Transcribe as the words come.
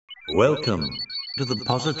Welcome to the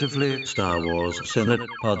Positively Star Wars Senate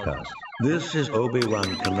podcast. This is Obi-Wan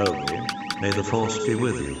Kenobi. May the Force be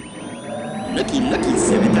with you. Looky,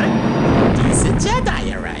 Senator. There's a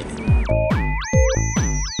Jedi arriving.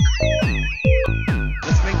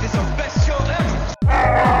 Let's make this our best show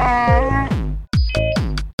ever!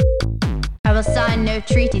 I will sign no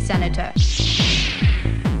treaty, Senator.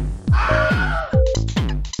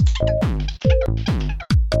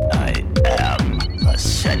 I am the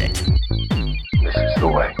Senate. This is the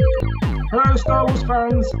way. Hello Star Wars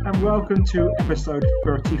fans and welcome to episode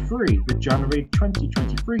 33, the January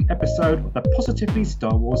 2023 episode of the Positively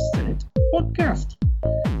Star Wars Senate podcast.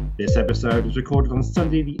 This episode was recorded on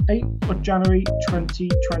Sunday the 8th of January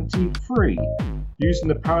 2023, using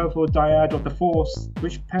the powerful dyad of the Force,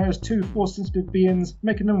 which pairs two Force-sensitive beings,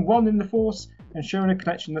 making them one in the Force and showing a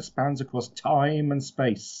connection that spans across time and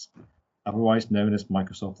space, otherwise known as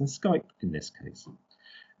Microsoft and Skype in this case.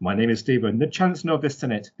 My name is Stephen, the Chancellor of the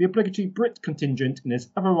Senate, the obligatory Brit contingent in this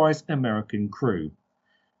otherwise American crew,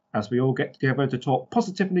 as we all get together to talk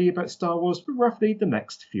positively about Star Wars for roughly the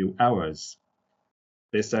next few hours.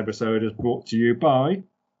 This episode is brought to you by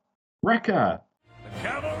Wrecker, The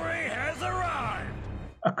cavalry has arrived!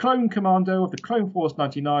 a clone commando of the Clone Force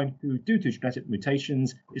 99 who, due to genetic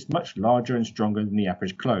mutations, is much larger and stronger than the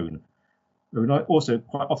average clone. We would also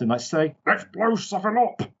quite often like to say, let's blow something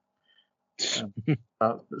up! That's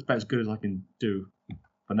about as good as I can do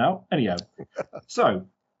for now. Anyhow, so,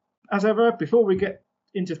 as ever, before we get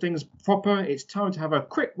into things proper, it's time to have a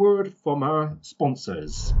quick word from our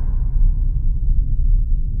sponsors.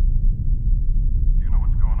 Do you know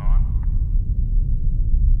what's going on?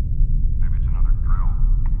 Maybe it's another drill.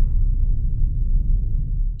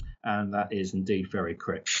 And that is indeed very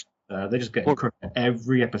quick. They're just getting quick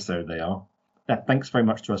every episode they are. Thanks very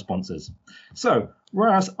much to our sponsors. So,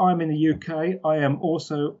 whereas I'm in the UK, I am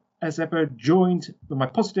also, as ever, joined with my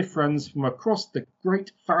positive friends from across the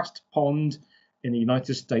great vast pond in the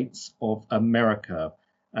United States of America.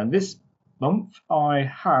 And this month I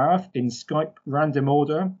have, in Skype random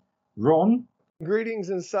order, Ron. Greetings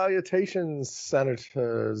and salutations,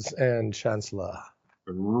 Senators and Chancellor.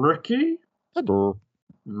 Ricky. Hello.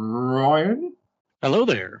 Ryan. Hello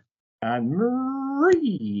there. And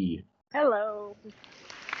Marie. Hello.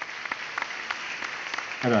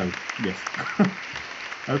 Hello, yes.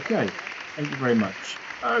 Okay, thank you very much.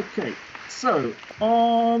 Okay, so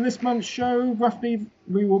on this month's show, roughly,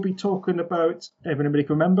 we will be talking about, if anybody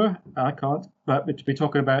can remember, I can't, but we'll be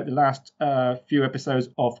talking about the last few episodes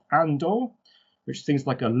of Andor, which seems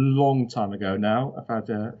like a long time ago now. I've had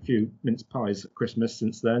a few mince pies at Christmas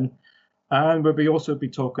since then. And we'll also be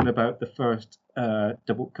talking about the first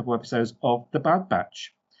couple episodes of The Bad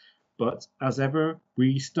Batch. But as ever,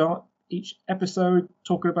 we start each episode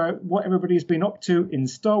talking about what everybody's been up to in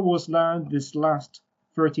Star Wars land this last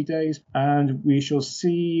 30 days. And we shall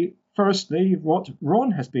see, firstly, what Ron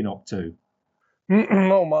has been up to.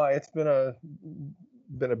 Oh my, it's been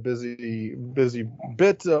a busy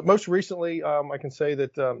bit. Most recently, I can say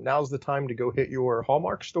that now's the time to go hit your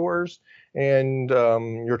Hallmark stores and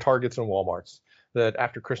your Targets and Walmarts. That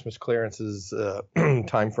after Christmas clearances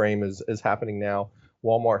time frame is happening now.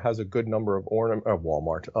 Hallmark has a good number of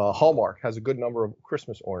Hallmark has a good number of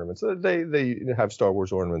Christmas ornaments. They have Star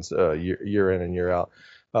Wars ornaments year in and year out.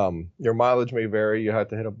 Your mileage may vary. You have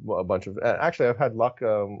to hit a bunch of. Actually, I've had luck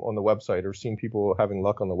on the website or seen people having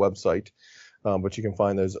luck on the website. But you can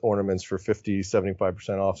find those ornaments for 50,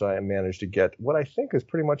 75% off. So I managed to get what I think is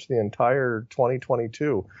pretty much the entire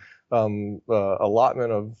 2022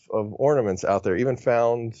 allotment of ornaments out there. Even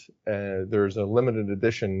found there's a limited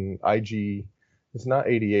edition IG. It's not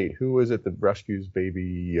 88. Who is it that rescues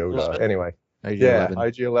Baby Yoda? Anyway, IG-11.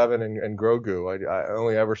 IG-11 and Grogu. I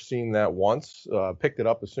only ever seen that once. Picked it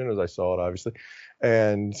up as soon as I saw it, obviously.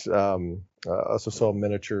 And also saw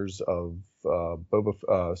miniatures of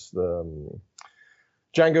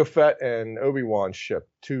Jango Fett and Obi-Wan ship.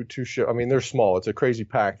 Two ship. I mean, they're small. It's a crazy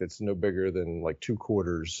pack that's no bigger than like 2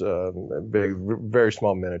 quarters. Big, very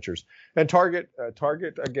small miniatures. And Target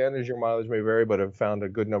again, as your mileage may vary, but I've found a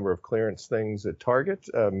good number of clearance things at Target.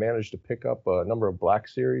 Managed to pick up a number of Black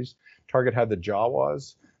Series. Target had the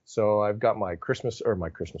Jawas. So I've got my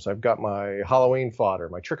I've got my Halloween fodder,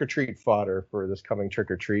 my trick-or-treat fodder for this coming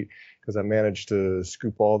trick-or-treat, because I managed to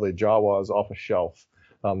scoop all the Jawas off a shelf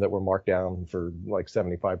that were marked down for like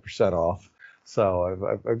 75% off.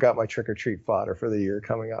 So I've got my trick-or-treat fodder for the year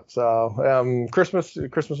coming up. So Christmas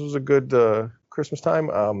was a good Christmas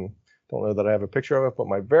time. Don't know that I have a picture of it, but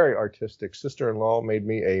my very artistic sister-in-law made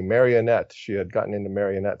me a marionette. She had gotten into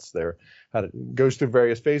marionettes there. Goes through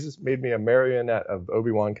various phases, made me a marionette of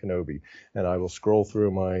Obi-Wan Kenobi. And I will scroll through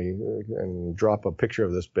and drop a picture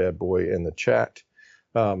of this bad boy in the chat.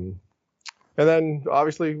 And then,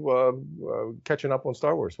 obviously, catching up on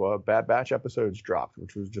Star Wars. Bad Batch episodes dropped,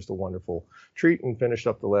 which was just a wonderful treat, and finished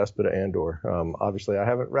up the last bit of Andor. Obviously, I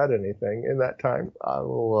haven't read anything in that time. I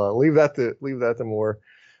will leave that to more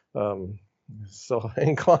so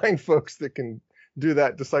inclined folks that can do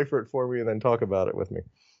that, decipher it for me, and then talk about it with me,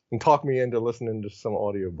 and talk me into listening to some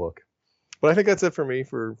audiobook. But I think that's it for me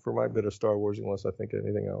for my bit of Star Wars, unless I think of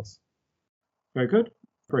anything else. Very good.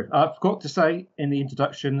 I forgot to say in the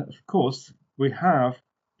introduction, of course, we have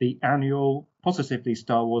the annual Positively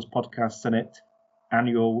Star Wars Podcast Senate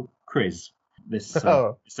annual quiz this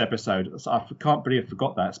episode. So I can't believe I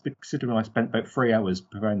forgot that, considering I spent about 3 hours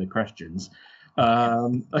preparing the questions.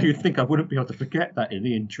 You'd think I wouldn't be able to forget that in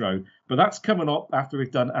the intro, but that's coming up after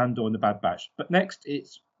we've done Andor and the Bad Batch. But next,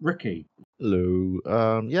 it's Ricky.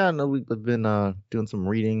 Hello. We've been doing some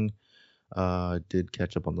reading. Did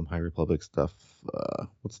catch up on some High Republic stuff. I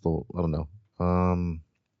don't know.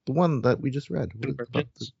 The one that we just read.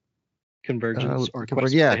 Convergence. Convergence.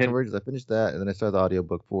 I finished that, and then I started the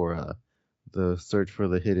audiobook for the Search for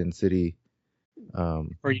the Hidden City.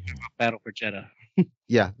 Or you Battle for Jeddah.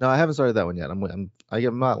 Yeah, no, I haven't started that one yet. I'm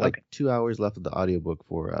like 2 hours left of the audiobook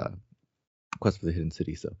for Quest for the Hidden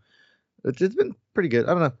City, so it's been pretty good.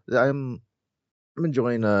 I don't know. I'm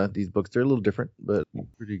enjoying these books. They're a little different, but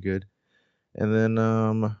pretty good. And then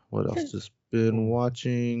what else? Just been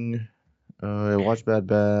watching. I watched Bad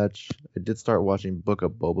Batch. I did start watching Book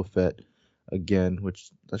of Boba Fett again, which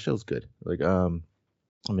that show's good. Like I'm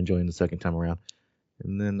enjoying the second time around.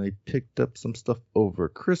 And then I picked up some stuff over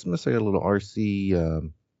Christmas. I got a little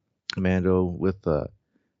RC Commando with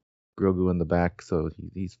Grogu in the back, so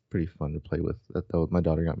he's pretty fun to play with. My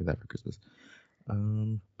daughter got me that for Christmas.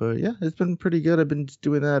 But yeah, it's been pretty good. I've been just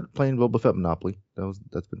doing that, playing Boba Fett Monopoly.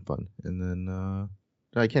 That's been fun. And then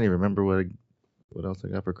I can't even remember what else I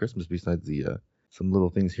got for Christmas besides the some little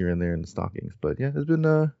things here and there in the stockings. But yeah, it's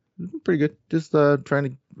been pretty good. Just trying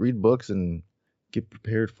to read books and get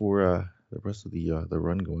prepared for the rest of the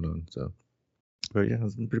run going on. So, but yeah,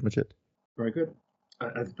 that's pretty much it. Very good.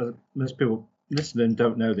 Most people listening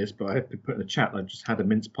don't know this, but I have to put in the chat. I just had a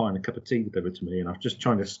mince pie and a cup of tea delivered to me, and I'm just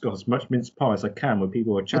trying to score as much mince pie as I can when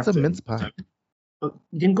people are chatting. What's a mince pie? So,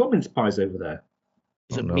 you didn't got mince pies over there.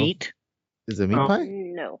 Is it meat? Is it meat pie?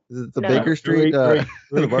 No. Is it the Baker Street?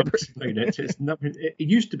 It's nothing. It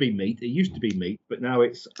used to be meat. But now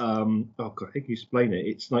it's how can you explain it?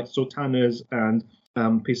 It's like sultanas and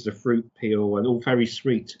pieces of fruit peel and all very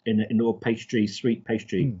sweet in a little sweet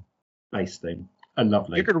pastry based thing. And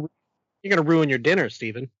lovely. You're gonna ruin your dinner,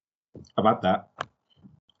 Stephen. About that.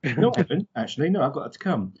 No, I haven't actually. No, I've got that to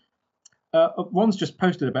come. One's just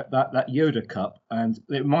posted about that Yoda cup, and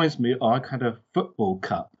it reminds me I had a football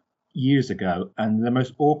cup years ago, and the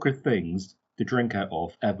most awkward things to drink out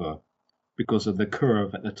of ever because of the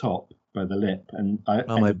curve at the top by the lip. And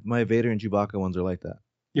my Vader and Chewbacca ones are like that.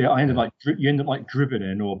 Yeah, I ended you end up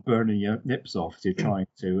dribbling or burning your lips off to trying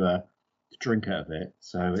to drink out of it.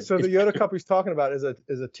 So the Yoda cup he's talking about is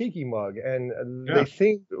a tiki mug, and they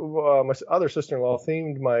themed my other sister-in-law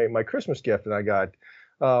themed my Christmas gift, and I got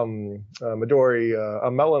Midori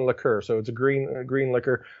a melon liqueur, so it's a green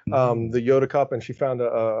liquor, the Yoda cup, and she found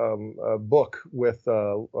a book with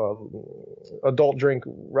adult drink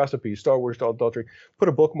recipes, Star Wars adult drink, put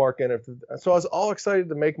a bookmark in it. So I was all excited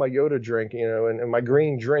to make my Yoda drink, and my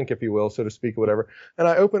green drink, if you will, so to speak, whatever. And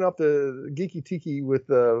I open up the Geeky Tiki with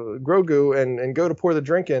Grogu and go to pour the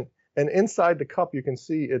drink in, and inside the cup you can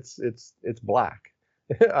see it's black.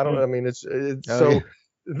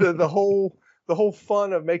 The whole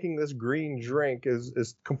fun of making this green drink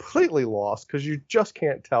is completely lost because you just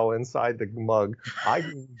can't tell inside the mug.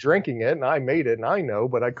 I'm drinking it and I made it and I know,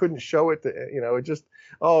 but I couldn't show it to, it just,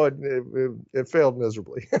 it failed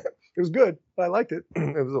miserably. It was good. I liked it.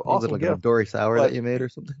 It was an awesome Was it like gift. a Dory sour that you made or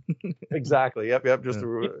something? Exactly. Yep. Just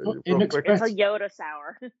real quick. It's a Yoda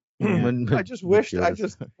sour.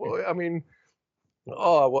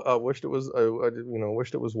 I wished it was,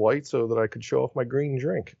 wished it was white so that I could show off my green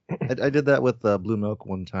drink. I did that with blue milk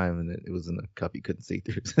one time, and it was in a cup you couldn't see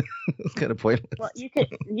through. So it was kind of pointless. Well, you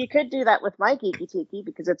could do that with my Geeky Tiki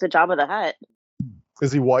because it's a Jabba the Hutt.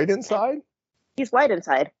 Is he white inside? He's white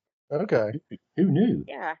inside. Okay. Who knew?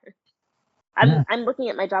 Yeah. I'm looking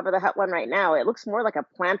at my Jabba the Hutt one right now. It looks more like a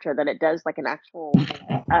planter than it does like an actual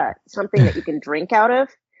something that you can drink out of.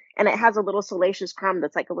 And it has a little salacious crumb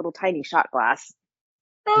that's like a little tiny shot glass.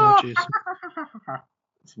 Oh, jeez.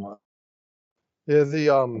 Yeah, the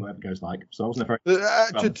whatever it goes like. So I wasn't very.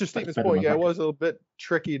 to Stephen's point, yeah, it was a little bit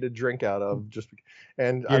tricky to drink out of,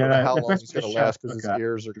 and I Yeah, don't know how the long best he's gonna fish last because look at.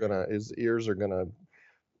 his ears are gonna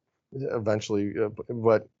eventually.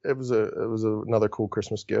 But it was another cool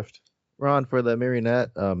Christmas gift. Ron, for the marionette,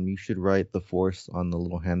 you should write the Force on the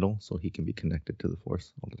little handle so he can be connected to the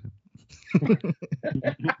Force all the time.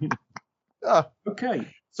 Okay.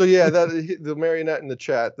 So yeah, the marionette in the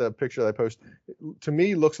chat, the picture that I posted, to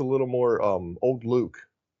me looks a little more old Luke,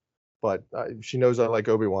 but she knows I like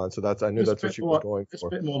Obi-Wan, so I knew that's what she was going for. It's a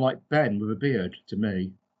bit more like Ben with a beard to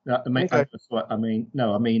me. Not Ben.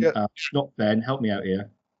 Help me out here.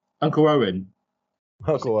 Uncle Owen.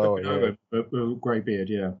 Uncle Owen, yeah. With a grey beard,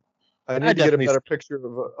 yeah. I need to get a better picture of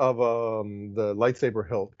the lightsaber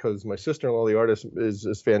hilt because my sister-in-law, the artist,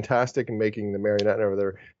 is fantastic in making the marionette over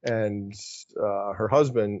there, and her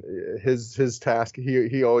husband, his task,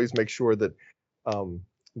 he always makes sure that the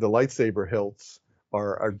lightsaber hilts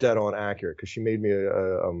are dead on accurate because she made me a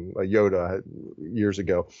Yoda years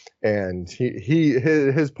ago, and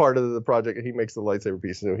his part of the project, he makes the lightsaber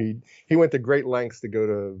piece. So he went to great lengths to go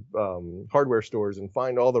to hardware stores and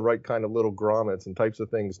find all the right kind of little grommets and types of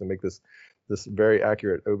things to make this very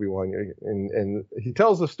accurate Obi-Wan. And he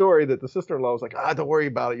tells the story that the sister-in-law was like, don't worry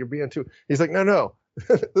about it, you're being too. He's like, no.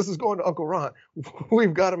 This is going to Uncle Ron.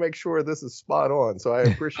 We've got to make sure this is spot on. So I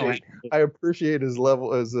appreciate his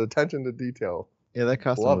attention to detail. Yeah, that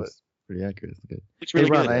costume was pretty accurate. It's good. It's really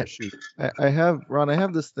Ron, good. I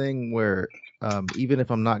have this thing where even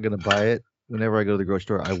if I'm not gonna buy it, whenever I go to the grocery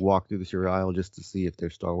store, I walk through the cereal aisle just to see if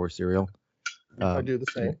there's Star Wars cereal. I do the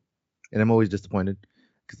same, and I'm always disappointed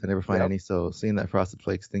because I never find any. So seeing that Frosted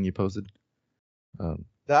Flakes thing you posted,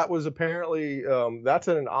 that was apparently that's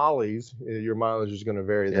at an Ollie's. Your mileage is going to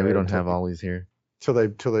vary. Yeah, we don't have Ollie's here. Till they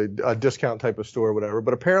a discount type of store or whatever.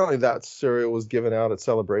 But apparently that cereal was given out at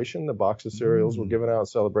Celebration. The box of cereals were given out at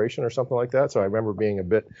Celebration or something like that. So I remember being a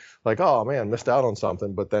bit like, oh man, missed out on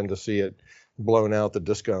something. But then to see it blown out the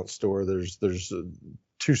discount store, there's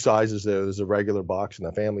two sizes there. There's a regular box and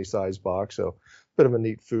a family size box. So bit of a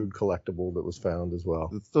neat food collectible that was found as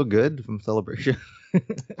well. It's still good from Celebration.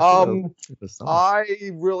 I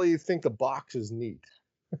really think the box is neat.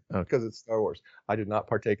 Because it's Star Wars. I did not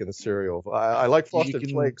partake in the cereal. I like Frosted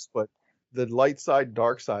Flakes, but the light side,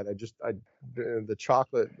 dark side, the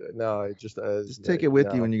chocolate. No, it just take it with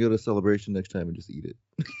you when you go to Celebration next time and just eat it.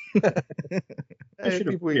 Should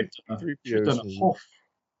have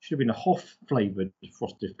been a Hoff flavored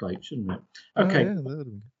Frosted Flakes, shouldn't it? Okay.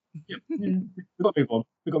 We've got to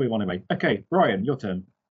move on anyway. Okay, Brian, your turn.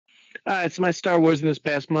 It's my Star Wars in this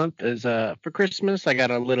past month. For Christmas, I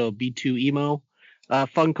got a little B2 emo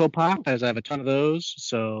Funko Pop, as I have a ton of those.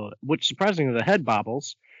 So, which surprisingly, the head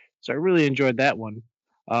bobbles. So I really enjoyed that one.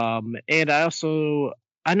 And I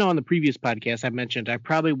know on the previous podcast I mentioned I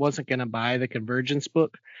probably wasn't going to buy the Convergence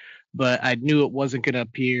book, but I knew it wasn't going to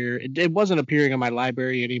appear. It wasn't appearing in my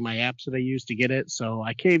library, any of my apps that I used to get it. So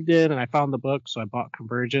I caved in and I found the book. So I bought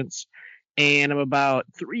Convergence, and I'm about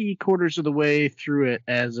 3/4 of the way through it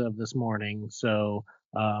as of this morning. So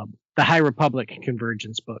the High Republic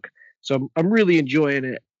Convergence book. So I'm really enjoying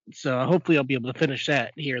it. So hopefully I'll be able to finish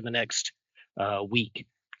that here in the next week.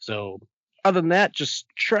 So other than that, just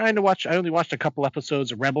trying to watch. I only watched a couple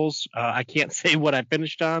episodes of Rebels. I can't say what I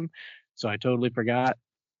finished on, so I totally forgot.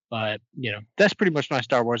 But, that's pretty much my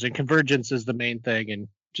Star Wars. And Convergence is the main thing, and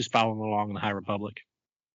just following along in the High Republic.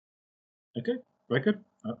 Okay, very good.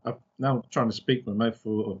 Now I'm trying to speak with a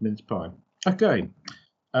mouthful of mince pie. Okay,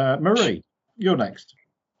 Marie, you're next.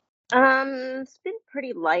 It's been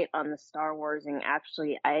pretty light on the Star Warsing,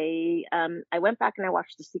 actually. I went back and I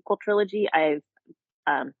watched the sequel trilogy. I've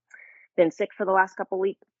been sick for the last couple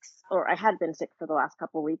weeks, or I had been sick for the last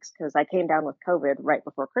couple weeks because I came down with COVID right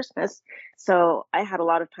before Christmas. So I had a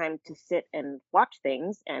lot of time to sit and watch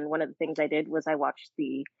things. And one of the things I did was I watched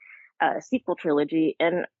the sequel trilogy,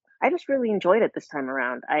 and I just really enjoyed it this time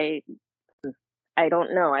around. I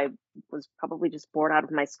don't know. I was probably just bored out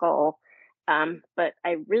of my skull. But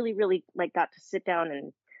I really, really got to sit down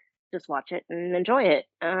and just watch it and enjoy it.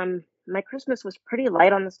 My Christmas was pretty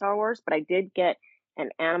light on the Star Wars, but I did get an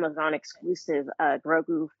Amazon exclusive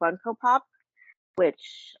Grogu Funko Pop,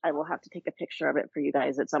 which I will have to take a picture of it for you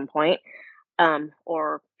guys at some point,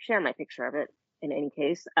 or share my picture of it in any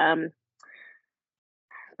case. But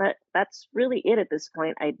that's really it at this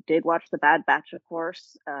point. I did watch The Bad Batch, of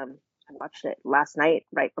course. I watched it last night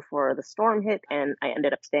right before the storm hit, and I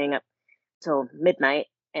ended up staying up till midnight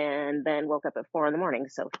and then woke up at 4 a.m.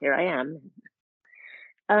 So here I am.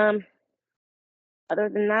 Other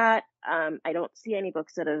than that, I don't see any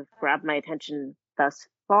books that have grabbed my attention thus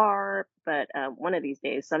far, but one of these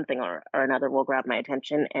days, something or another will grab my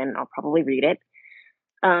attention, and I'll probably read it.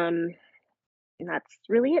 And that's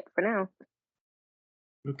really it for now.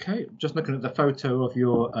 Okay, just looking at the photo of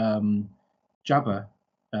your Jabba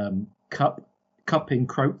cup in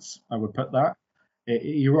quotes, I would put that.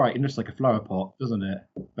 You're right, it looks like a flower pot, doesn't it?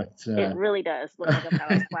 But It really does look like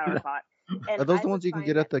a flower pot. And Are those I the ones would you can find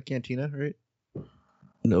get that at the cantina, right?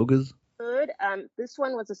 Nogas? this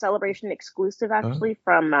one was a Celebration exclusive, actually,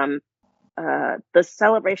 from the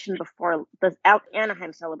celebration before the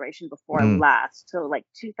Anaheim celebration before last, so like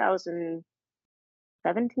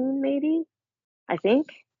 2017, maybe, I think.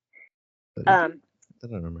 I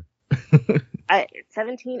don't remember.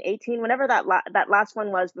 17, 18, whenever that last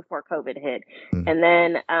one was before COVID hit. And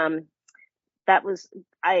then that was,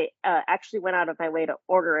 I actually went out of my way to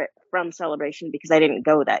order it from Celebration because I didn't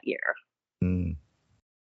go that year. It's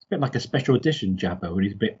a bit like a special edition Jabba, when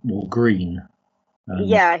he's a bit more green.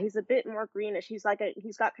 Yeah, he's a bit more greenish. He's got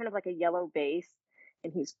kind of like a yellow base,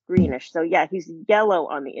 and he's greenish. So yeah, he's yellow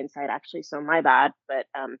on the inside, actually. So my bad, but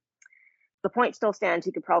the point still stands.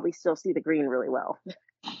 You could probably still see the green really well.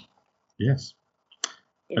 Yes.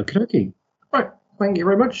 Okay. Right. Thank you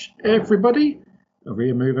very much, everybody.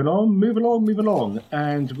 We are moving along,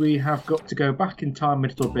 and we have got to go back in time a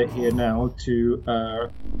little bit here now to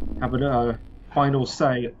have a final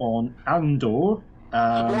say on Andor.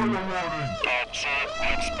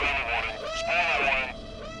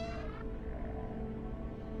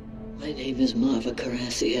 My name is Marva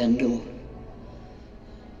Karasi Andor.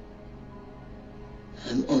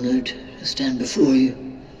 I'm honored to stand before you.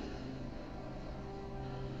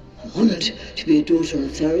 I'm honored to be a daughter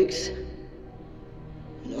of Tharix,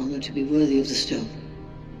 and honored to be worthy of the stone.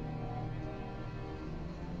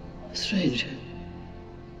 A stranger.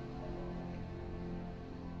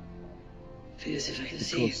 Feels if I can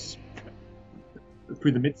see you.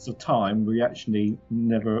 Through the midst of time, we actually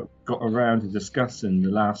never got around to discussing the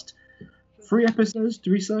last 3 episodes,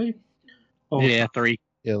 do we say? Yeah, 3.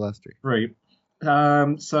 Yeah, last 3.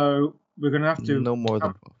 So we're going to have to... No more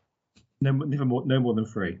than 12. No more than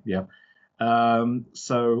 3, yeah.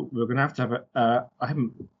 So we're going to have a... I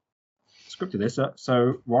haven't scripted this,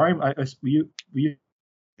 so Ryan, were you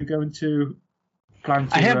going to plan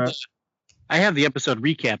to... I have the episode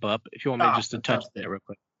recap up, if you want me just to touch that real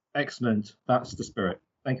quick. Excellent. That's the spirit.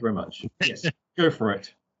 Thank you very much. Yes, go for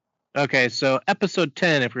it. Okay, so episode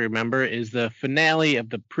 10, if you remember, is the finale of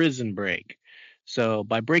the prison break. So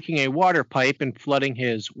by breaking a water pipe and flooding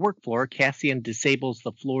his work floor, Cassian disables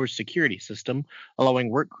the floor's security system, allowing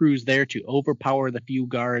work crews there to overpower the few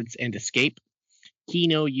guards and escape.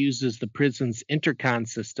 Kino uses the prison's intercom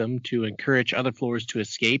system to encourage other floors to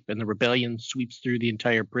escape, and the rebellion sweeps through the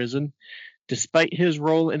entire prison. Despite his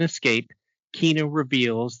role in escape, Kino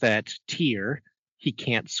reveals that Tyr, he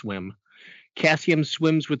can't swim. Cassian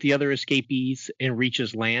swims with the other escapees and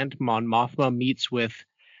reaches land. Mon Mothma meets with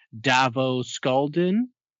Davo Skalden,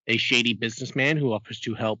 a shady businessman who offers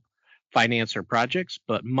to help finance her projects,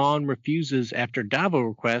 but Mon refuses after Davo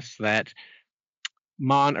requests that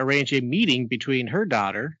Mon arrange a meeting between her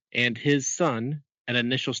daughter and his son, an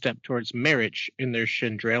initial step towards marriage in their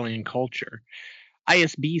Chandralian culture.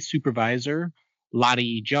 ISB supervisor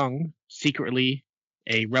Lottie Jung, secretly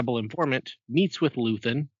a rebel informant, meets with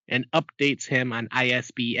Luthen and updates him on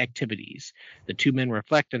ISB activities. The two men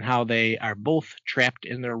reflect on how they are both trapped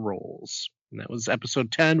in their roles. And that was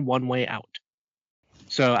episode 10, One Way Out.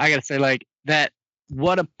 So I gotta say, like, that,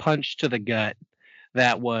 what a punch to the gut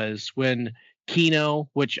that was when Kino,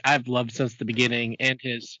 which I've loved since the beginning, and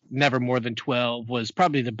his Never More Than 12 was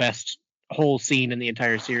probably the best whole scene in the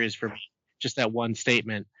entire series for me. Just that one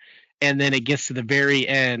statement. And then it gets to the very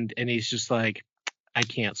end and he's just like, I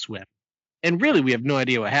can't swim. And really, we have no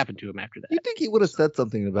idea what happened to him after that. You think he would have said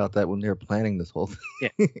something about that when they were planning this whole thing?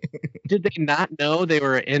 Yeah. Did they not know they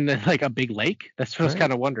were in like a big lake? That's what I was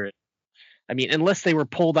kind of wondering. I mean, unless they were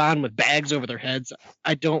pulled on with bags over their heads,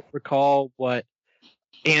 I don't recall what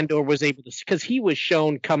Andor was able to see, because he was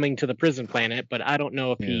shown coming to the prison planet, but I don't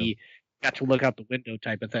know if he got to look out the window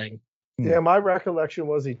type of thing. Yeah, my recollection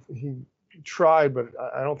was he tried, but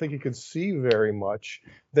I don't think he could see very much.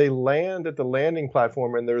 They land at the landing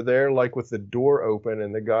platform and they're there like with the door open,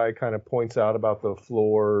 and the guy kind of points out about the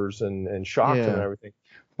floors and shocked him and everything.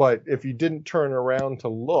 But if you didn't turn around to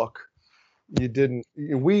look,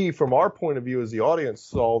 we, from our point of view as the audience,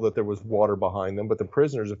 saw that there was water behind them, but the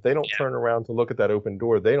prisoners, if they don't turn around to look at that open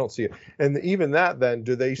door, they don't see it. And even that, then,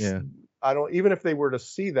 do they even if they were to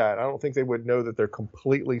see that, I don't think they would know that they're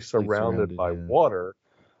completely surrounded by water.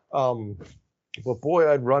 But boy,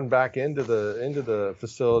 I'd run back into the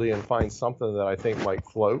facility and find something that I think might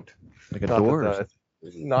float. Like a door.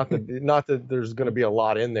 Not that there's going to be a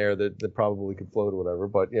lot in there that probably could float or whatever.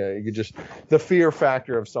 But yeah, you could just the fear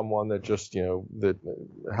factor of someone that just that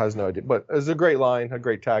has no idea. But it's a great line, a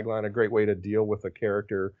great tagline, a great way to deal with a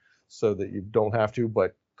character so that you don't have to,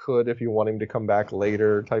 but could if you want him to come back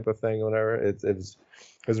later, type of thing. Whatever. It was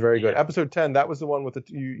very good. Episode 10. That was the one with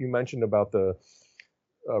you mentioned about the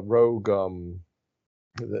rogue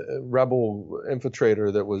the rebel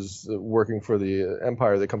infiltrator that was working for the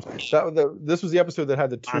Empire that comes. This was the episode that had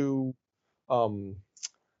the two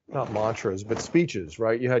not mantras but speeches,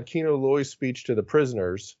 right? You had Kino Loy's speech to the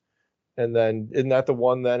prisoners, and then isn't that the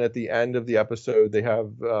one then at the end of the episode they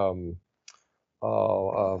have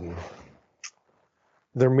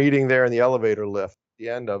they're meeting there in the elevator lift. The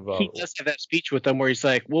end of he does have that speech with them where he's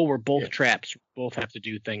like, well, we're both traps, we both have to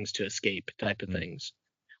do things to escape, type of things.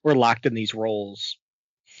 We're locked in these roles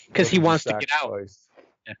because he wants to get out.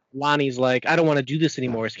 Lonnie's like, I don't want to do this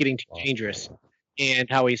anymore, it's getting too dangerous. And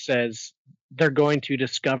how he says they're going to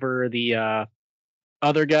discover the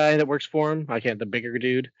other guy that works for him, the bigger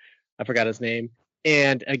dude, I forgot his name.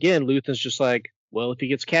 And again, Luthen's just like, well, if he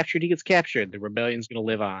gets captured, he gets captured, the rebellion's going to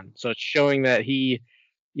live on. So it's showing that he,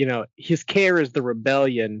 his care is the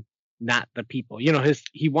rebellion, not the people.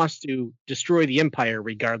 He wants to destroy the Empire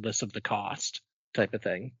regardless of the cost, type of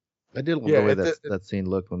thing. I did love the way that scene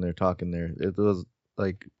looked when they're talking there. It was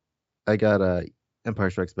like I got Empire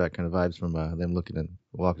Strikes Back kind of vibes from them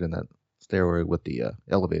walking in that stairway with the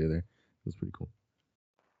elevator there. It was pretty cool.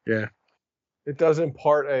 Yeah. It does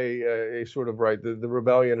impart a sort of the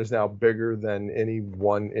rebellion is now bigger than any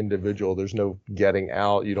one individual. There's no getting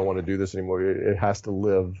out. You don't want to do this anymore. It has to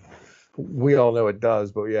live. We all know it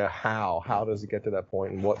does, but yeah, how does it get to that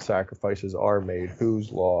point, and what sacrifices are made?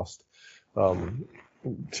 Who's lost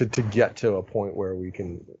to get to a point where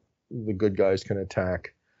the good guys can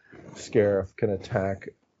attack, Scarif can attack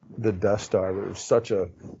the Death Star. There's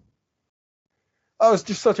it's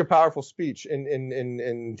just such a powerful speech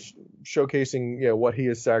in showcasing what he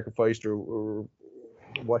has sacrificed or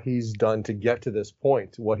what he's done to get to this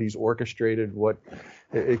point, what he's orchestrated, what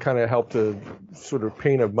it kind of helped to sort of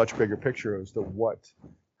paint a much bigger picture as to what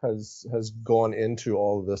has gone into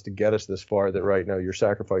all of this to get us this far, that right now your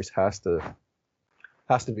sacrifice has to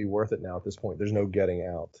be worth it now at this point. There's no getting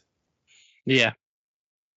out. Yeah.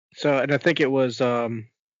 So, and I think it was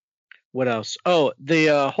what else? Oh,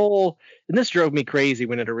 the whole, and this drove me crazy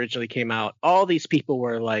when it originally came out. All these people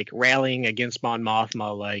were like rallying against Mon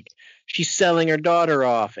Mothma, like she's selling her daughter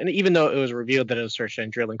off. And even though it was revealed that it was her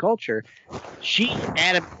Chandrilan culture, she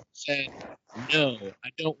adamantly said, "No, I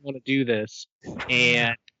don't want to do this."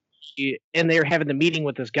 And they were having the meeting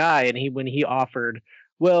with this guy, and when he offered,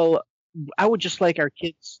 well, I would just like our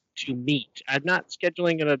kids to meet. I'm not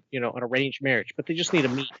scheduling an arranged marriage, but they just need to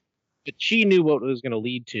meet. But she knew what it was going to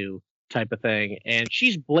lead to, type of thing, and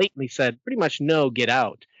she's blatantly said pretty much no, get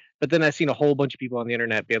out. But then I've seen a whole bunch of people on the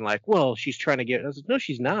internet being like, well, she's trying to get. I was like, no,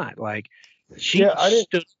 she's not. Like, she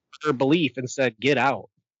stood for her belief and said, get out.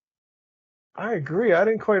 I agree. I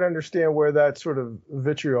didn't quite understand where that sort of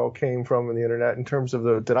vitriol came from in the internet in terms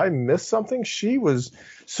of did I miss something? She was,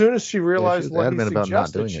 as soon as she realized what he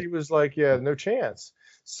suggested, she was like, yeah, no chance.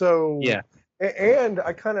 So yeah. And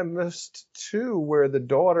I kind of missed too where the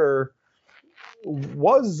daughter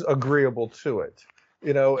was agreeable to it,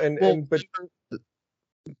 but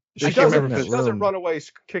she doesn't run away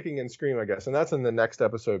kicking and scream, I guess, and that's in the next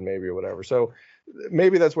episode maybe or whatever. So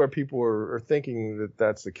maybe that's where people are thinking that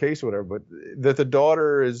that's the case or whatever, but that the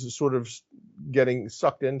daughter is sort of getting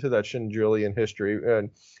sucked into that Chandrilan history,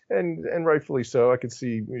 and rightfully so. I could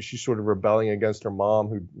see she's sort of rebelling against her mom,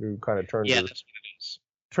 who kind of turned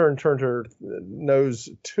her nose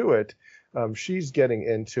to it. She's getting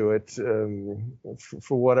into it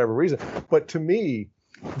for whatever reason. But to me,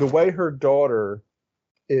 the way her daughter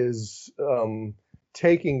is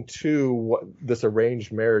taking to this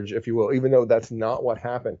arranged marriage, if you will, even though that's not what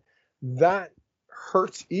happened, that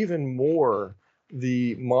hurts even more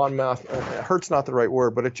the Monmouth. Hurt's not the right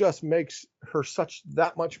word, but it just makes her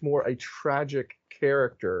that much more a tragic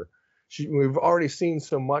character. We've already seen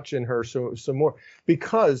so much in her, so more,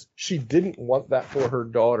 because she didn't want that for her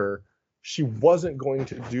daughter. She wasn't going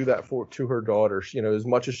to do that to her daughter. As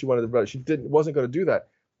much as she wanted the brother, wasn't going to do that.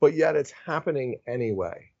 But yet it's happening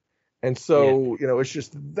anyway. And so, it's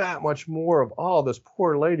just that much more of, this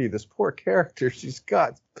poor lady, this poor character. She's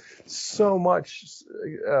got so much,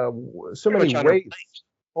 so many weight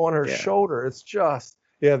on her shoulder. It's just,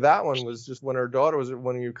 that one was just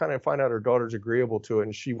when you kind of find out her daughter's agreeable to it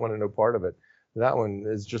and she wanted no part of it. That one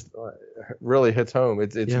is just really hits home.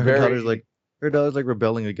 It's her very. daughter's like, Her daughter's like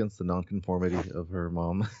rebelling against the nonconformity of her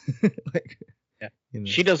mom. Like, Yeah. you know.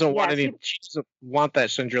 She doesn't want she doesn't want that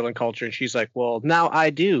Syndrillan culture, and she's like, well, now I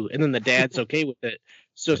do. And then the dad's okay with it.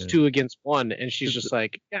 So it's 2 against 1, and she's just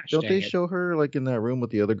like, gosh, Don't they dang it. show her like in that room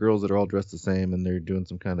with the other girls that are all dressed the same and they're doing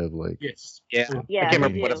some kind of like Yes. Yeah. Yeah, I can't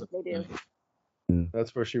remember what they do.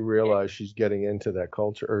 That's where she realized she's getting into that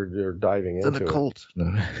culture or diving it's into an it. occult.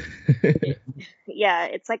 No. Yeah,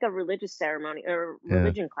 it's like a religious ceremony or Yeah.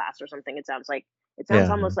 religion class or something. It sounds like it sounds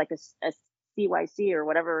Yeah. almost like a CYC or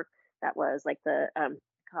whatever that was, like the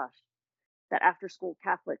that after school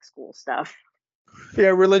Catholic school stuff. Yeah,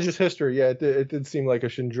 religious history. Yeah, it did seem like a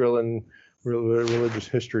Syndrillan religious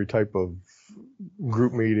history type of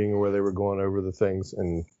group meeting where they were going over the things.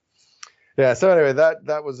 And yeah, so anyway,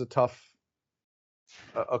 that was a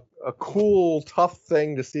cool, tough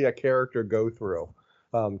thing to see a character go through.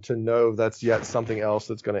 To know that's yet something else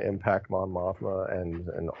that's going to impact Mon Mothma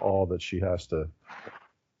and all that she has to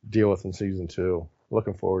deal with in season 2.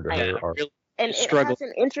 Looking forward to her arc. And it has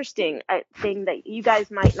an interesting thing that you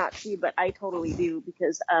guys might not see, but I totally do,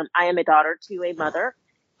 because I am a daughter to a mother.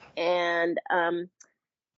 And,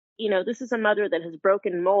 this is a mother that has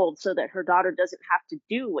broken mold so that her daughter doesn't have to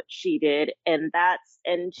do what she did. And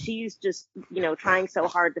she's just, trying so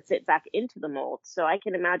hard to fit back into the mold. So I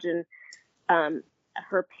can imagine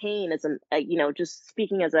her pain as just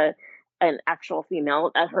speaking as an actual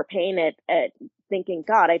female, her pain at thinking,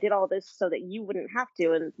 God, I did all this so that you wouldn't have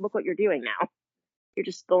to, and look what you're doing now. You're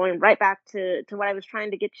just going right back to what I was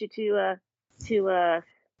trying to get you to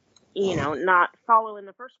not follow in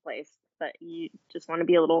the first place, but you just want to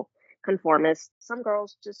be a little conformist. Some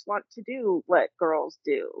girls just want to do what girls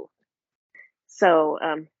do. So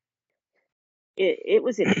it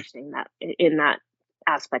was interesting that in that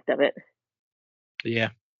aspect of it. Yeah.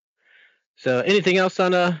 So anything else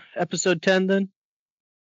on episode 10 then?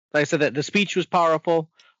 Like I said, that the speech was powerful.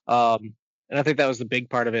 And I think that was the big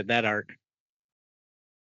part of it, that arc.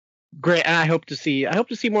 Great, and I hope to see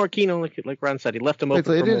more Kino, like Ron said. He left him open.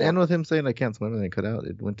 So it for didn't more. end with him saying I can't swim and then cut out.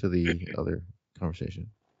 It went to the other conversation.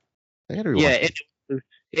 I gotta rewatch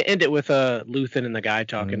it ended with Luthen and the guy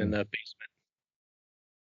talking in the basement.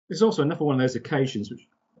 It's also another one of those occasions which,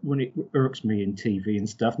 when it irks me in TV and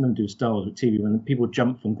stuff, and then do Star Wars with TV, when people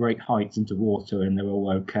jump from great heights into water and they're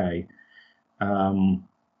all okay. I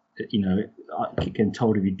get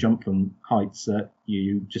told if you jump from heights that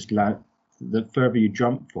you just land. The further you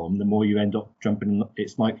jump from, the more you end up jumping.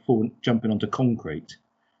 It's like jumping onto concrete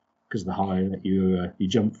because the higher that you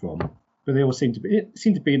jump from. But they all seem to be. It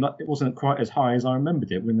seemed to be like it wasn't quite as high as I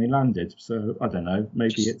remembered it when they landed. So I don't know.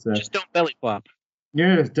 Maybe just don't belly flop.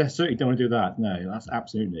 Yeah, certainly don't want to do that. No, that's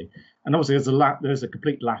absolutely. And obviously, there's a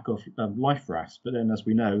complete lack of life rafts. But then, as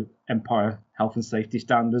we know, Empire health and safety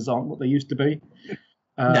standards aren't what they used to be.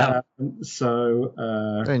 No. So.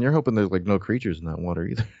 And you're hoping there's like no creatures in that water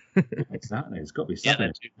either. Exactly, it's got to be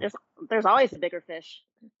something. There's always a bigger fish.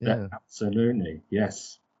 Yeah, absolutely.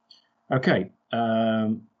 Yes. Okay.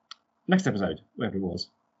 Next episode, wherever it was,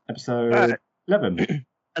 episode 11.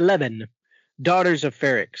 11, Daughters of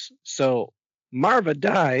Ferrix. So Marva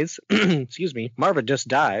dies. Excuse me. Marva just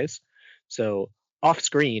dies. So off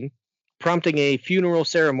screen, prompting a funeral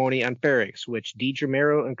ceremony on Ferrix, which Deidre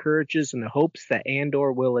Merrow encourages in the hopes that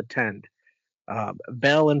Andor will attend.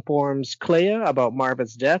 Bell informs Clea about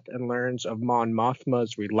Marva's death and learns of Mon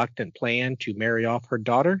Mothma's reluctant plan to marry off her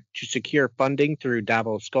daughter to secure funding through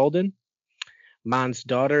Davos Skulden. Mon's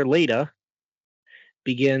daughter, Leda,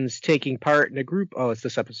 begins taking part in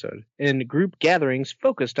in group gatherings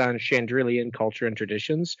focused on Chandrillian culture and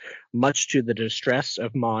traditions, much to the distress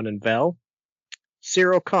of Mon and Vel.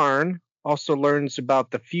 Cyril Karn also learns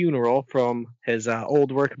about the funeral from his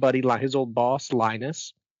old work buddy, his old boss,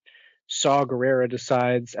 Linus. Saw Gerrera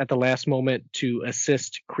decides at the last moment to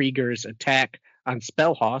assist Krieger's attack on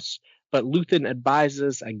Spellhaus, but Luthen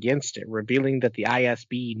advises against it, revealing that the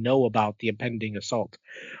ISB know about the impending assault.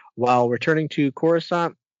 While returning to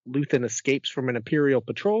Coruscant, Luthen escapes from an Imperial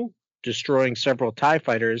patrol, destroying several TIE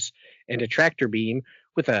fighters and a tractor beam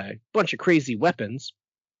with a bunch of crazy weapons.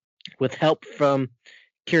 With help from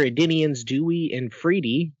Caridinians Dewey and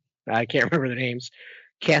Freedy, I can't remember their names,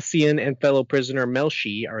 Cassian and fellow prisoner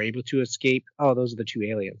Melshi are able to escape. Oh, those are the two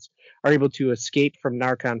aliens. Are able to escape from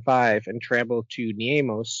Narcon 5 and travel to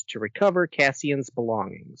Niemos to recover Cassian's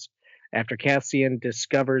belongings. After Cassian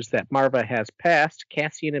discovers that Marva has passed,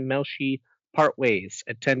 Cassian and Melshi part ways,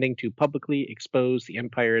 intending to publicly expose the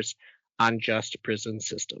Empire's unjust prison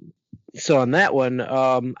system. So on that one,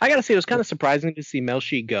 I gotta say it was kind of surprising to see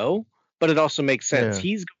Melshi go, but it also makes sense.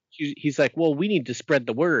 Yeah. He's like, well, we need to spread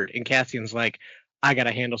the word, and Cassian's like, I got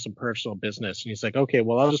to handle some personal business. And he's like, okay,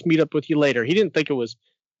 well, I'll just meet up with you later. He didn't think it was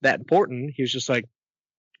that important. He was just like,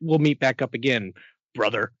 we'll meet back up again,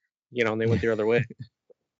 brother. And they went the other way.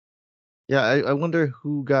 Yeah, I wonder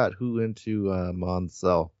who got who into Mon's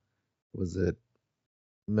cell. Was it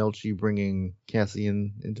Melchi bringing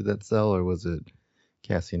Cassian into that cell, or was it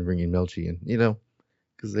Cassian bringing Melchi in?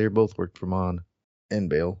 Because they both worked for Mon and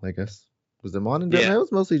Bale, I guess. Was it Mon and Bale? Yeah. It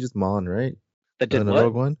was mostly just Mon, right? That did what?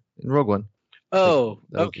 Rogue One? In Rogue One. Oh,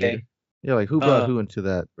 That was okay. later. Yeah, like who brought who into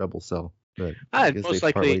that rebel cell? But I guess most they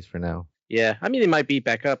part likely- ways for now. Yeah, I mean, they might beat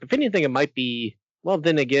back up. If anything, it might be, well,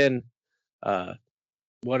 then again,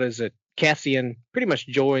 what is it? Cassian pretty much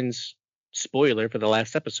joins, spoiler for the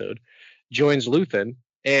last episode, joins Luthen,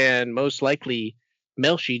 and most likely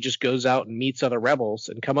Melchi just goes out and meets other rebels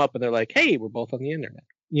and come up and they're like, hey, we're both on the internet.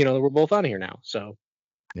 We're both on here now. So,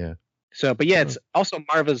 Yeah. So, but yeah, it's also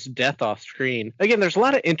Marva's death off screen. Again, there's a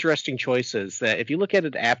lot of interesting choices that if you look at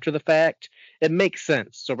it after the fact, it makes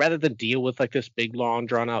sense. So rather than deal with like this big, long,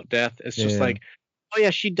 drawn out death, it's just Yeah. like, oh yeah,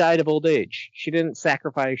 she died of old age. She didn't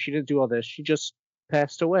sacrifice. She didn't do all this. She just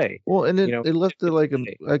passed away. Well, and it left it like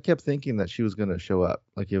okay. I kept thinking that she was gonna show up,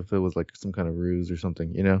 like if it was like some kind of ruse or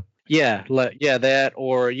something, Yeah, that,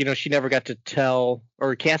 or she never got to tell,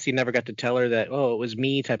 or Cassie never got to tell her that, oh, it was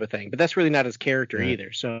me type of thing. But that's really not his character Right.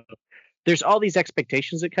 either. So there's all these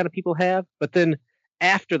expectations that kind of people have, but then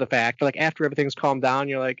after the fact, like after everything's calmed down,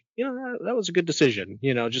 you're like, that was a good decision.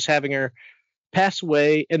 Just having her pass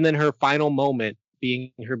away, and then her final moment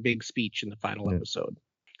being her big speech in the final episode.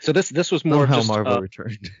 So this was more Somehow just Marvel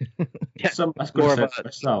returned. yeah, I was more going of to say a-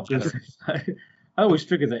 myself. 'Cause I always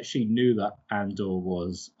figured that she knew that Andor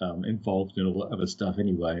was involved in all that other stuff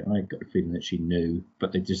anyway. And I got the feeling that she knew,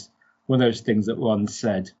 but they just one of those things that were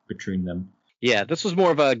unsaid between them. Yeah, this was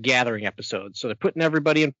more of a gathering episode. So they're putting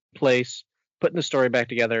everybody in place, putting the story back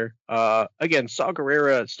together. Again, Saw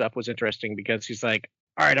Gerrera stuff was interesting because he's like,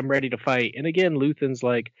 all right, I'm ready to fight. And again, Luthen's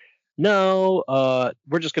like, no,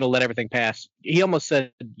 we're just going to let everything pass. He almost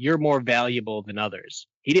said, you're more valuable than others.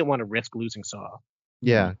 He didn't want to risk losing Saw.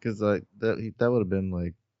 Yeah, because like that would have been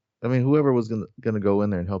like, I mean, whoever was gonna go in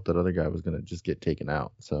there and help that other guy was gonna just get taken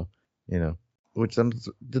out. So which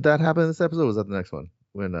did that happen in this episode? Or was that the next one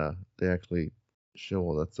when they actually show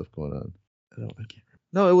all that stuff going on? I can't remember.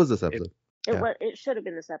 No, it was this episode. It should have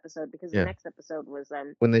been this episode because Yeah. the next episode was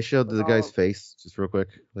When they showed was the guy's all- face, just real quick,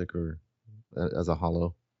 like or as a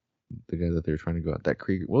hollow, the guy that they were trying to go at, that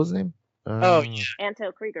Krieger, what was his name? Oh, yeah.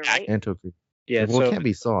 Anto Krieger, right? Anto Krieger. Yeah, Well, it so can't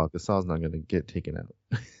be Saw because Saw's not gonna get taken out.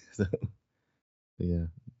 So, yeah.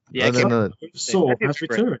 yeah, And then the Saw think has it's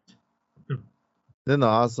great. returned.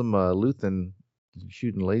 awesome Luthen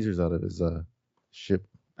shooting lasers out of his ship.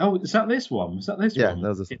 Oh, is that this one? Was that this Yeah, one? that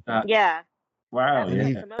was this one. Yeah, Wow. that's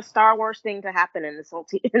Yeah. the most Star Wars thing to happen in this whole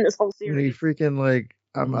in this whole And he series. freaking like,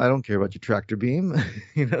 I don't care about your tractor beam,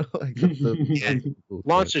 like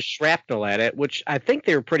launches shrapnel at it, which I think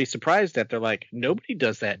they were pretty surprised at. They're like, nobody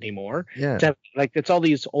does that anymore. Yeah. Like, it's all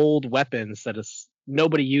these old weapons that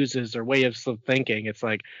nobody uses or way of thinking. It's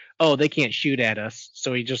like, oh, they can't shoot at us,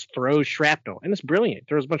 so he just throws shrapnel, and it's brilliant.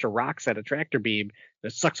 Throws a bunch of rocks at a tractor beam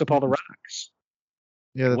that sucks up all the rocks.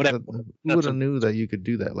 Yeah, that's, Whatever. who That's would a- have knew that you could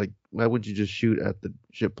do that? Like, why would you just shoot at the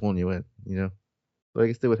ship pulling you in? But I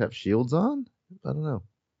guess they would have shields on. I don't know.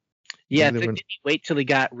 Yeah, Maybe they did wouldn't- he wait till he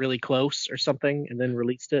got really close or something and then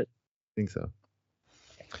released it? I think so.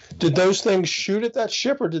 Did those things shoot at that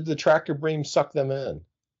ship, or did the tractor beam suck them in?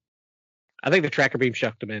 I think the tracker beam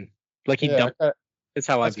shucked him in. Like he Yeah, dumped. kinda- That's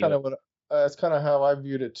how I that's view kind it. of what. That's kind of how I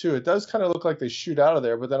viewed it too. It does kind of look like they shoot out of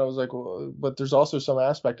there, but then I was like, well, but there's also some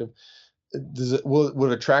aspect of,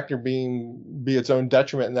 would a tractor beam be its own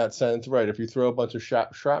detriment in that sense, right? If you throw a bunch of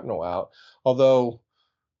shrapnel out, although,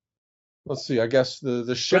 let's see, I guess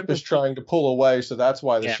the ship is trying to pull away, so that's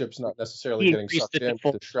why the Yeah. ship's not necessarily He getting increased sucked it to in.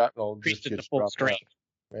 full- The shrapnel Increased just it to gets full dropped out. strength.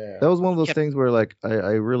 Yeah. That was one of those Kept- things where, like,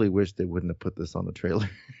 I really wish they wouldn't have put this on the trailer.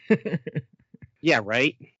 Yeah,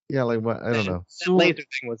 right. Yeah, like, what? I don't know. That laser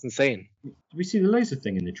thing was insane. Did we see the laser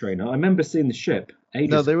thing in the trailer? I remember seeing the ship.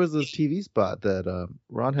 No, there was this TV spot that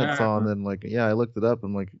Ron had saw, and then like, yeah, I looked it up,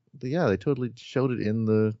 and like, yeah, they totally showed it in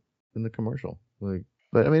the commercial. Like,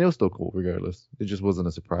 but I mean, it was still cool regardless. It just wasn't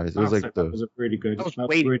a surprise. It was like that was a really good. I was that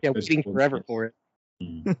waiting, really yeah, good waiting sequence. forever for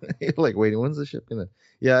it. like, waiting, when's the ship gonna?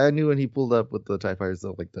 Yeah, I knew when he pulled up with the TIE fighter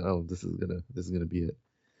stuff, like, oh, this is gonna be it.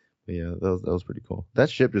 But yeah, that was pretty cool. That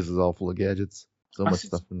ship just is all full of gadgets. So much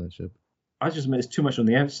stuff in that ship. I just mean it's too much on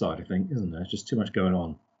the outside. I think, isn't there? It's just too much going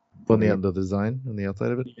on. On the design on the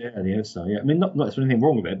outside of it. Yeah, the outside. Yeah, I mean, not there's anything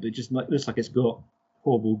wrong with it, but it just looks like it's got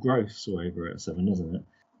horrible growths all over it, doesn't it?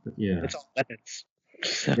 But yeah, It's all weapons.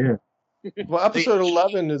 yeah. Well, episode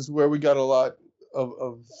 11 is where we got a lot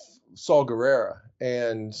of Saul Guerrera,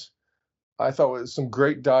 and I thought it was some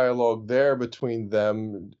great dialogue there between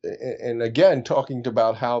them, and again talking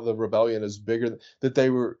about how the rebellion is bigger, that they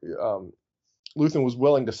were Luthen was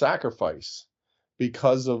willing to sacrifice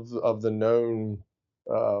because of the known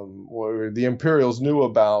what the Imperials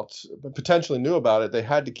potentially knew about it. They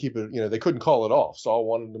had to keep it, they couldn't call it off. Saul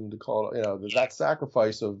wanted them to call it, that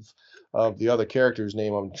sacrifice of the other character's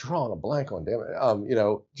name. I'm drawing a blank on, damn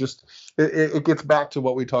it. Just it gets back to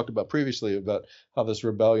what we talked about previously about how this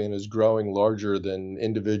rebellion is growing larger than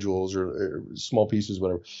individuals or small pieces,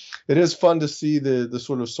 whatever. It is fun to see the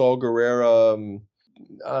sort of Saul Guerrera,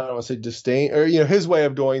 I don't want to say disdain, or his way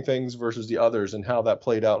of doing things versus the others, and how that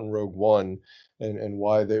played out in Rogue One, and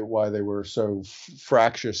why they were so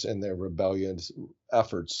fractious in their rebellion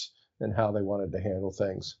efforts and how they wanted to handle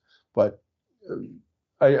things. But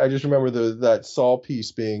I just remember that Saul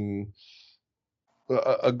piece being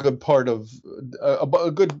a good part of a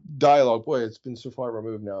good dialogue. Boy, it's been so far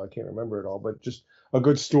removed now, I can't remember it all, but just a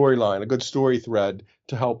good storyline, a good story thread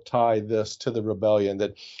to help tie this to the rebellion.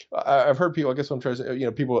 That I've heard people, I guess what I'm trying to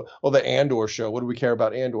say, people, the Andor show, what do we care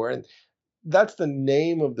about Andor? And that's the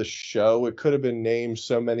name of the show. It could have been named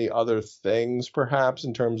so many other things, perhaps,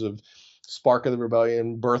 in terms of Spark of the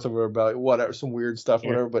Rebellion, Birth of a Rebellion, whatever, some weird stuff,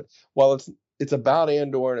 whatever. But while it's about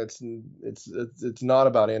Andor, and it's not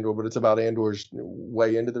about Andor, but it's about Andor's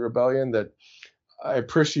way into the rebellion, that I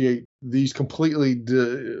appreciate these completely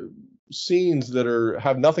scenes that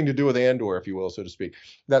have nothing to do with Andor, if you will, so to speak.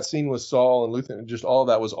 That scene with Saul and Luthen, just all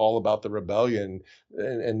that was all about the rebellion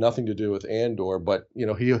and nothing to do with Andor. But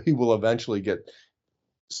he will eventually get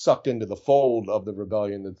sucked into the fold of the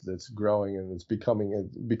rebellion that's growing and it's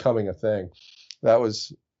becoming a thing. That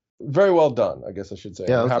was very well done, I guess I should say.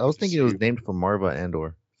 Yeah, I was thinking it was named for Marva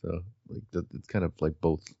Andor, so it's kind of like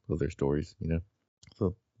both of their stories,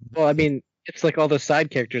 So, well, I mean, it's like all the side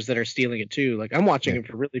characters that are stealing it too. Like I'm watching it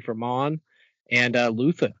for Mon and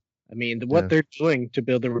Luthen. I mean, what they're doing to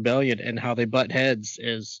build the rebellion and how they butt heads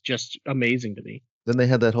is just amazing to me. Then they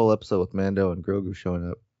had that whole episode with Mando and Grogu showing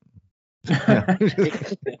up.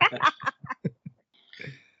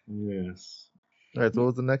 Yes. All right, so what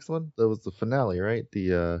was the next one? That was the finale, right?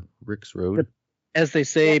 The Rick's Road. As they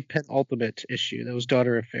say, penultimate issue. That was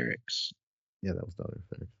Daughter of Ferrix. Yeah, that was Daughter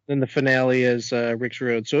of Ferrix. Then the finale is Rick's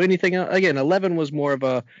Road. So anything else? Again, 11 was more of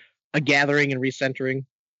a gathering and recentering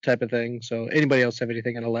type of thing. So anybody else have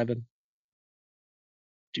anything on 11?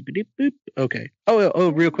 Boop. Okay.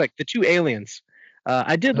 Oh, real quick. The two aliens.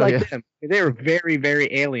 I did like them. They were very,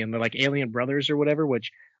 very alien. They're like alien brothers or whatever,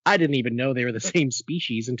 which I didn't even know they were the same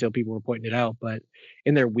species until people were pointing it out. But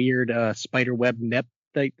in their weird spider web net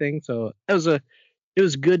type thing. So it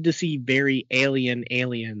was good to see very alien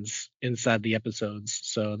aliens inside the episodes.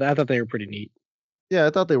 So I thought they were pretty neat. Yeah,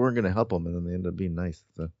 I thought they weren't going to help them, and then they ended up being nice.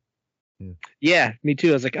 So. Yeah, me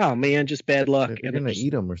too. I was like, oh man, just bad luck. They're going to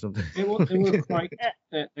eat them or something. They were quite,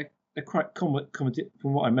 they're quite comedy,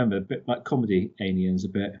 from what I remember, a bit like comedy aliens,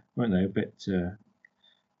 weren't they? A bit,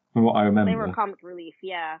 from what I remember. They were comic relief,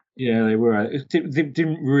 yeah. Yeah, they were. They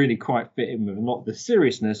didn't really quite fit in with a lot of the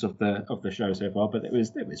seriousness of the show so far, but it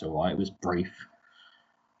was all right. It was brief.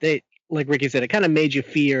 They, like Ricky said, it kind of made you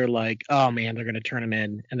fear, like, oh man, they're going to turn them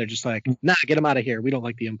in, and they're just like, nah, get them out of here. We don't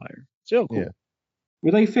like the Empire. So cool. Yeah.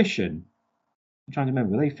 Were they fishing? I'm trying to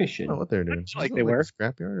remember. Were they fishing? I don't know what they were doing. Like they were.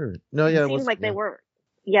 Scrapyard? Or... No, yeah. It seemed like they were.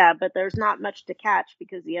 Yeah, but there's not much to catch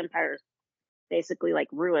because the Empire's basically like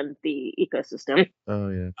ruined the ecosystem. Oh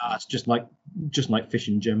yeah. It's just like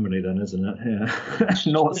fishing generally, then, isn't it?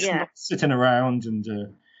 Yeah. not sitting around and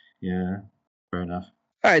yeah, fair enough.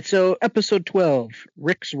 All right, so episode 12,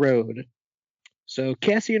 Rick's Road. So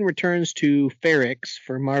Cassian returns to Ferrix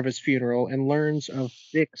for Marva's funeral and learns of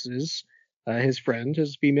Bix's, his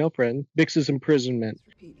female friend, Bix's imprisonment.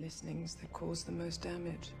 Repeat listenings that cause the most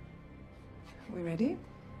damage. Are we ready?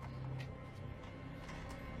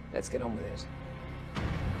 Let's get on with it.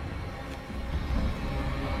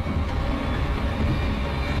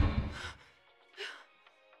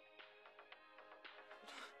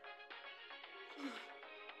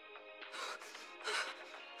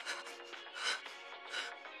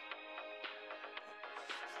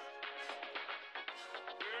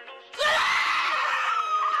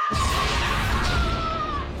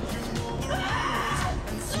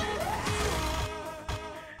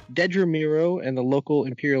 Dedra Miro and the local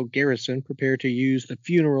Imperial garrison prepare to use the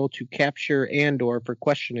funeral to capture Andor for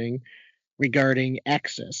questioning regarding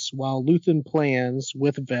access, while Luthen plans,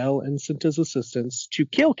 with Vel and Cinta's assistance, to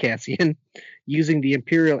kill Cassian using the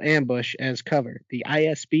Imperial ambush as cover. The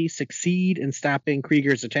ISB succeed in stopping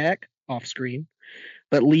Krieger's attack, off-screen,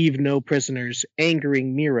 but leave no prisoners,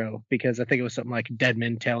 angering Miro, because I think it was something like dead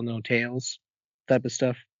men tell no tales type of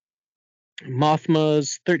stuff.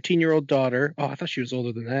 Mothma's 13-year-old daughter, oh, I thought she was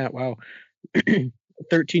older than that, wow.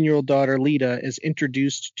 13-year-old daughter, Lita, is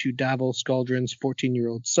introduced to Davil Skaldron's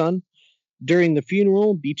 14-year-old son. During the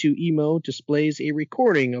funeral, B2 Emo displays a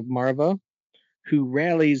recording of Marva, who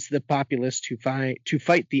rallies the populace to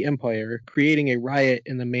fight the Empire, creating a riot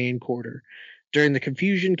in the main quarter. During the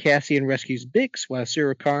confusion, Cassian rescues Bix, while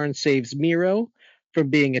Sarah Karn saves Miro from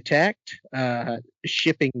being attacked,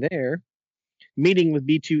 shipping there. Meeting with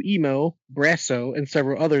B2 Emo, Brasso, and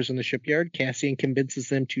several others in the shipyard, Cassian convinces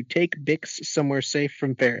them to take Bix somewhere safe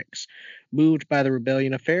from Ferrix. Moved by the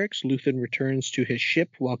rebellion of Ferrix, Luthen returns to his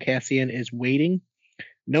ship while Cassian is waiting.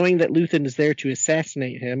 Knowing that Luthen is there to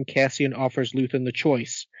assassinate him, Cassian offers Luthen the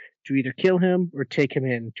choice to either kill him or take him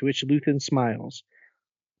in, to which Luthen smiles.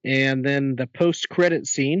 And then the post-credit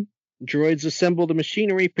scene, droids assemble the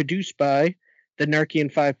machinery produced by the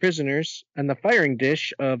Narkian 5 prisoners and the firing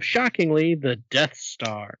dish of, shockingly, the Death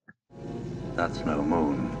Star. That's no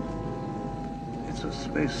moon. It's a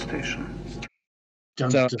space station. So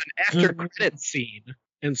an after-credit scene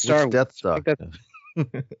in Star Wars. Death Star.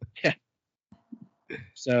 Yeah.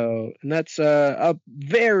 So, and that's a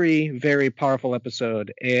very, very powerful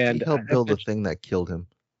episode. And he helped build the thing that killed him.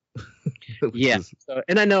 Yeah. So,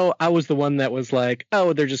 and I know I was the one that was like,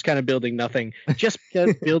 oh, they're just kind of building nothing. Just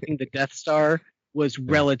because building the Death Star was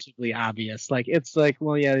relatively obvious. Like, it's like,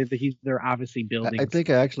 well, yeah, they're obviously building. I think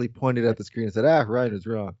I actually pointed at the screen and said, Ryan is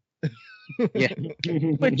wrong. Yeah.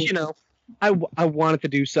 But, you know, I wanted to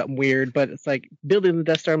do something weird, but it's like building the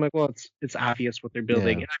Death Star. I'm like, well, it's obvious what they're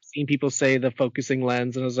building. Yeah. And I've seen people say the focusing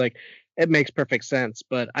lens, and I was like, it makes perfect sense,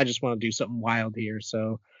 but I just want to do something wild here.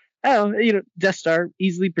 So, Death Star,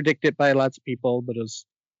 easily predicted by lots of people, but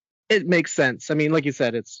it makes sense. I mean, like you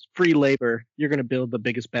said, it's free labor. You're going to build the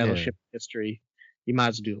biggest battleship in history. You might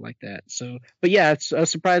as well do it like that. So, but yeah, it's a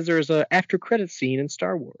surprise there is a after credit scene in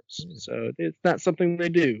Star Wars. So it's not something they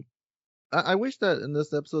do. I wish that in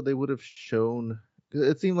this episode they would have shown.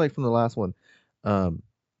 It seemed like from the last one, Mon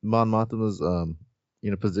Mothma's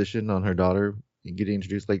position on her daughter getting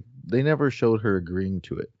introduced. Like they never showed her agreeing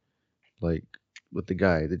to it, like with the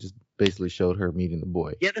guy. They just basically showed her meeting the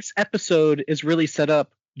boy. Yeah, this episode is really set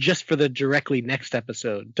up just for the directly next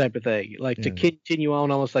episode type of thing, like to continue on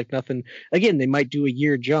almost like nothing. Again, they might do a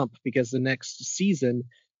year jump because the next season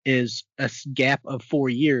is a gap of 4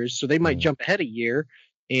 years, so they might jump ahead a year.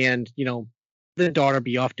 And, the daughter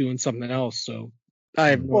be off doing something else. So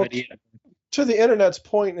I have no idea. To the internet's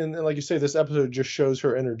point, and like you say, this episode just shows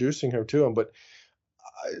her introducing her to him. But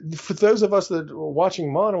for those of us that were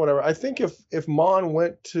watching Mon or whatever, I think if Mon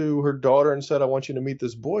went to her daughter and said, I want you to meet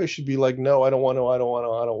this boy, she'd be like, no, I don't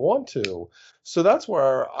want to. So that's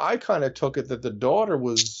where I kind of took it that the daughter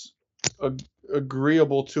was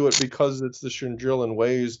agreeable to it because it's the Shandrillan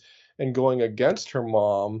ways and going against her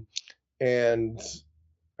mom. And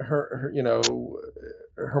her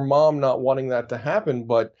mom not wanting that to happen,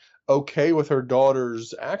 but okay with her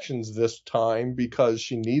daughter's actions this time because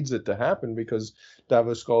she needs it to happen because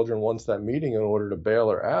Davos Skaldron wants that meeting in order to bail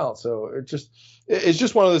her out. So it's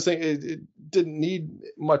just one of those things. It didn't need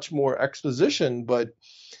much more exposition, but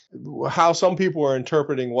how some people are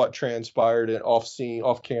interpreting what transpired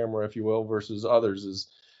off camera, if you will, versus others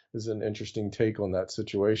is an interesting take on that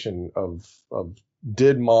situation of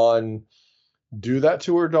did Mon do that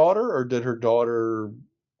to her daughter, or did her daughter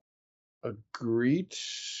agree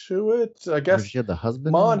to it? I guess she had the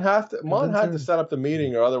husband. Mon had to set up the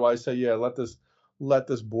meeting, or otherwise say, yeah, let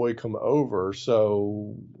this boy come over.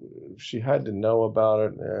 So she had to know about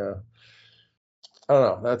it. Yeah, I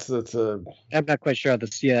don't know. That's I'm not quite sure how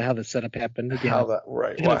the setup happened. How that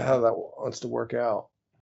wants to work out.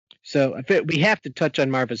 So we have to touch on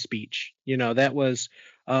Marva's speech. That was.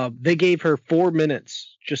 They gave her 4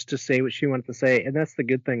 minutes just to say what she wanted to say, and that's the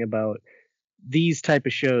good thing about these type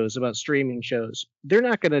of shows, about streaming shows. They're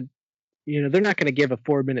not gonna give a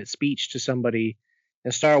 4-minute speech to somebody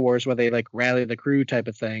in Star Wars where they like rally the crew type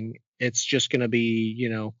of thing. It's just gonna be,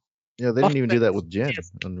 Yeah, they didn't even do that with Jen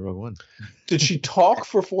on Rogue One. Did she talk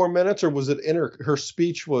for 4 minutes, or was it her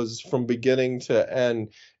speech was from beginning to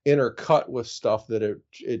end intercut with stuff that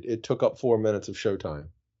it took up 4 minutes of showtime?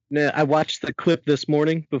 No, I watched the clip this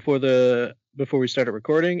morning before we started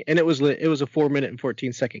recording, and it was a 4 minute and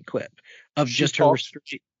 14-second clip of just her.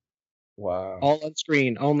 Wow. All on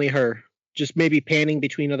screen, only her. Just maybe panning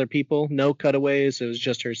between other people, no cutaways. It was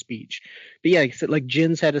just her speech. But yeah, like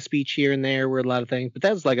Jin's had a speech here and there, where a lot of things, but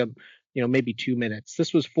that was like maybe 2 minutes.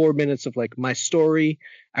 This was 4 minutes of like my story.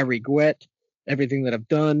 I regret everything that I've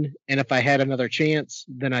done, and if I had another chance,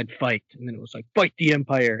 then I'd fight. And then it was like, fight the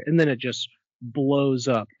Empire, and then it just blows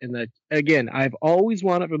up. And that, again, I've always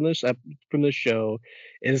wanted from this show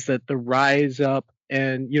is that the rise up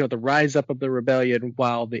and the rise up of the rebellion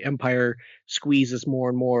while the Empire squeezes more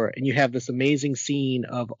and more, and you have this amazing scene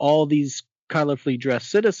of all these colorfully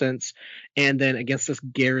dressed citizens, and then against this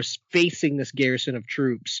facing this garrison of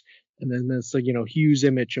troops, and then this huge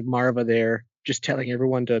image of Marva there just telling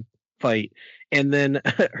everyone to fight, and then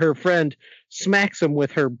her friend smacks him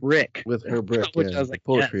with her brick. Which I was like, the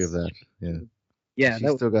poetry of that. Yeah, she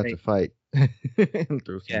still got great. to fight and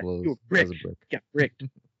throw some blows. You were bricked.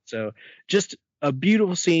 So just a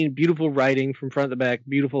beautiful scene, beautiful writing from front to back,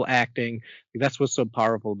 beautiful acting. That's what's so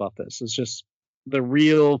powerful about this. It's just the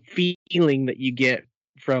real feeling that you get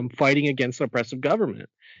from fighting against an oppressive government,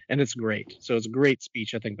 and it's great. So it's a great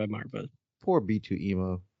speech, I think, by Marva. Poor B2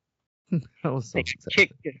 emo. That was so sad.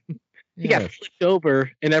 He got flipped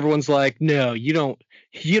over, and everyone's like, "No, you don't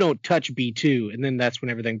touch B2." And then that's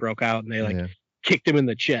when everything broke out, and they kicked him in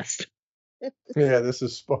the chest. Yeah, this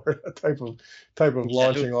is Sparta type of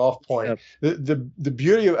launching off point. The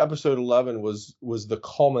beauty of episode 11 was the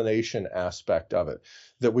culmination aspect of it.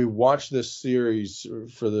 That we watched this series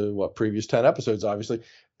for the previous 10 episodes, obviously.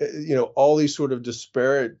 All these sort of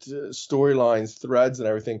disparate storylines, threads, and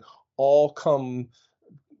everything all come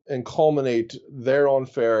and culminate there on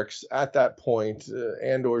Ferrix at that point.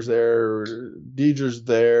 Andor's there, Deidre's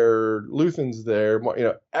there, Luthen's there.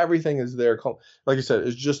 Everything is there. Like I said,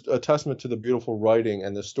 it's just a testament to the beautiful writing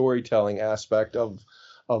and the storytelling aspect of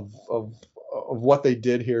what they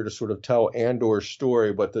did here to sort of tell Andor's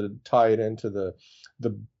story, but to tie it into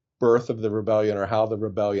the birth of the rebellion, or how the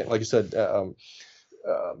rebellion, like I said,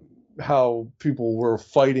 how people were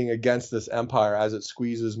fighting against this empire as it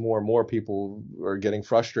squeezes more and more. People are getting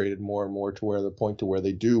frustrated more and more to the point where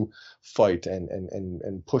they do fight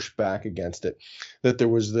and push back against it. That there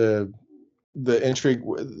was the intrigue.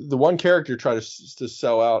 The one character tries to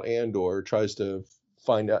sell out Andor, tries to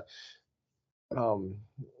find out.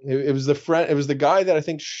 It was the guy that I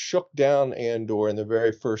think shook down Andor in the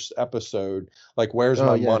very first episode, like, where's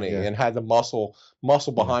my money, and had the muscle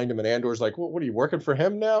behind him, and Andor's like, what are you working for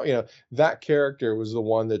him now? That character was the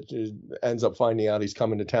one that ends up finding out he's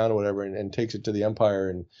coming to town or whatever, and takes it to the Empire,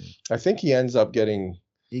 and I think he ends up getting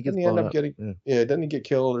doesn't he get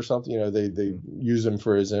killed or something? They use him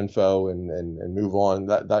for his info and move on,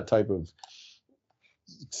 that type of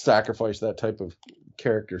sacrifice, that type of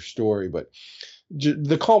character story. But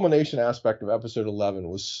the culmination aspect of episode 11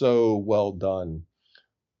 was so well done.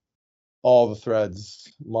 All the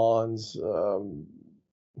threads, Mon's Mon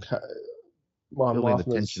building the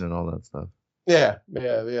Mothma's tension and all that stuff. Yeah,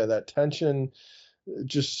 that tension,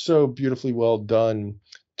 just so beautifully well done,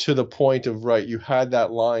 to the point of, you had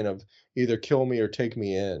that line of either kill me or take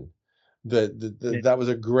me in. That was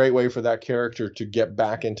a great way for that character to get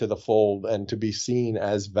back into the fold and to be seen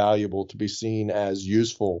as valuable, to be seen as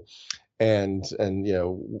useful, and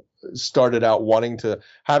started out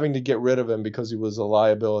having to get rid of him because he was a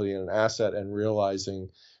liability and an asset, and realizing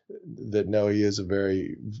that no, he is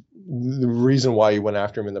the reason why he went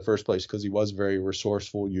after him in the first place, because he was very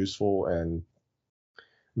resourceful, useful, and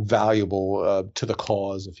valuable to the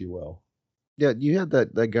cause, if you will. Yeah, you had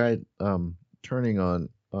that guy turning on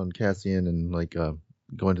Cassian and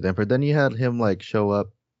going to the Emperor. Then you had him show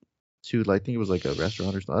up to, I think it was a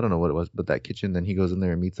restaurant or something. I don't know what it was, but that kitchen. Then he goes in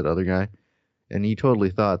there and meets that other guy, and he totally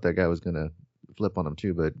thought that guy was gonna flip on him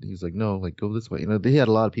too, but he's like, no, go this way. He had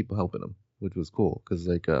a lot of people helping him, which was cool, because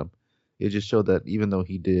it just showed that even though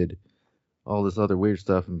he did all this other weird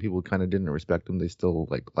stuff and people kind of didn't respect him, they still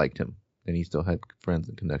liked him, and he still had friends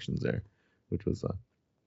and connections there, which was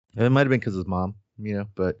it might have been because his mom,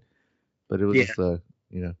 but it was just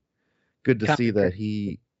good to see that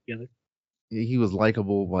he was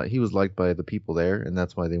likable. He was liked by the people there, and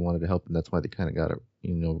that's why they wanted to help, and that's why they kind of got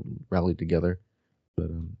rallied together. But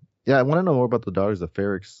I want to know more about the Daughters of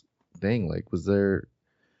Ferrix thing. Was there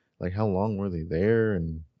how long were they there,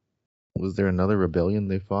 and was there another rebellion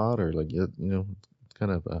they fought, or it's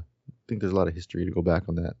kind of I think there's a lot of history to go back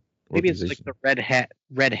on that. Maybe it's the Red Hat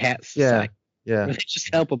Society. Yeah. They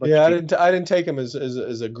just help a bunch I of people. didn't take them as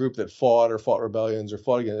a group that fought rebellions or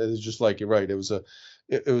fought against. It was just you're right. It was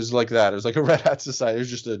like that. It was like a Red Hat Society. It was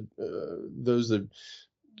just those that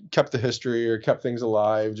kept the history or kept things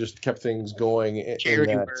alive, just kept things going.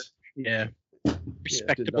 Charity work. Yeah.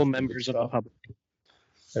 Respectable members of the public.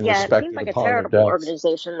 And it seems like a charitable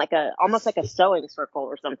organization, almost like a sewing circle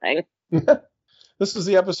or something. This is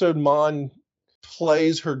the episode Mon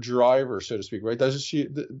plays her driver, so to speak, right? Doesn't she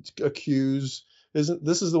accuse isn't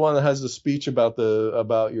this is the one that has the speech about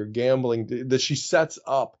your gambling that she sets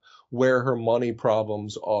up where her money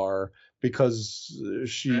problems are because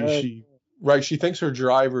she thinks her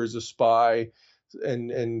driver is a spy,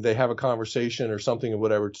 and they have a conversation or something or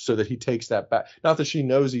whatever, so that he takes that back. Not that she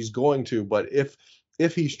knows he's going to, but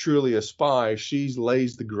if he's truly a spy, she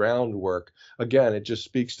lays the groundwork. Again, it just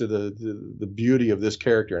speaks to the beauty of this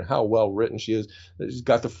character and how well written she is. She's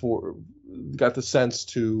got the sense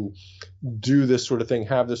to do this sort of thing,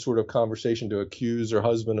 have this sort of conversation, to accuse her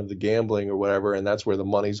husband of the gambling or whatever, and that's where the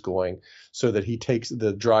money's going, so that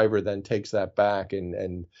the driver then takes that back,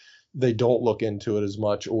 and they don't look into it as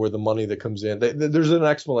much, or the money that comes in. There's an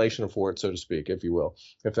explanation for it, so to speak, if you will,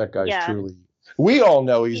 if that guy's truly. We all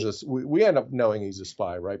know we end up knowing he's a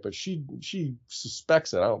spy, right? But she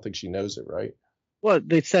suspects it. I don't think she knows it, right? Well,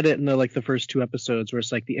 they said it in the first 2 episodes, where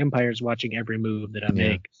it's like the Empire's watching every move that I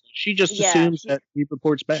make. She just assumes that he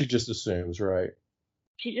reports back. She just assumes, right?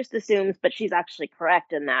 She just assumes, but she's actually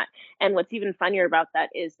correct in that. And what's even funnier about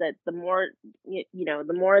that is that the more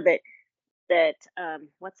the more that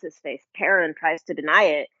what's his face, Perrin, tries to deny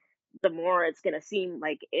it, the more it's going to seem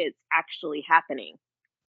like it's actually happening.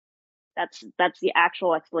 That's the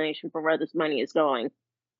actual explanation for where this money is going.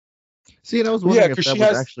 See, and I was wondering if that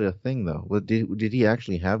was actually a thing, though. Did he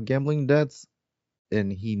actually have gambling debts,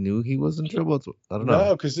 and he knew he was in trouble? I don't know.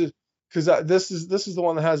 No, because this is the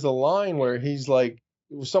one that has the line where he's like,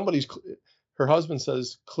 her husband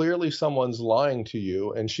says, clearly someone's lying to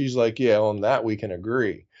you, and she's like, yeah, on that we can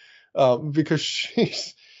agree, because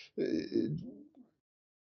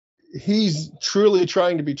he's truly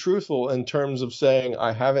trying to be truthful in terms of saying,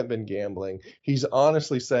 I haven't been gambling. He's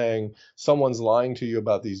honestly saying someone's lying to you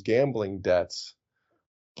about these gambling debts.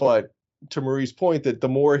 But to Marie's point, that the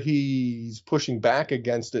more he's pushing back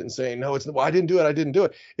against it and saying, no, I didn't do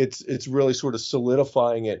it. It's really sort of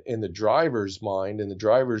solidifying it in the driver's mind, in the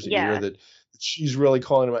driver's ear, that she's really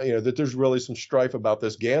calling him out, that there's really some strife about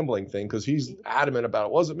this gambling thing, because he's adamant about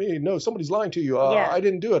it. Wasn't me. No, somebody's lying to you. I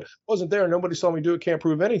didn't do it. Wasn't there. Nobody saw me do it. Can't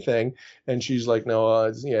prove anything. And she's like,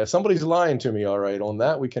 no, somebody's lying to me. All right. On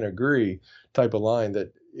that we can agree, type of line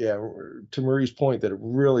that, to Marie's point, that it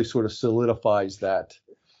really sort of solidifies that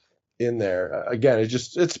in there. Again,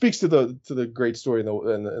 it speaks to the great story and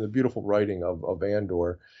the beautiful writing of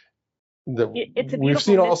Andor that it's a we've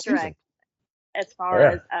seen all season. As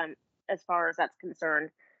far as that's concerned,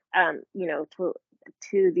 to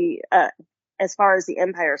the as far as the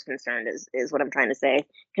Empire is concerned, is what I'm trying to say,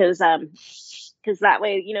 because that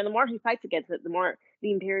way, the more he fights against it, the more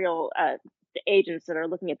the Imperial the agents that are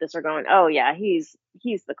looking at this are going, oh yeah, he's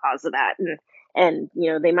the cause of that, and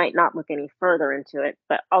they might not look any further into it.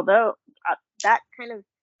 But although that kind of,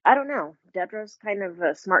 I don't know, Dedra's kind of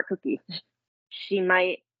a smart cookie. She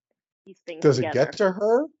might piece things Does together. it get to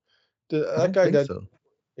her? That guy did. So.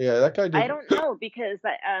 Yeah, that guy did. I don't know, because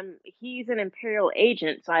he's an Imperial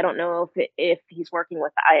agent, so I don't know if he's working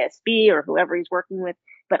with the ISB or whoever he's working with.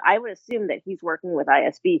 But I would assume that he's working with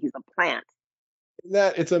ISB. He's a plant.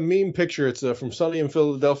 It's a meme picture. It's from Sunny in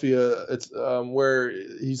Philadelphia. It's where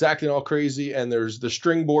he's acting all crazy, and there's the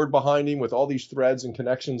string board behind him with all these threads and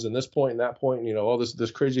connections, and this point and that point, and all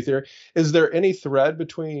this crazy theory. Is there any thread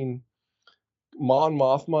between Mon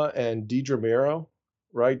Mothma and Dedra Meero?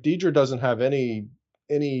 Right, Dedra doesn't have any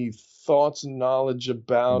thoughts and knowledge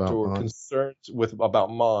about or Mon. Concerns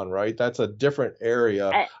about Mon, right? That's a different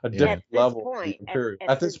area, a different level.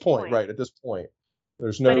 At this point, right? At this point,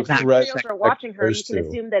 there's no threat. But if Imperials are watching her, you can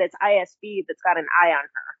assume that it's ISB that's got an eye on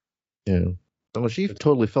her. Yeah. Well, she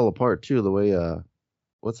totally fell apart too, the way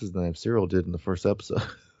what's his name, Cyril did in the first episode,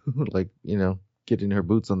 like getting her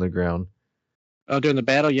boots on the ground. Oh, during the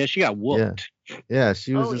battle, yeah, she got whooped. Yeah,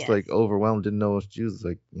 she was just like overwhelmed, didn't know what she was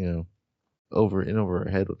like, over her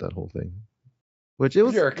head with that whole thing. Which it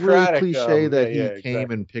was really cliche that he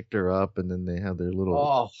came and picked her up, and then they had their little.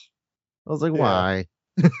 Oh. I was like, why?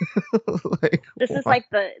 This is like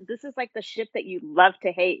the ship that you love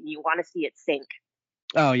to hate and you want to see it sink.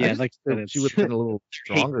 Oh yeah, like she would have been a little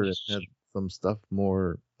stronger and had some stuff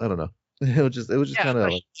more. I don't know. It was just kind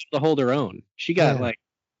of like to hold her own. She got like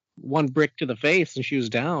one brick to the face and she was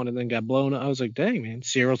down and then got blown up. I was like, dang, man.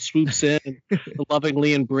 Cyril swoops in and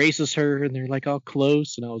lovingly embraces her and they're like all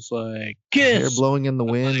close. And I was like, kiss. Hair blowing in the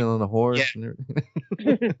wind and on a horse. Yeah.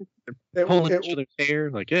 And pulling each other's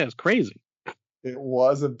hair. Like, yeah, it's crazy. It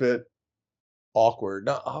was a bit awkward.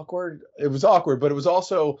 Not awkward. It was awkward, but it was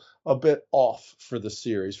also a bit off for the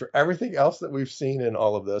series, for everything else that we've seen in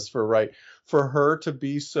all of this, for her to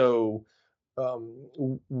be so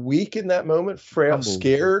weak in that moment, frail, Humbled.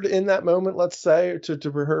 scared in that moment, let's say,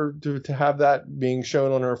 for her to have that being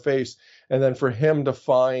shown on her face, and then for him to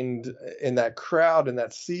find in that crowd, in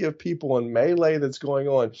that sea of people and melee that's going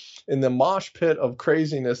on, in the mosh pit of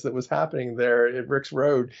craziness that was happening there at Rick's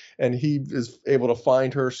Road, and he is able to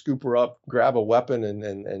find her, scoop her up, grab a weapon,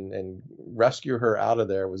 and rescue her out of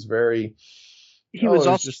there was very. He was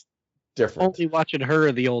also just different. only watching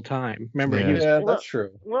her the whole time. Remember, he was that's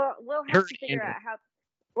true. We'll have to figure out how.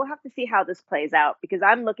 We'll have to see how this plays out, because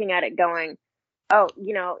I'm looking at it going, oh,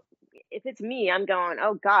 if it's me, I'm going,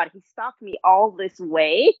 oh God, he stalked me all this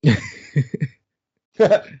way.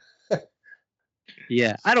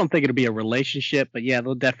 Yeah, I don't think it'll be a relationship, but yeah,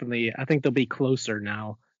 I think they'll be closer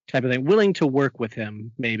now, type of thing. Willing to work with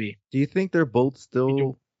him, maybe. Do you think they're both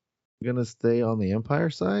still gonna stay on the Empire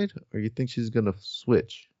side, or you think she's gonna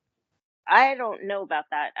switch? I don't know about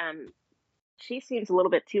that. She seems a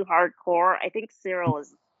little bit too hardcore. I think Cyril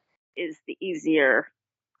is the easier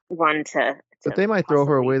one to. But they might throw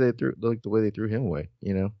her away. The way they threw him away,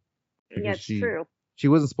 Yeah, it's true. She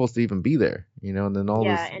wasn't supposed to even be there, and then all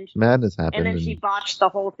this and madness happened. And then she botched the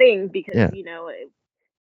whole thing because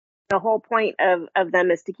the whole point of them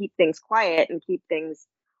is to keep things quiet and keep things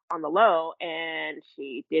on the low, and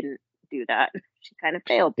she didn't do that. She kind of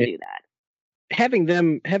failed to do that. Having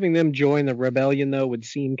them join the rebellion though would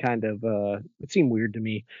seem kind of it seemed weird to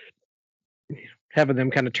me. Having them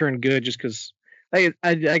kind of turn good just because I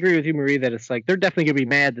agree with you, Marie, that it's like they're definitely gonna be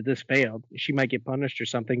mad that this failed. She might get punished or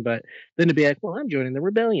something, but then to be like, well, I'm joining the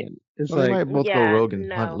rebellion. It's they might both go rogue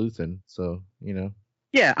and hunt Luthen, so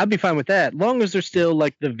Yeah, I'd be fine with that, long as they're still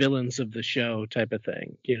like the villains of the show type of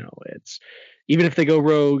thing. It's even if they go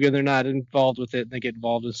rogue and they're not involved with it, and they get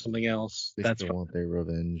involved in something else. They that's still want their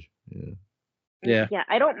revenge. Yeah. Yeah,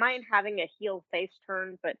 I don't mind having a heel face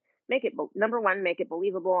turn, but make it number one, make it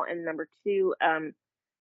believable, and number two,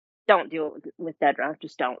 don't do it with Dedra.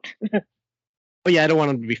 Just don't. Oh yeah, I don't want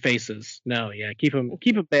them to be faces. No, yeah, keep them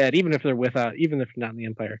bad, even if they're even if they're not in the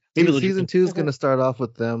Empire. Season 2 is gonna start off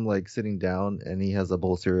with them like sitting down, and he has a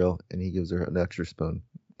bowl of cereal, and he gives her an extra spoon.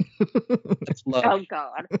 That's love. Oh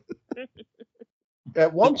God.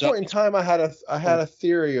 At one point in time, I had a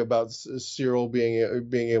theory about Cyril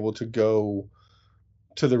being able to go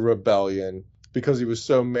to the rebellion because he was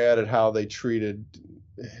so mad at how they treated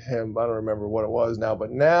him. I don't remember what it was now,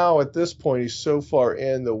 but now at this point, he's so far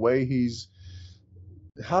in the way he's.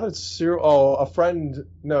 How did Cyril? Oh, a friend.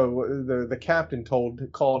 No, the captain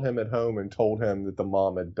called him at home and told him that the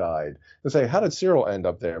mom had died. To say, how did Cyril end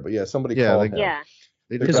up there? But yeah, somebody called him. Yeah.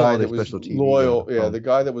 The guy that was loyal, the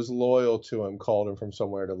guy that was loyal to him called him from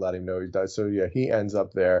somewhere to let him know he died. So yeah, he ends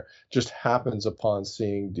up there. Just happens upon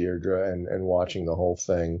seeing Deirdre and watching the whole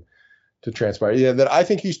thing to transpire. Yeah, that I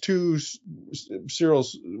think he's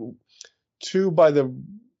Cyril's too by the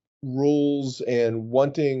rules and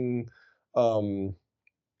wanting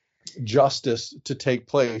justice to take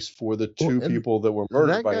place for the two people that were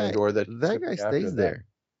murdered by Andor. That guy stays there,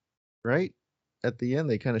 right? At the end,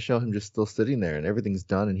 they kind of show him just still sitting there, and everything's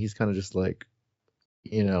done, and he's kind of just like,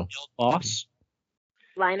 The old boss.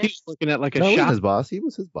 Linus? He was looking at like a no, he shop. wasn't his boss. He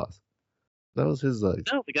was his boss. That was his. No,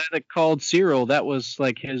 the guy that called Cyril, that was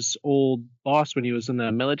like his old boss when he was in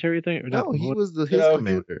the military thing. Or no, he was his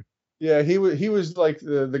commander. He was like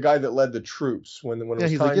the guy that led the troops when it was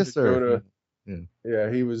time to go to.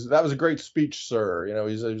 Yeah, he was. That was a great speech, sir. He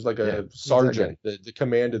was like a sergeant that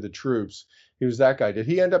commanded the troops. He was that guy. Did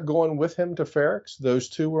he end up going with him to Ferrix? Those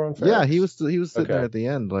two were on Ferrix? Yeah, he was sitting there at the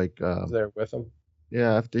end, like there with him.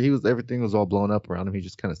 Yeah, after everything was all blown up around him, he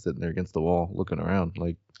just kind of sitting there against the wall, looking around,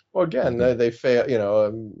 like. Well, again, they fail.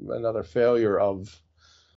 Another failure of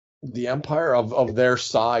the Empire of their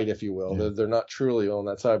side, if you will. They're not truly on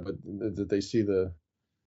that side, but that they see the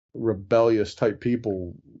rebellious type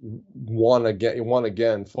people won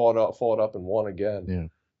again, fought up, and won again. Yeah.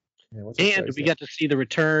 And we got to see the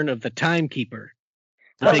return of the Timekeeper,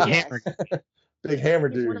 the big hammer. Big hammer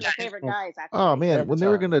He's dude. one of my favorite guys, actually. Oh man, when they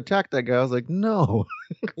were gonna attack that guy, I was like, no.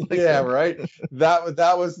 Yeah, right. That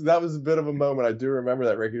was a bit of a moment. I do remember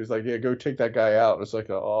that. Ricky was like, "Yeah, go take that guy out." It's like,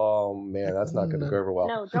 oh man, that's not going to go over well.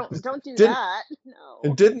 No, don't do that. No.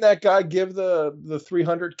 And didn't that guy give the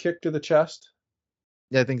 300 kick to the chest?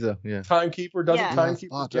 Yeah, I think so. Yeah. Timekeeper doesn't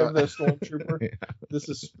Timekeeper give the stormtrooper? Yeah. This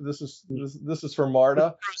is for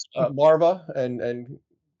Marva, and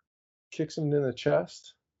kicks him in the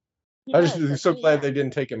chest. I'm so glad they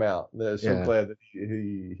didn't take him out. I'm so glad that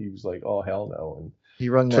he was like, oh hell no, and he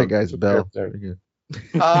rung that guy's bell.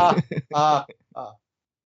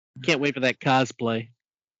 Can't wait for that cosplay.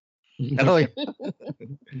 Oh, yeah.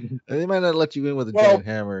 They might not let you in with a giant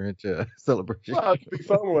hammer into a celebration. Well, it could be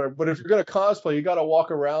fun, but if you're gonna cosplay, you got to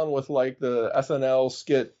walk around with like the SNL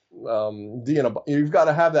skit. You've got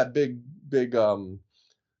to have that big The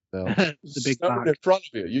big stone in front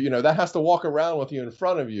of you. You know that has to walk around with you in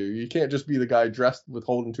front of you. You can't just be the guy dressed with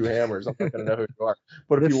holding two hammers. I'm not gonna know who you are.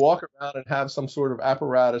 But if you walk around and have some sort of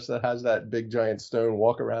apparatus that has that big giant stone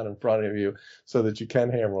walk around in front of you so that you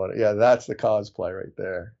can hammer on it, yeah, that's the cosplay right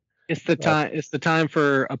there. It's the time. It's the time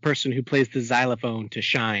for a person who plays the xylophone to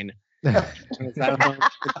shine. Xylophone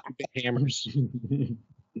with big hammers.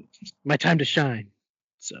 My time to shine.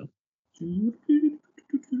 So,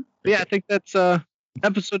 but yeah, I think that's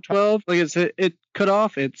episode 12. Like I said, it cut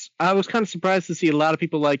off. I was kind of surprised to see a lot of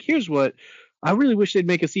people like, here's what I really wish they'd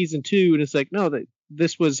make a season 2, and it's like, no, that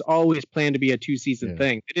this was always planned to be a 2-season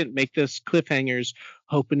thing. They didn't make this cliffhangers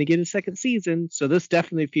hoping to get a second season. So this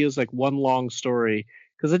definitely feels like one long story,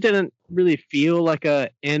 because it didn't really feel like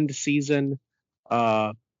a end season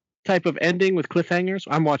type of ending with cliffhangers.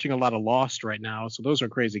 I'm watching a lot of Lost right now, so those are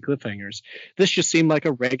crazy cliffhangers. This just seemed like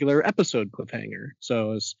a regular episode cliffhanger.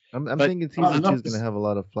 So I'm thinking season 2 is going to have a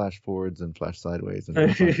lot of flash forwards and flash sideways. And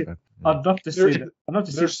I'd love to see.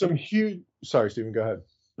 There's some huge. Sorry, Stephen. Go ahead.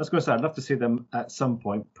 I was going to say I'd love to see them at some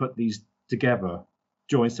point put these together,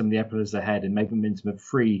 join some of the episodes ahead, and make them into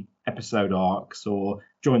 3 episode arcs, or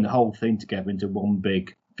join the whole thing together into one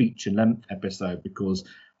big feature length episode. Because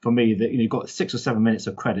for me, that you've got 6 or 7 minutes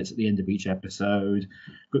of credits at the end of each episode,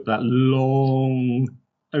 got that long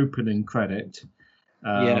opening credit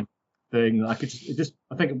thing. I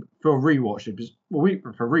think for a rewatch, it'd be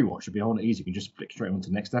a whole lot easier. You can just flick straight on to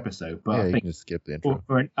the next episode. But I think you can just skip the intro.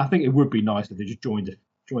 I think it would be nice if they just joined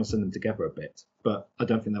some of them together a bit. But I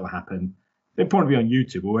don't think that will happen. They'd probably be on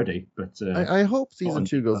YouTube already. But I hope season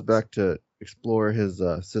 2 goes back to explore his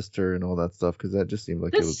sister and all that stuff, because that just seemed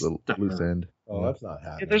like it was a loose end. Oh, that's not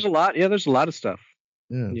happening. Yeah, there's a lot of stuff.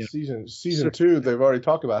 Yeah. Season 2, they've already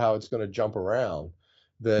talked about how it's going to jump around.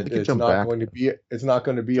 That it's not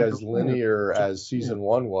going to be as linear as season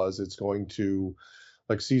 1 was. It's going to,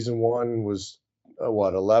 like, season 1 was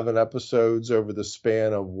 11 episodes over the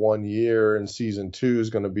span of 1 year, and season 2 is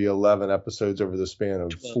going to be 11 episodes over the span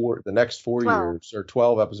of the next 4 years, or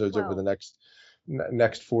 12 episodes over the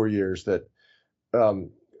next 4 years. That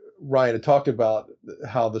Ryan had talked about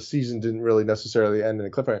how the season didn't really necessarily end in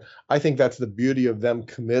a cliffhanger. I think that's the beauty of them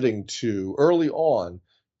committing to early on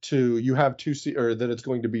to you have that it's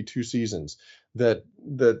going to be 2 seasons. That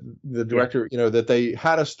the director, that they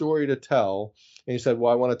had a story to tell, and he said,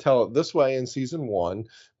 well, I want to tell it this way in season 1,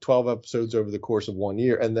 12 episodes over the course of 1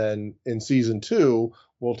 year, and then in season 2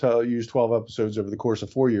 we'll use 12 episodes over the course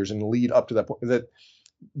of 4 years and lead up to that point. That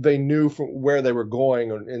they knew from where they were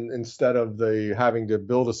going, instead of having to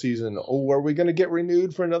build a season. Oh, are we going to get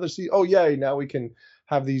renewed for another season? Oh, yay, now we can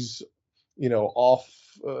have these,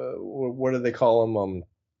 what do they call them?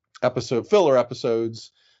 Filler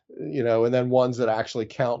episodes, and then ones that actually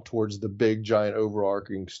count towards the big, giant,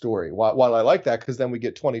 overarching story. While I like that, because then we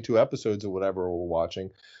get 22 episodes of whatever we're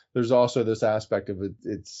watching, there's also this aspect of it.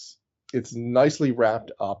 It's nicely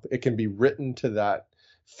wrapped up. It can be written to that,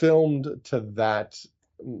 filmed to that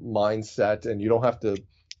mindset, and you don't have to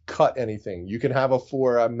cut anything. You can have a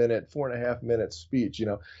 4.5 minute speech.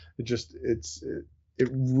 It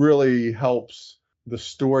really helps the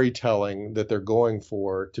storytelling that they're going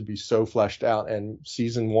for to be so fleshed out. And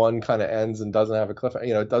season 1 kind of ends and doesn't have a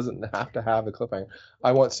cliffhanger. It doesn't have to have a cliffhanger.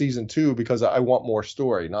 I want season 2 because I want more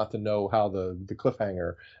story, not to know how the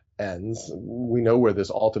cliffhanger ends. We know where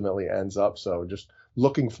this ultimately ends up. So just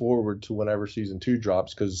looking forward to whenever season 2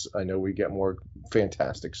 drops, because I know we get more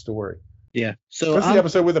fantastic story. Yeah. So this is the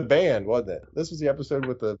episode with a band, wasn't it? This was the episode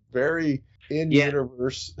with a very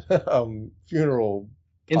in-universe funeral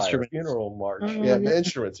march.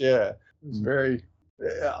 Instruments. Yeah, it was very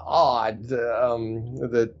odd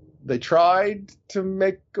that they tried to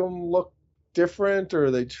make them look different, or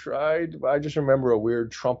I just remember a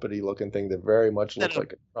weird trumpety looking thing that very much looked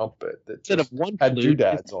like a trumpet that instead of one had flute,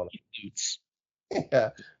 doodads on it.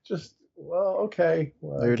 Yeah, just okay.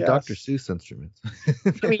 Well, they're Dr. Seuss instruments.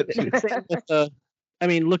 I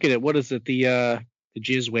mean, look at it. What is it? The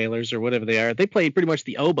Jizz Whalers or whatever they are. They play pretty much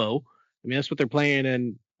the oboe. I mean, that's what they're playing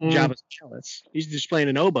in Jabba's Palace. He's just playing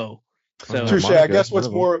an oboe. So touche. I guess what's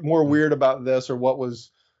more weird about this, or what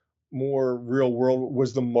was more real world,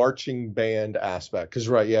 was the marching band aspect. Because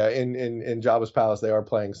in Jabba's Palace they are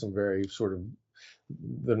playing some very sort of,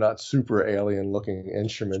 they're not super alien looking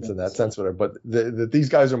instruments in that sense, whatever. But these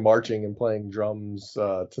guys are marching and playing drums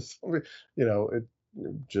to somebody, it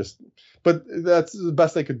just but that's the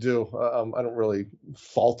best they could do. I don't really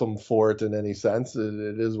fault them for it in any sense.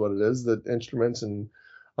 It is what it is. That instruments and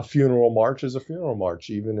a funeral march is a funeral march,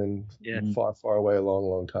 even in far, far away, a long,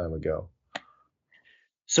 long time ago.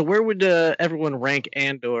 So where would everyone rank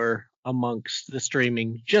Andor amongst the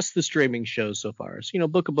streaming shows so far? So,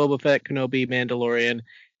 Book of Boba Fett, Kenobi, Mandalorian,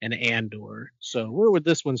 and Andor. So where would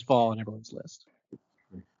this one's fall on everyone's list?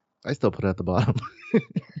 I still put it at the bottom.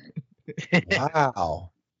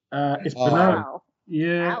 Wow. It's below.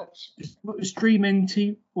 Yeah. Streaming.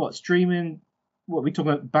 What are we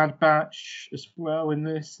talking about? Bad Batch as well in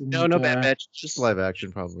this? And, no Bad Batch. Just live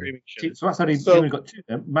action, probably. So that's only got two.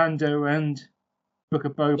 Mando and Book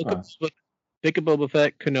of Boba. Book of Boba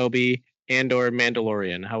Fett, Kenobi, Andor,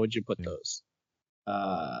 Mandalorian. How would you put those?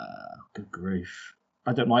 Good grief.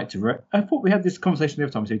 I don't like to rate. I thought we had this conversation the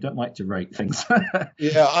other time, so you don't like to rate things.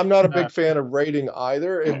 Yeah, I'm not a big fan of rating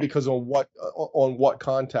either, because on what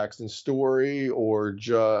context and story or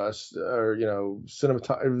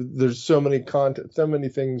cinematography. There's so many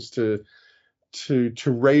things to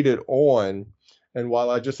rate it on. And while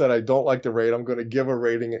I just said I don't like to rate, I'm going to give a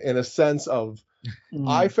rating in a sense of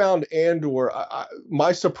I found Andor.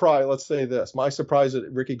 My surprise. Let's say this. My surprise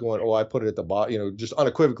at Ricky going, "Oh, I put it at the bottom." Just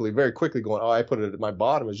unequivocally, very quickly going, "Oh, I put it at my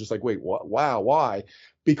bottom." Is just like, wait, what? Wow, why?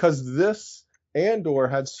 Because this Andor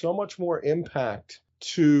had so much more impact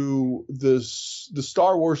to the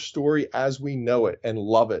Star Wars story as we know it and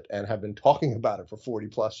love it and have been talking about it for 40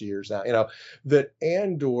 plus years now. That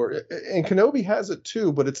Andor and Kenobi has it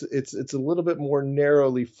too, but it's a little bit more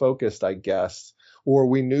narrowly focused, I guess. Or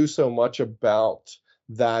we knew so much about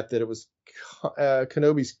that it was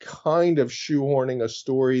Kenobi's kind of shoehorning a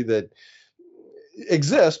story that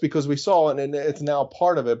exists because we saw it and it's now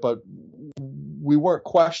part of it, but we weren't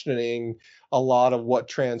questioning a lot of what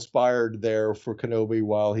transpired there for Kenobi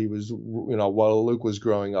while he was, while Luke was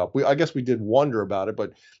growing up. I guess we did wonder about it,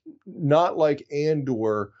 but not like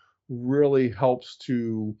Andor really helps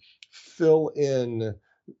to fill in.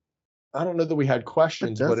 I don't know that we had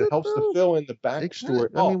questions, but it helps to fill in the backstory.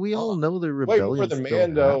 I mean, we all know the rebellion. Way more than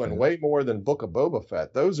Mando and way more than Book of Boba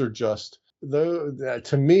Fett. Those are just,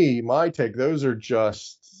 to me, my take, those are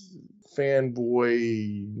just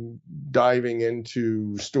fanboy diving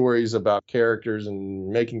into stories about characters and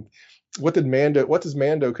making. What does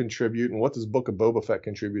Mando contribute, and what does Book of Boba Fett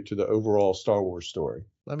contribute to the overall Star Wars story?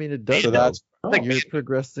 I mean, it does. So that's you're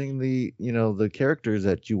progressing the characters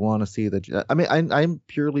that you want to see. I'm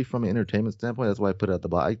purely from an entertainment standpoint. That's why I put it at the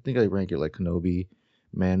bottom. I think I rank it like Kenobi,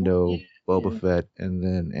 Mando, Boba Fett, and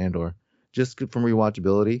then Andor, just from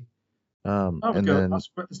rewatchability. And then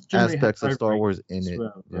aspects of Star Wars in it.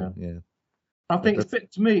 Well, yeah. I think it's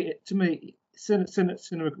to me,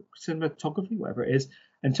 cinematography, whatever it is,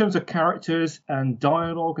 in terms of characters and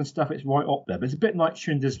dialogue and stuff, it's right up there. But it's a bit like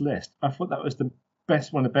Schindler's List. I thought that was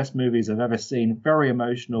one of the best movies I've ever seen. Very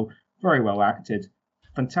emotional, very well acted,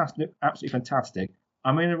 fantastic, absolutely fantastic.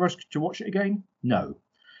 I'm in a rush to watch it again. No,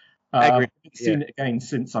 I agree. I haven't seen it again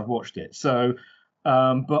since I've watched it. So,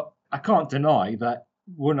 but I can't deny that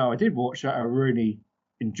when I did watch it, I really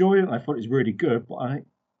enjoyed it. I thought it was really good. But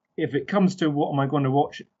if it comes to what am I going to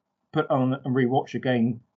put on and rewatch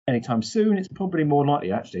again anytime soon, it's probably more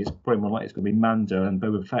likely. Actually, it's probably more likely it's going to be Mando and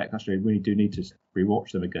Boba Fett. Actually, I really do need to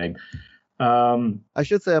rewatch them again. I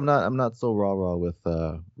should say I'm not so raw with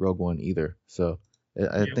Rogue One either. So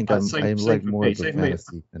I think I'm like more of the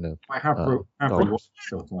fantasy kind of. I have rewatched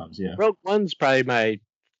several times. Yeah, Rogue One's probably my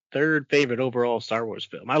third favorite overall Star Wars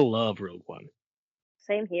film. I love Rogue One.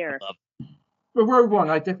 Same here. But Rogue One,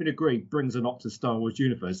 I definitely agree, brings a lot to the Star Wars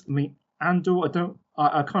universe. I mean, Andor,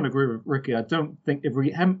 I kind of agree with Ricky. I don't think if we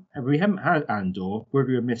hadn't had Andor, would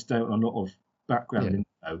we have missed out on a lot of background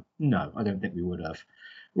info? No, I don't think we would have.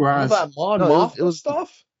 Whereas all that Mothma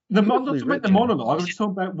stuff? Not to make the monologue, I'm just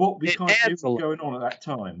talking about what we kind of knew was going on at that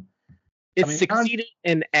time. It's succeeded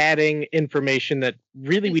in adding information that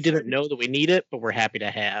really we didn't know that we needed, but we're happy to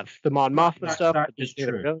have. The Mon Mothma stuff. That is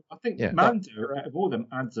true. I think Mando, out of all of them,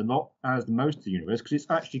 adds the most to the universe because it's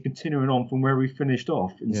actually continuing on from where we finished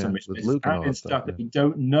off in some respects. Luke and adding stuff that we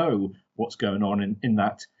don't know what's going on in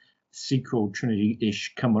that sequel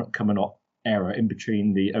trilogy-ish coming up era in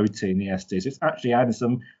between the OT and the STs. It's actually adding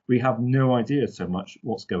some. We have no idea so much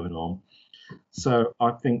what's going on. So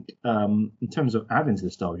I think in terms of adding to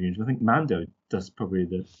the Star Wars universe, I think Mando does probably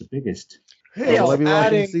the biggest.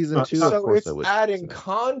 Adding season 2, so of course. It's adding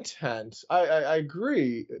content. I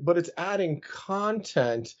agree, but it's adding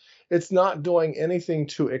content. It's not doing anything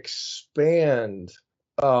to expand.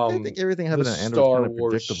 I think everything happened in Andor was kind of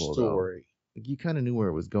predictable, story. Like, you kind of knew where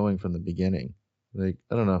it was going from the beginning. Like,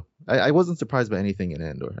 I don't know. I wasn't surprised by anything in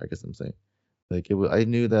Andor. I guess I'm saying, like, I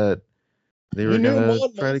knew that They We were knew gonna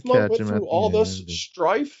Mon try to Mothma catch went him through at all the this end.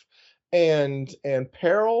 strife and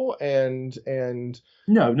peril and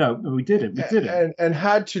No, we didn't. We didn't. and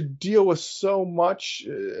had to deal with so much.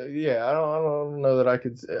 Yeah, I don't know that I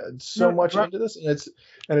could so No, much right. into this,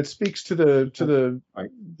 and it speaks to the Right.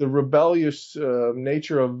 the rebellious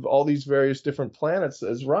nature of all these various different planets,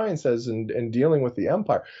 as Ryan says, and dealing with the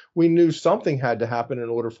Empire. We knew something had to happen in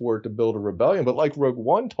order for it to build a rebellion, but like Rogue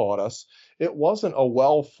One taught us, it wasn't a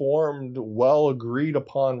well-formed, well-agreed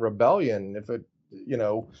upon rebellion.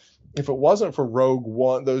 If it wasn't for Rogue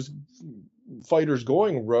One, those fighters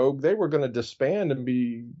going rogue, they were going to disband and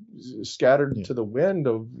be scattered to the wind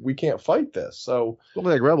of we can't fight this. So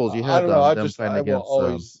like Rebels, you I had don't know. them fighting I will against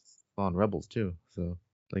always Spawn Rebels too. So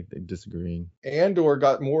like they disagreeing. Andor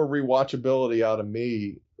got more rewatchability out of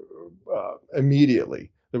me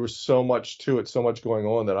immediately. There was so much to it, so much going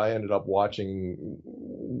on that I ended up watching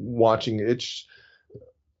it.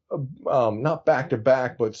 Not back to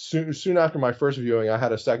back, but soon after my first viewing, I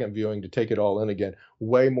had a second viewing to take it all in again.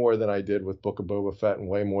 Way more than I did with Book of Boba Fett, and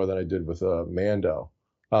way more than I did with Mando.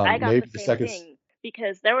 I got Maybe the same second. thing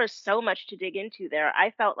because there was so much to dig into there.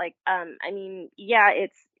 I felt like, I mean, yeah,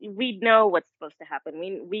 we know what's supposed to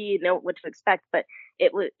happen. We know what to expect, but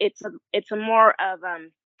it's a more of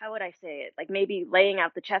how would I say it? Like maybe laying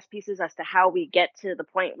out the chess pieces as to how we get to the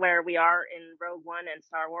point where we are in Rogue One and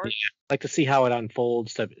Star Wars. Yeah, like to see how it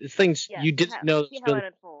unfolds. It's things you didn't know. See how it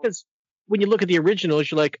unfolds. Because when you look at the originals,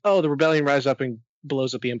 you're like, oh, the rebellion rises up and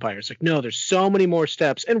blows up the Empire. It's like, no, there's so many more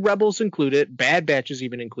steps, and Rebels include it. Bad Batches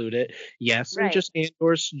even include it. Yes, Right. And just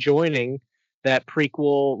Andor's joining that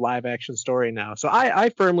prequel live action story now. So I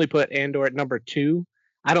firmly put Andor at number 2.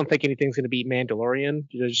 I don't think anything's going to beat Mandalorian,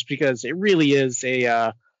 just because it really is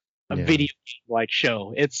a video game like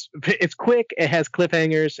show. It's quick, it has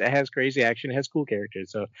cliffhangers, it has crazy action, it has cool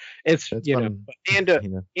characters. So it's fun.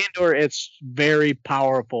 Andor, it's very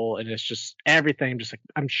powerful, and it's just everything. Just like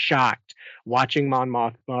I'm shocked watching Mon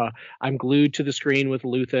Mothma. I'm glued to the screen with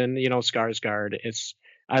Luthen, Skarsgård.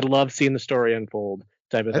 I love seeing the story unfold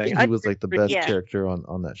type of thing. I think he was like the best character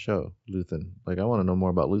on that show, Luthen. Like I want to know more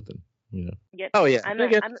about Luthen. Yep. Oh yeah.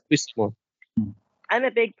 I'm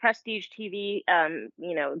a big prestige TV,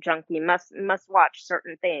 junkie. Must watch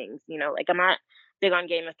certain things. Like I'm not big on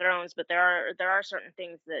Game of Thrones, but there are certain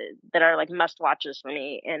things that are like must watches for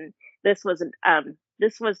me. And this was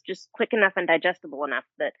just quick enough and digestible enough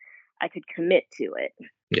that I could commit to it.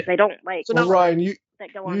 Yeah. I don't like. So Ryan, you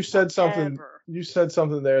said forever.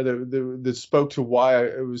 something there that spoke to why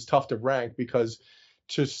it was tough to rank, because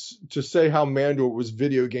to say how Mandor was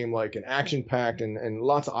video game like and action packed and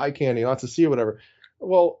lots of eye candy, lots of see whatever.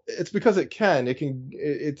 Well, it's because it's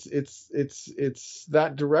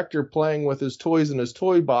that director playing with his toys in his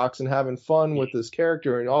toy box and having fun with his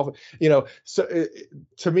character and all, so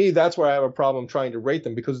to me, that's where I have a problem trying to rate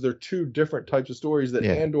them, because they're two different types of stories that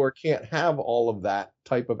Andor can't have all of that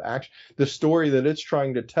type of action. The story that it's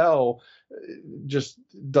trying to tell just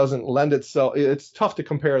doesn't lend itself. It's tough to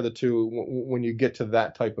compare the two when you get to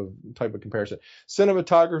that type of comparison.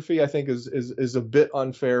 Cinematography, I think, is a bit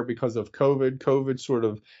unfair because of COVID. COVID sort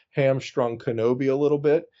of hamstrung Kenobi a little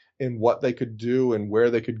bit in what they could do and where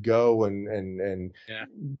they could go, and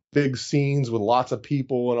big scenes with lots of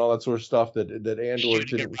people and all that sort of stuff that Andor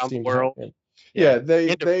didn't seem to have. Yeah,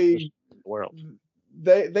 they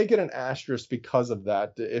get an asterisk because of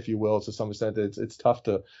that, if you will, to some extent. It's tough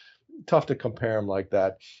to compare them like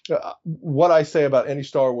that. What I say about any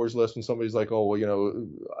Star Wars list when somebody's like, oh, well,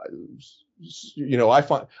 I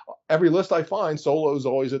find every list I find, Solo's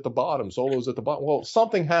always at the bottom. Well,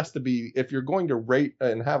 something has to be, if you're going to rate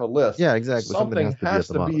and have a list. Yeah, exactly. Something has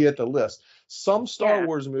to be at the list. Some Star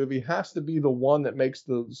Wars movie has to be the one that makes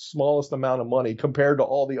the smallest amount of money compared to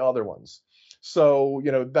all the other ones. So,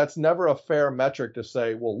 that's never a fair metric to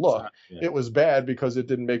say, well, look, it was bad because it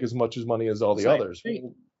didn't make as much money as all the others.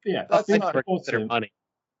 Yeah, that's not not consider money.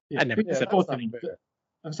 I never said bottom.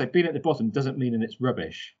 I say being at the bottom doesn't mean that it's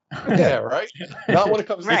rubbish. Yeah, right. Not when it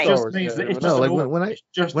comes to Star Wars.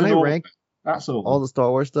 When I rank that's all the Star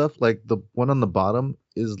Wars stuff, like the one on the bottom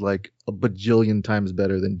is like a bajillion times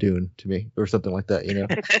better than Dune to me, or something like that.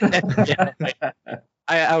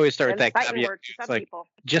 I always start with that caveat. It's like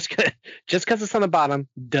just because it's on the bottom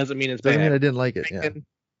doesn't mean it's bad. Doesn't mean I didn't like it.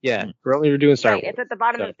 Yeah, we're only doing Star Wars. It's at the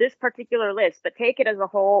bottom of this particular list, but take it as a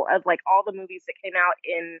whole of like all the movies that came out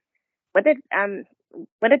in when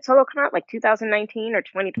did Solo come out? Like 2019 or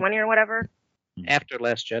 2020 or whatever? After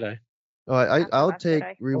Last Jedi. Oh, I'll take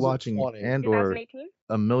rewatching Andor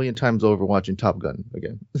 1,000,000 times over watching Top Gun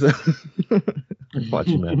again.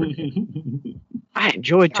 Watching that. I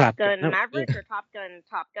enjoyed Top Top Gun. Gun Maverick or Top Gun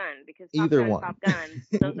because Top Either Gun, one. Top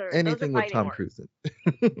Gun, Anything those are with Tom words. Cruise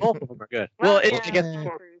in. Both of them are good. Well, Well, yeah, I guess Tom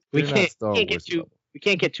Cruise. we They're not can't, Star can't get Wars too level. we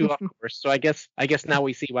can't get too off course. So I guess now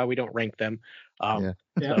we see why we don't rank them. Yeah.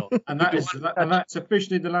 So And that's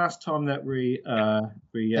officially the last time that we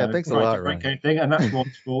thanks a try lot, to rank Ryan. anything, and that's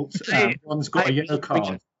Ron's fault. Ron's got a yellow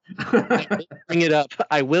card. bring it up.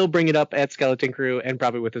 I will bring it up at Skeleton Crew and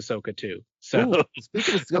probably with Ahsoka too. So Ooh,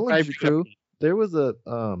 speaking of Skeleton Crew, there was a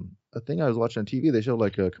thing I was watching on TV. They showed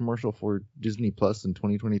like a commercial for Disney Plus in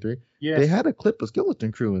 2023. Yes. They had a clip of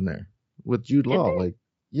Skeleton Crew in there with Jude Law. Like,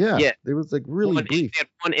 yeah, there was like really brief. They had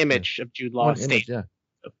one image of Jude Law. One image, yeah.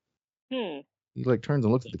 He like turns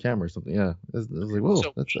and looks at the camera or something. Yeah, I was like, whoa,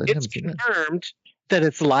 So I it's haven't seen that. confirmed that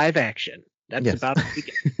it's live action. That's about the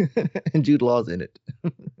weekend. And Jude Law's in it.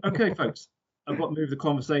 Okay, folks, I've got to move the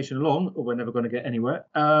conversation along, or we're never going to get anywhere.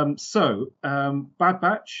 Bad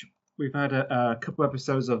Batch. We've had a couple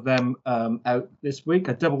episodes of them out this week,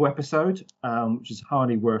 a double episode, which is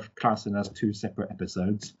hardly worth classing as two separate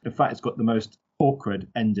episodes. In fact, it's got the most awkward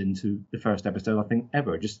ending to the first episode, I think,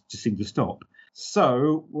 ever. It just seemed to stop.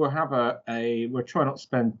 So we'll have we'll try not to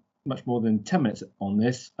spend much more than 10 minutes on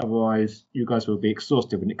this. Otherwise, you guys will be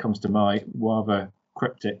exhausted when it comes to my rather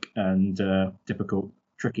cryptic and difficult,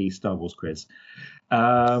 tricky Star Wars quiz.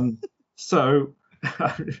 So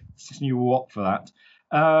you walk for that.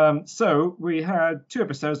 So we had two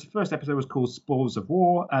episodes. The first episode was called Spoils of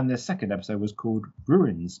War, and the second episode was called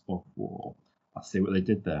Ruins of War. I'll see what they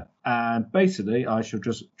did there. And basically, I shall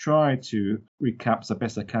just try to recap as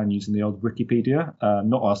best I can using the old Wikipedia.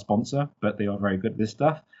 Not our sponsor, but they are very good at this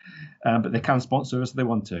stuff. But they can sponsor us if they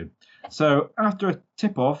want to. So after a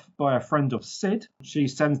tip-off by a friend of Sid, she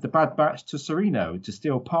sends the Bad Batch to Sereno to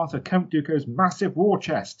steal part of Count Dooku's massive war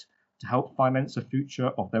chest to help finance a future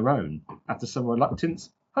of their own. After some reluctance,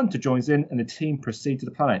 Hunter joins in and the team proceed to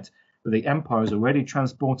the planet, where the Empire is already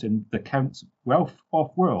transporting the Count's wealth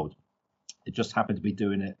off-world. It just happened to be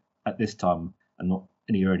doing it at this time and not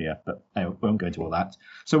any earlier, but anyway, we won't go into all that.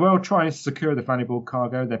 So while trying to secure the valuable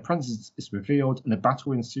cargo, their presence is revealed and a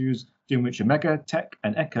battle ensues, during which Omega, Tech,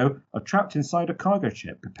 and Echo are trapped inside a cargo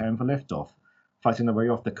ship preparing for liftoff. Fighting their way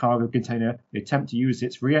off the cargo container, they attempt to use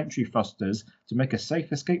its re-entry thrusters to make a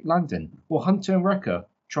safe escape landing, while Hunter and Wrecker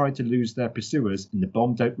try to lose their pursuers in the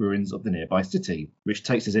bombed-out ruins of the nearby city, which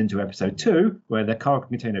takes us into episode 2, where their cargo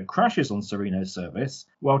container crashes on Sereno's service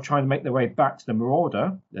while trying to make their way back to the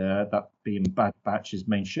Marauder, that being Bad Batch's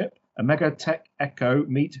main ship. Omega, Tech, Echo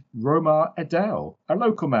meet Romar Edel, a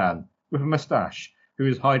local man with a moustache who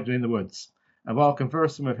is hiding in the woods. And while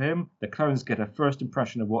conversing with him, the clones get a first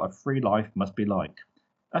impression of what a free life must be like.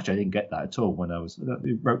 Actually, I didn't get that at all when I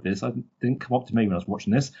wrote this. I didn't come up to me when I was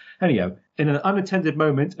watching this. Anyhow, in an unattended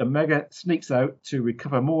moment, Omega sneaks out to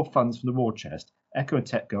recover more funds from the war chest. Echo and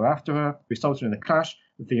Tech go after her, resulting in a clash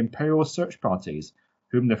with the Imperial search parties,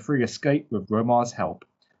 whom the three escape with Romar's help.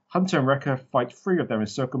 Hunter and Wrecker fight free of their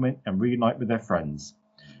encirclement and reunite with their friends.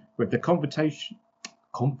 With the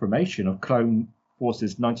confirmation of Clone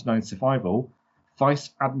Force's 99 survival,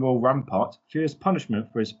 Vice Admiral Rampart fears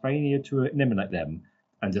punishment for his failure to eliminate them,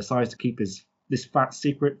 and decides to keep this fat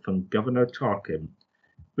secret from Governor Tarkin,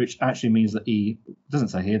 which actually means that he doesn't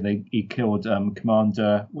say here he killed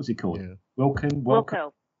Commander, what's he called? Yeah.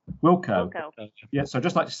 Wilco. Yeah, so I'd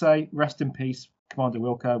just like to say, rest in peace, Commander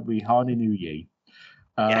Wilco. We hardly knew ye.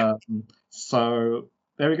 So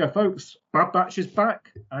there we go, folks. Bad Batch is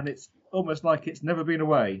back, and it's almost like it's never been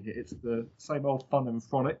away. It's the same old fun and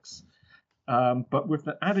frolics. But with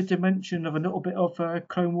the added dimension of a little bit of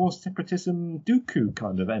Clone Wars separatism Dooku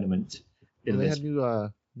kind of element. They had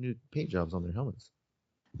new paint jobs on their helmets.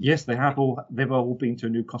 Yes, they have all. They've all been to a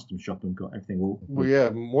new costume shop and got everything all. Well, yeah,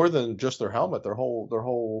 more than just their helmet, their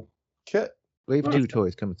whole kit. Wave 2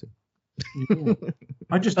 toys coming soon.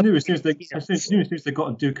 I just knew as soon as they got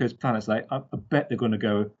on Dooku's planet, like I bet they're going to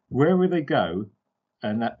go. Where will they go?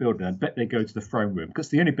 And that building, I bet they go to the throne room because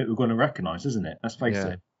the only bit we're going to recognise, isn't it? Let's face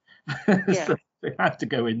it. So they have to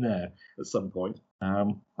go in there at some point. I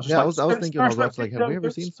was thinking, I was like, have we ever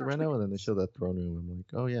seen Sereno? And then they show that throne room. I'm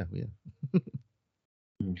like, oh yeah.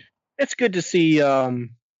 It's good to see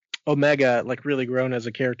Omega like really grown as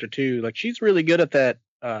a character too. Like she's really good at that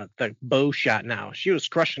bow shot now. She was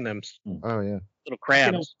crushing them. Oh yeah, little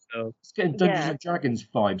crabs. It's getting Dungeons and Dragons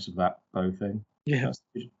vibes of that bow thing. Yeah,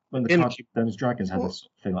 when the Dungeons and Dragons had this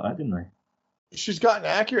thing like that, didn't they? She's gotten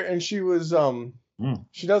accurate, and she was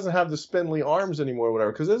she doesn't have the spindly arms anymore, or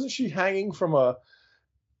whatever. Because isn't she hanging from a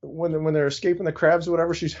when they're escaping the crabs or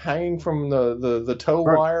whatever, she's hanging from the tow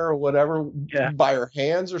Right. wire or whatever by her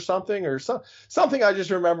hands or something something. I just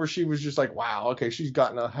remember she was just like, wow, okay, she's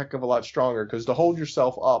gotten a heck of a lot stronger, because to hold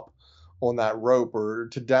yourself up on that rope or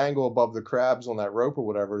to dangle above the crabs on that rope or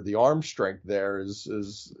whatever, the arm strength there is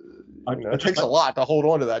it takes a lot to hold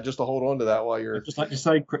on to that, just to hold on to that while you're. I'd just like to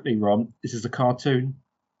say quickly, Ron, this is a cartoon.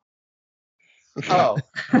 Oh.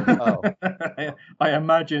 I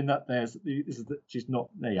imagine that she's not.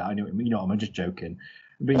 Yeah, I know. You know, I'm just joking.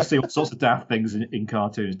 But you see all sorts of daft things in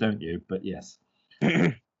cartoons, don't you? But yes.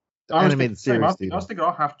 I was thinking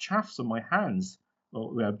I'll have chaffs on my hands,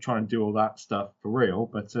 trying to do all that stuff for real.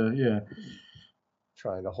 But yeah.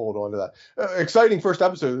 Trying to hold on to that. Exciting first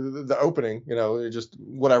episode, the opening, just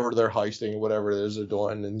whatever they're heisting, whatever it is they're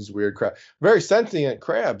doing, and these weird crabs. Very sentient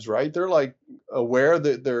crabs, right? They're like aware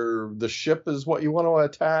that the ship is what you want to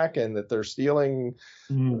attack, and that they're stealing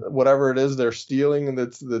whatever it is they're stealing, and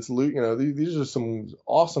that's loot. These are some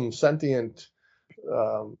awesome sentient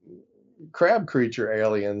crab creature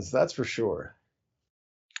aliens, that's for sure.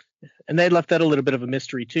 And they left that a little bit of a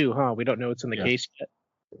mystery too, huh? We don't know what's in the case yet.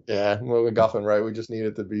 Yeah, well, MacGuffin, right? We just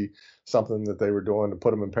needed to be something that they were doing to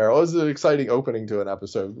put them in peril. It was an exciting opening to an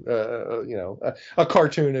episode, a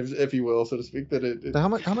cartoon, if you will, so to speak. So how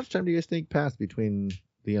much time do you guys think passed between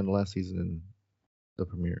the end of last season and the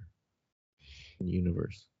premiere in the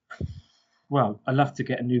universe? Well, I love to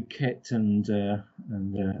get a new kit and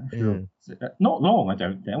not long. I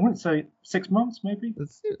don't think. I wouldn't say 6 months, maybe.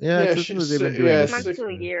 6 months to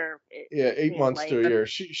a year. 8 months to a year.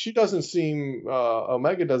 She doesn't seem.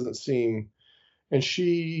 Omega doesn't seem, and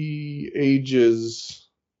she ages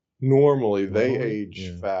normally. They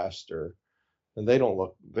age faster, and they don't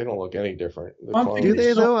look any different. Do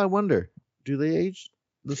they though? I wonder. Do they age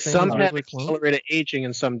the same? Some have accelerated aging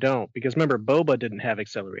and some don't, because remember, Boba didn't have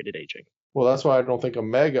accelerated aging. Well, that's why I don't think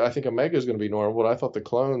Omega. I think Omega is going to be normal. But I thought the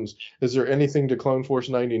clones. Is there anything to Clone Force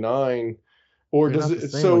 99, or They're does not it? the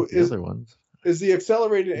same So like the other ones. Is the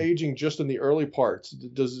accelerated aging just in the early parts?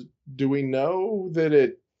 Do we know that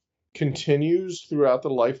it continues throughout the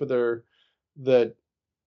life of that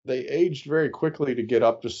they aged very quickly to get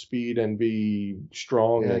up to speed and be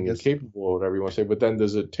strong and capable, or whatever you want to say. But then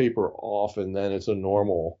does it taper off and then it's a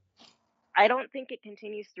normal? I don't think it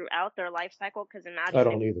continues throughout their life cycle, because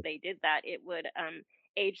imagine if they did that, it would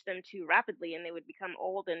age them too rapidly, and they would become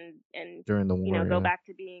old and during the war, go back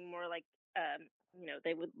to being more like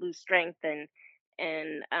they would lose strength and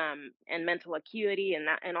mental acuity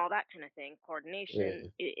and all that kind of thing, coordination.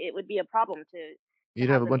 It would be a problem to You'd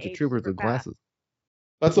have a bunch of troopers with glasses.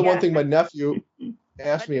 That's the one thing my nephew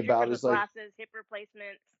asked me about is like glasses, hip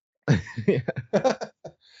replacements.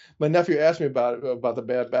 My nephew asked me about the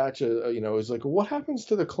Bad Batch. He's like, what happens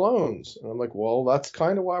to the clones? And I'm like, well, that's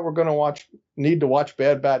kind of why we're going to need to watch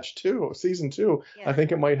Bad Batch 2, season 2. Yeah. I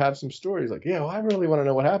think it might have some stories. Like, yeah, well, I really want to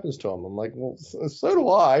know what happens to them. I'm like, well, so do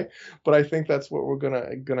I. But I think that's what we're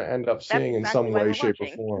gonna end up seeing in some way, shape, or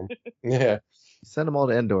form. Yeah. Send them all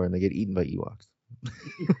to Andor and they get eaten by Ewoks.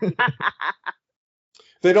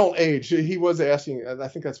 They don't age. He was asking. I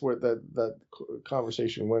think that's where that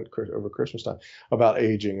conversation went over Christmas time about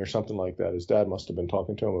aging or something like that. His dad must have been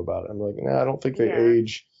talking to him about it. I'm like, I don't think they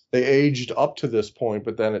age. They aged up to this point,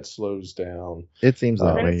 but then it slows down. It seems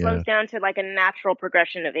that way. Then it slows down to like a natural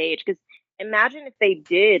progression of age. Because imagine if they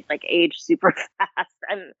did like age super fast.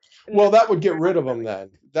 Well, that would get rid of them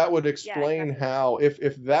then. That would explain how, if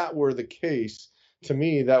that were the case. To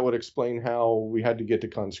me, that would explain how we had to get to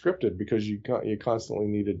conscripted, because you constantly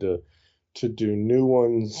needed to do new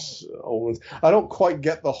ones, old ones. I don't quite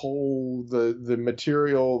get the whole the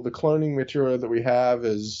material, the cloning material that we have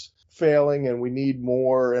is failing, and we need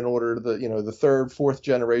more in order to the third, fourth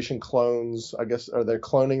generation clones. I guess they're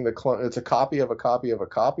cloning the clone. It's a copy of a copy of a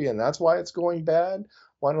copy, and that's why it's going bad.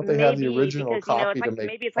 Why don't they have the original copy to make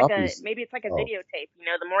maybe it's copies? like a videotape.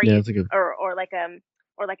 The more you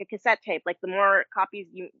or like a cassette tape, like the more copies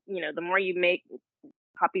the more you make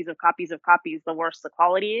copies of copies of copies, the worse the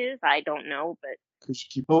quality is. I don't know, but because you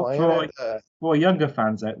keep playing it. For younger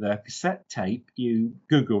fans out there, cassette tape, you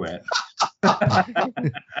Google it.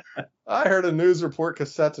 I heard a news report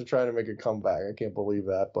cassettes are trying to make a comeback. I can't believe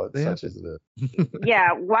that, but such is it.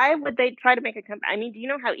 Yeah, why would they try to make a comeback? I mean, do you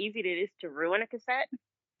know how easy it is to ruin a cassette?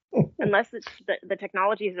 Unless the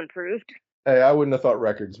technology has improved. Hey, I wouldn't have thought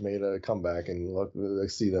records made a comeback, and look, I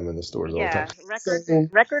see them in the stores all the time. Yeah,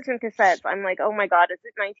 records and cassettes. I'm like, oh my God, is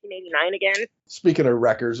it 1989 again? Speaking of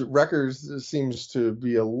records seems to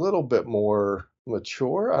be a little bit more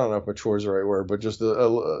mature. I don't know if mature is the right word, but just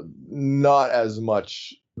not as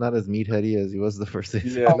much. Not as meatheady as he was the first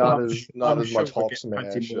season. Yeah, not as much Hulk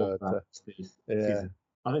smash.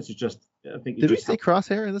 I think it's just. I think Did we see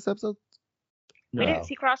Crosshair in this episode? We didn't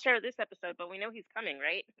see Crosshair this episode, but we know he's coming,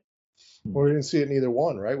 right? Well, we didn't see it in either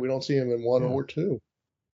one, right? We don't see him in one or two.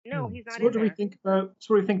 No, he's not. So what do we think about?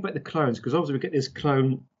 So what do we think about the clones? Because obviously we get this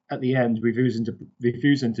clone at the end refusing to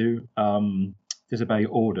disobey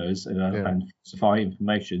orders and falsify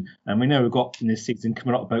information, and we know we've got in this season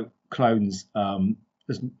coming up about clones.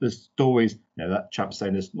 There's stories. That chap's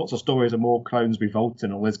saying there's lots of stories of more clones revolting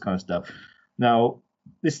and all this kind of stuff. Now,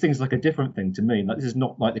 this thing's like a different thing to me. Like, this is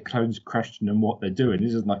not like the clones questioning what they're doing.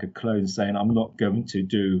 This is like a clone saying, "I'm not going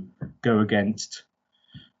to go against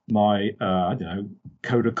my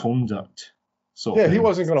code of conduct." He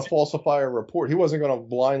wasn't going to falsify a report. He wasn't going to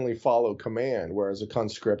blindly follow command, whereas a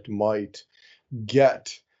conscript might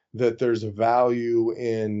get that there's a value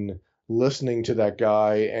in listening to that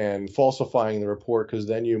guy and falsifying the report, because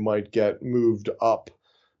then you might get moved up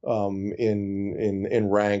in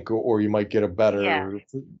rank, or you might get a better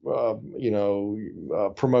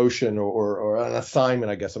promotion or an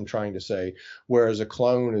assignment, I guess I'm trying to say. Whereas a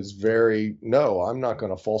clone is no, I'm not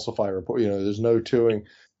going to falsify a report. There's no telling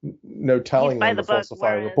them to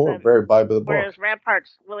falsify a report. Very by the book. Whereas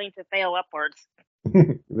Rampart's willing to fail upwards.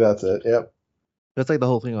 That's it. Yep. That's like the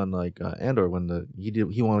whole thing on Andor when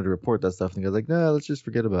he wanted to report that stuff and he was like, no, let's just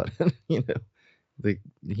forget about it. The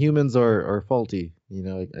humans are faulty,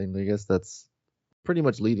 and I guess that's pretty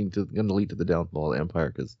much going to lead to the downfall of the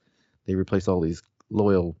Empire, because they replace all these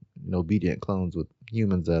loyal, obedient clones with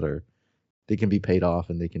humans they can be paid off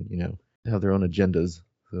and they can, have their own agendas.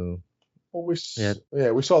 So. Well, we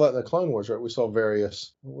saw that in the Clone Wars, right? We saw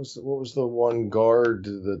various. What was the one guard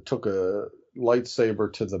that took a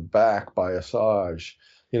lightsaber to the back by Asajj?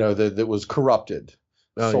 That was corrupted.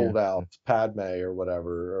 Sold out Padme or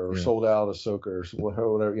whatever, or sold out Ahsoka or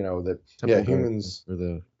whatever, humans or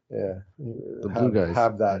the blue guys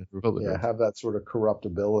have that Republic have that sort of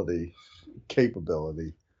corruptibility,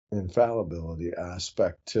 capability, infallibility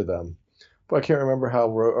aspect to them. But I can't remember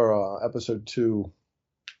how episode 2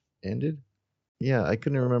 ended. Yeah, I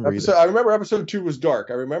couldn't remember. I remember episode 2 was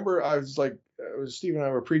dark. I remember Steve and I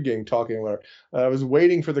were pregame talking about it. I was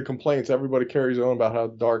waiting for the complaints. Everybody carries on about how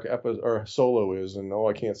dark Solo is, and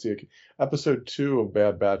I can't see it. Episode 2 of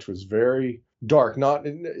Bad Batch was very dark.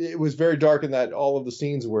 It was very dark in that all of the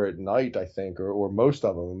scenes were at night, I think, or most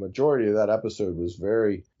of them. The majority of that episode was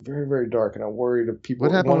very, very, very dark, and I'm worried if people.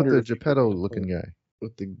 What happened with the Geppetto-looking guy?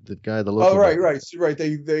 With the guy, the local. Oh, right.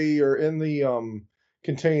 They are in the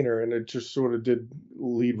container, and it just sort of did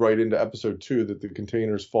lead right into episode 2 that the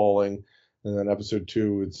container's falling. And then episode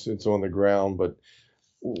 2, it's on the ground. But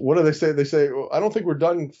what do they say? They say, I don't think we're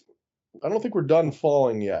done. I don't think we're done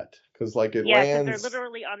falling yet, because it lands. Yeah, they're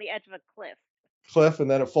literally on the edge of a cliff, and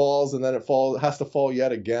then it falls, and then it has to fall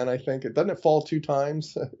yet again. I think doesn't it fall 2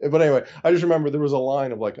 times? But anyway, I just remember there was a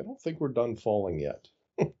line of I don't think we're done falling yet.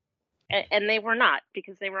 And they were not,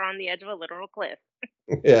 because they were on the edge of a literal cliff.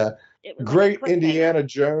 Yeah, great Indiana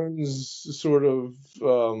Jones sort of.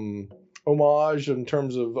 Homage in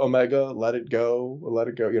terms of Omega, let it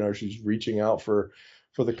go. She's reaching out for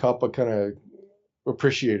the cup. I kind of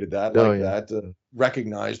appreciated that, that,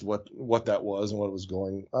 recognized what that was and what it was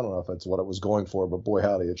going. I don't know if that's what it was going for, but boy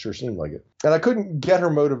howdy, it sure seemed like it. And I couldn't get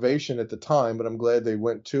her motivation at the time, but I'm glad they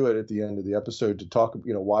went to it at the end of the episode to talk,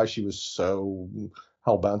 why she was so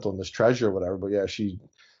hell bent on this treasure or whatever. But yeah, she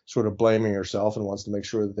sort of blaming herself and wants to make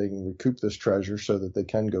sure that they can recoup this treasure so that they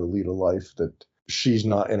can go lead a life that she's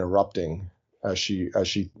not interrupting, as she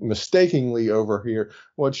mistakenly overhear.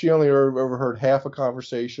 Well, she only overheard half a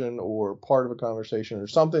conversation or part of a conversation or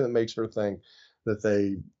something that makes her think that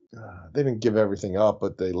they didn't give everything up,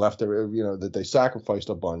 but they left that they sacrificed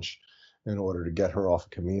a bunch in order to get her off of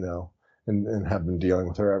Camino, and have been dealing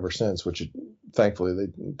with her ever since, which thankfully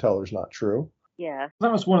they tell her is not true. Yeah.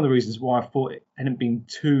 That was one of the reasons why I thought it hadn't been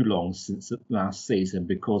too long since the last season,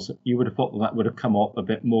 because you would have thought that would have come up a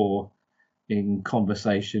bit more in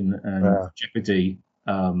conversation and jeopardy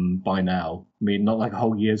by now. I mean, not like a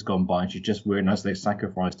whole year's gone by and she just realised they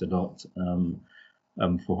sacrificed a lot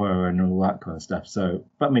for her and all that kind of stuff. So,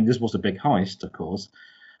 but I mean, this was a big heist, of course.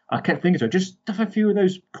 I kept thinking to her, just stuff a few of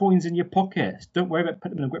those coins in your pockets. Don't worry about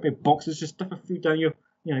putting them in great big boxes. Just stuff a few down your,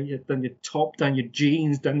 down your top, down your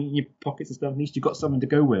jeans, down in your pockets and stuff. At least you got something to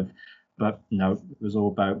go with. But no, it was all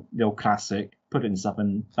about the old classic: put it in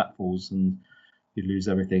something that falls and you lose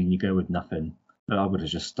everything, you go with nothing. But I would have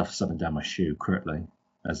just stuffed something down my shoe quickly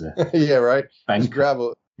as a yeah, right. Bank. Just grab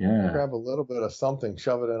a little bit of something,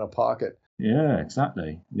 shove it in a pocket. Yeah,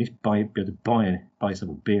 exactly. At least be able to buy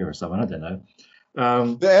some beer or something. I don't know.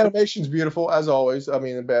 The animation's beautiful as always. I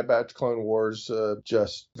mean, the Bad Batch Clone Wars,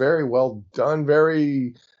 just very well done.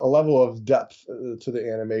 Very a level of depth to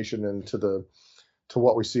the animation and to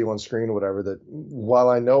what we see on screen or whatever. That while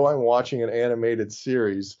I know I'm watching an animated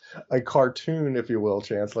series, a cartoon, if you will,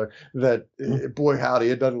 Chancellor, that boy howdy,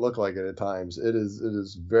 it doesn't look like it at times. It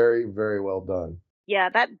is very, very well done. Yeah,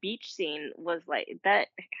 that beach scene was like that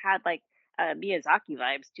had like Miyazaki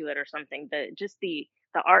vibes to it or something. The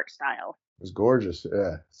art style. It was gorgeous.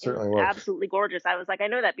 Yeah, it certainly was. Absolutely gorgeous. I was like, I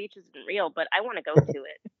know that beach isn't real, but I want to go to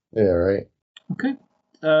it. Yeah, right. Okay.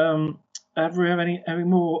 Ever have any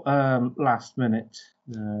more last minute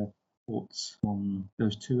thoughts on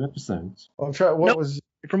those 2 episodes? I'm trying. What was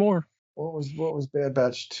for more? What was Bad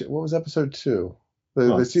Batch 2? What was episode 2?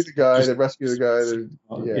 They see the guy, they rescue the guy.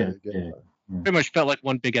 Yeah. Pretty much felt like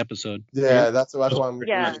one big episode. Yeah, that's why I'm.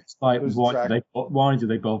 Yeah. It's like why did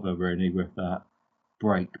they bother really with that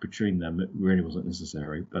break between them? It really wasn't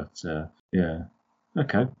necessary, but yeah.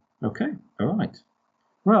 Okay, all right.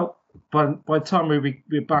 Well, by the time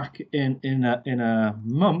we're back in a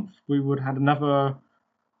month, we would have another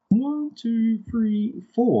 1, 2, 3,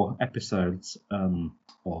 4 episodes of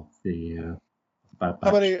the Bad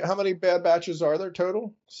Batch. How many Bad Batches are there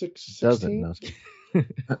total? 16?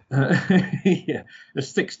 Yeah, there's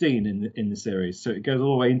 16 in the series, so it goes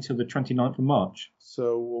all the way until the 29th of March.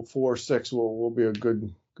 So 4 or 6 will be a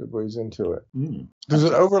good ways into it. Mm. Does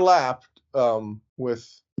it overlap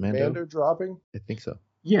with Mando dropping? I think so.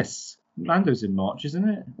 Yes, Mando's in March, isn't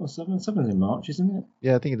it? Or 7's in March, isn't it?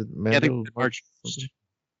 Yeah, I think it is. I think March.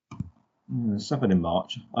 Something in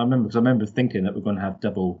March. I remember thinking that we're going to have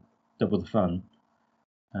double the fun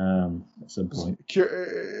at some point.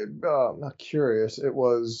 Not curious. It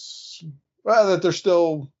was that they're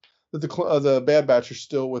still that the Bad Batch are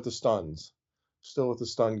still with the stuns, still with the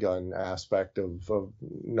stun gun aspect of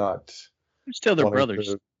not. They're still their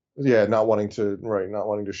brothers. Not wanting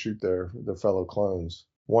to shoot their fellow clones.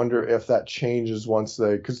 Wonder if that changes once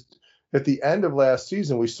because at the end of last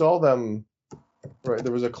season we saw them. Right,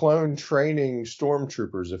 there was a clone training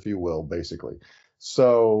stormtroopers, if you will, basically.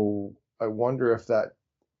 So I wonder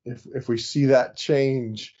if we see that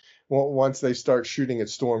change once they start shooting at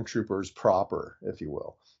stormtroopers proper, if you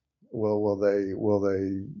will. Will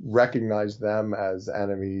they recognize them as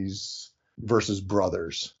enemies versus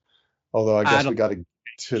brothers? Although I guess we got to get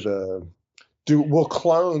to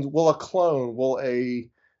will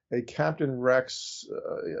a Captain Rex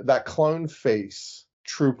that clone face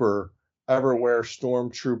trooper ever wear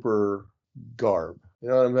stormtrooper garb? You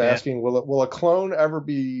know what I'm asking? Will a clone ever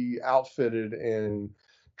be outfitted in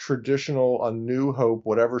traditional A New Hope,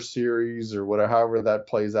 whatever series or whatever, however that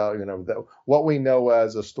plays out? You know, what we know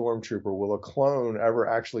as a stormtrooper. Will a clone ever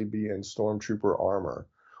actually be in stormtrooper armor?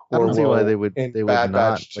 I don't see why they would Bad not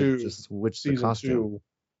Batch 2, just switch the season costume.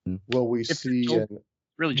 2, will we see?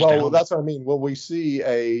 Really, just That's what I mean. Will we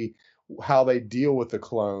see how they deal with the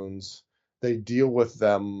clones? They deal with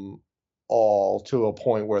them all to a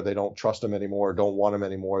point where they don't trust them anymore, don't want them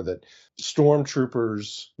anymore. That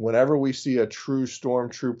stormtroopers, whenever we see a true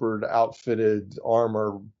stormtrooper outfitted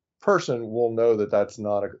armor person, we'll know that that's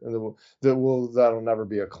not that'll never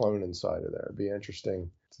be a clone inside of there. It'd be interesting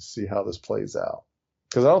to see how this plays out,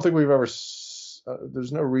 because I don't think we've ever.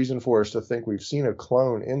 There's no reason for us to think we've seen a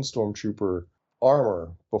clone in stormtrooper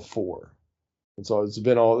armor before, and so it's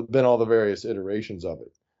been all the various iterations of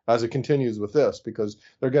it. As it continues with this, because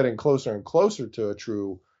they're getting closer and closer to a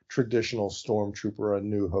true traditional stormtrooper, A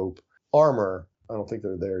New Hope armor. I don't think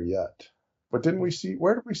they're there yet. But where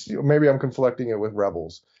did we see? Maybe I'm conflicting it with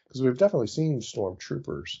Rebels, because we've definitely seen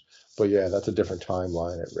stormtroopers. But yeah, that's a different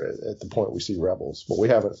timeline at the point we see Rebels. But we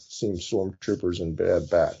haven't seen stormtroopers in Bad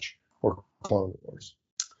Batch or Clone Wars.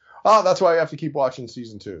 That's why I have to keep watching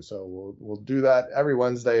season 2. So we'll do that every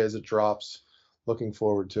Wednesday as it drops. Looking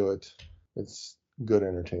forward to it. It's good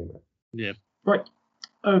entertainment. Yeah. Right.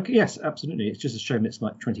 Okay. Yes, absolutely. It's just a shame it's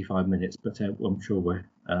like 25 minutes, but I'm sure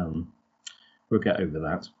we'll get over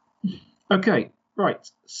that. Okay. Right.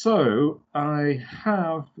 So I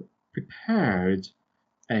have prepared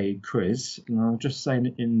a quiz, and I'll just say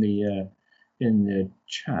in the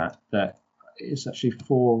chat that it's actually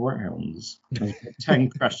 4 rounds.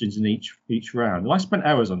 10 questions in each round. And I spent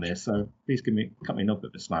hours on this, so please cut me a little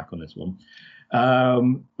bit of slack on this one.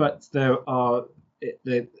 But there are.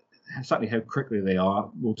 Exactly how quickly they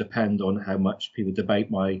are will depend on how much people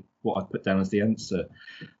debate what I put down as the answer.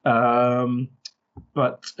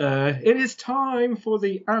 But it is time for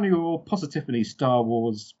the annual Positively Star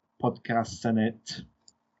Wars Podcast Senate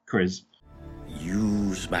quiz.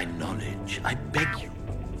 Use my knowledge, I beg you.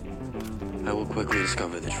 I will quickly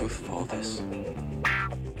discover the truth of all this.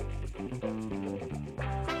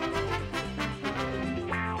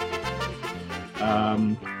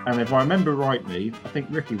 And if I remember rightly, I think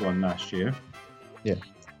Ricky won last year. Yeah.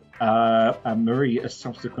 And Marie has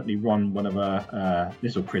subsequently run one of our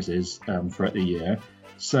little quizzes throughout the year.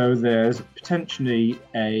 So there's potentially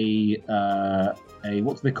a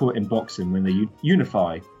what do they call it in boxing when they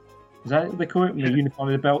unify? Is that what they call it when they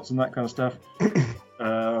unify the belts and that kind of stuff?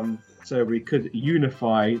 So we could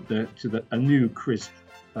unify a new quiz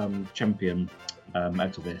champion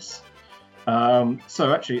out of this.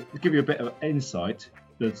 So actually, to give you a bit of insight,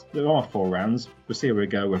 there are 4 rounds. We'll see where we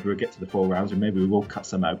go, whether we get to the 4 rounds, and maybe we will cut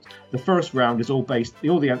some out. The first round is all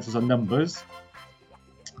the answers are numbers.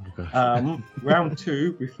 Round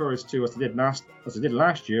 2 refers to, as I did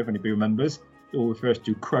last year, if anybody remembers, it all refers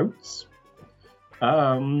to quotes.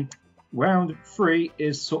 Round 3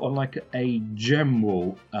 is sort of like a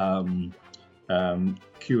general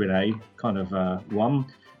Q&A kind of one,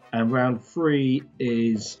 and round 3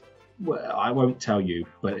 is, well, I won't tell you,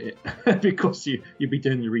 but because you'll be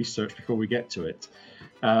doing your research before we get to it.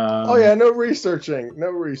 No researching. No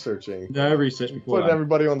research before Putting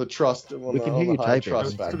everybody on the trust. We can hear you typing.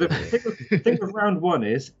 So the thing with round 1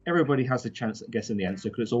 is everybody has a chance at guessing the answer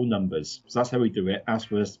because it's all numbers. So that's how we do it.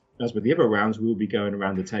 As with the other rounds, we'll be going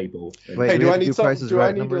around the table. Wait, hey, do I need something? Do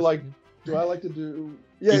I need to like? Do I like to do?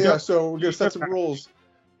 Yeah. So we're gonna set some rules.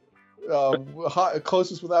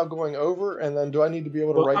 Closest without going over, and then do I need to be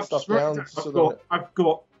able to write stuff down?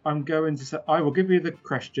 I will give you the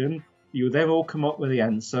question. You will then all come up with the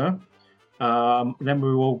answer. Then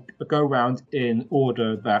we will go around in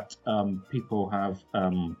order that people have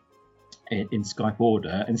in Skype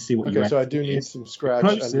order and see what you. Okay, so I do need some scratch.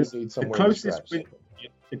 I do need somewhere to scratch.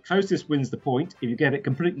 The closest wins the point. If you get it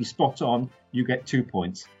completely spot on, you get 2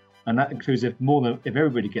 points, and that includes if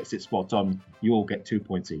everybody gets it spot on, you all get 2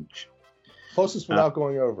 points each. Closest without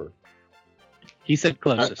going over. He said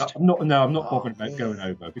closest. I'm not bothered about going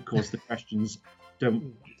over because the questions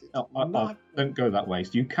don't go that way.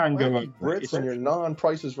 So you can go over. Brits and your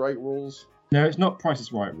non-Price is Right rules. No, it's not Price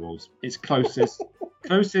is Right rules. It's closest.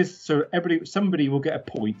 Closest. So somebody will get a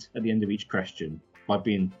point at the end of each question by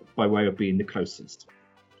way of being the closest.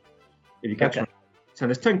 If you catch So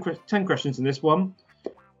there's 10 questions in this one.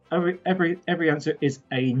 Every answer is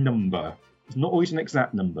a number. It's not always an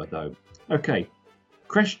exact number though. Okay.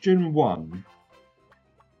 Question 1.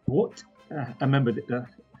 What? I remember there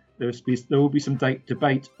will be some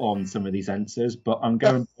debate on some of these answers, but I'm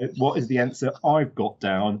going. What is the answer I've got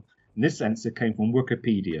down? And this answer came from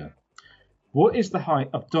Wikipedia. What is the height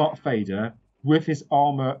of Darth Vader with his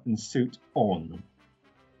armor and suit on?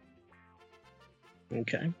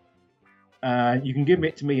 Okay. You can give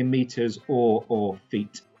it to me in meters or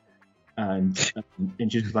feet and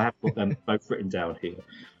inches, because I have got them both written down here.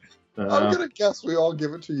 I'm gonna guess we all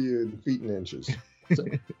give it to you in feet and inches.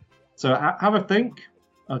 So have a think.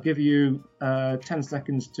 I'll give you 10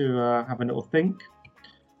 seconds to have a little think,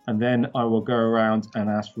 and then I will go around and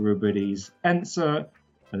ask for everybody's answer,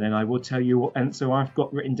 and then I will tell you what answer I've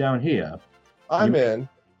got written down here. I'm in.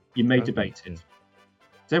 You may debate it.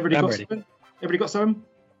 Has everybody got something? Everybody got something?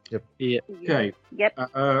 Yep. Yeah. Okay.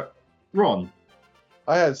 Yep. Ron.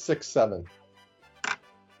 I had 6, 7.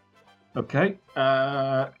 Okay.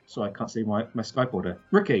 So I can't see my Skype order.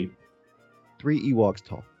 Ricky. 3 Ewoks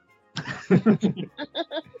tall.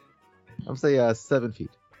 I'm saying 7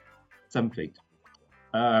 feet. 7 feet.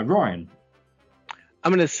 Ryan.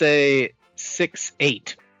 I'm gonna say 6,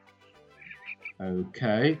 8.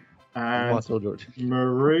 Okay. And George.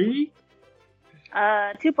 Marie.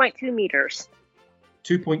 2.2 meters.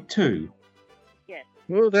 2.2. Yes.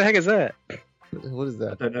 What the heck is that? What is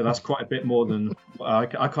that? I don't know. That's quite a bit more than I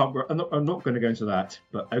can't. I'm not going to go into that.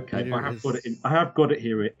 But okay, I have got it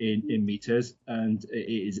here in meters, and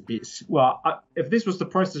it's well. If this was The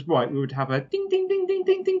Price is Right, we would have a ding ding ding ding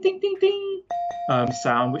ding ding ding ding ding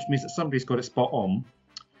sound, which means that somebody's got it spot on.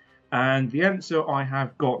 And the answer I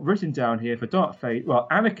have got written down here for Darth Vader, well,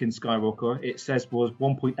 Anakin Skywalker, it says was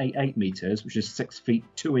 1.88 meters, which is 6 feet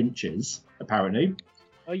 2 inches, apparently.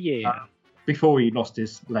 Oh yeah. Before he lost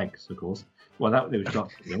his legs, of course. Well, that was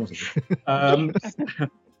Darth Vader, wasn't it?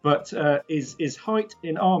 But his height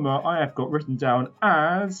in armor I have got written down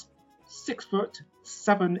as 6 foot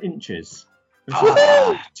 7 inches.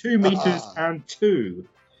 2 meters and 2.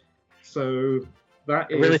 So that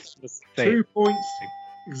is really 2 points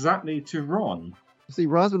exactly to Ron. See,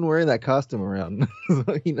 Ron's been wearing that costume around,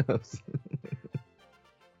 so he knows.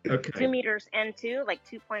 Okay. 2 meters and 2, like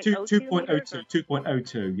 2.02. 2.02,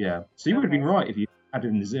 2.02, yeah. So you would have been right if you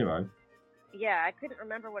added in the 0. Yeah, I couldn't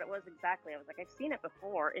remember what it was exactly. I was like, I've seen it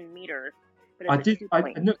before in meters. But I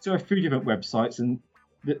looked at a few different websites, and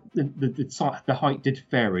the height did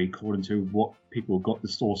vary according to what people got the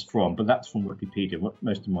source from, but that's from Wikipedia.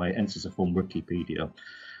 Most of my answers are from Wikipedia.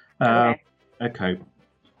 Okay.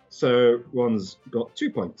 So Ron's got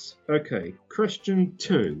 2 points. Okay, question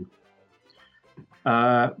 2.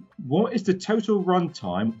 What is the total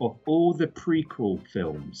runtime of all the prequel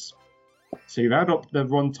films? So you add up the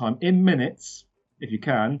runtime in minutes, if you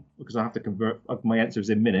can, because I have to convert my answers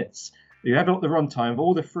in minutes. You add up the runtime of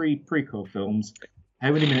all the 3 prequel films.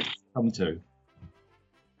 How many minutes does it come to?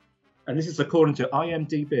 And this is according to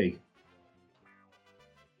IMDb.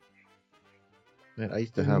 Man, I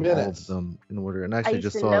used to have all of them in order, and I actually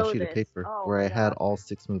just saw a sheet of paper where I had all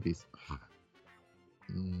 6 movies.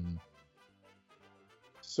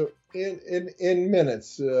 So in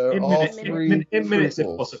minutes, In all minutes, 3 in minutes if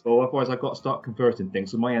prequels. possible. Otherwise, I've got to start converting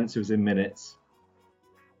things. So my answer is in minutes.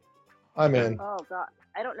 I'm in. Oh god,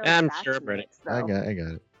 I don't know. I'm if that's sure, Brady. minutes, though. I got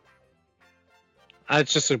it.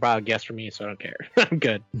 It's just about a guess for me, so I don't care. I'm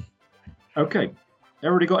good. Okay.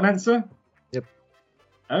 Everybody got an answer? Yep.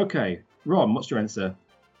 Okay. Ron, what's your answer?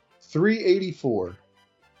 384.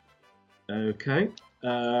 Okay.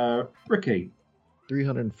 Ricky?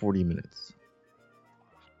 340 minutes.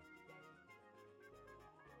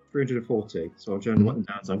 340. So I'm trying to write them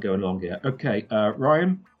down, so I'm going along here. Okay.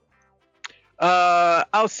 Ryan?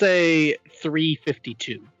 I'll say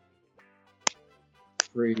 352.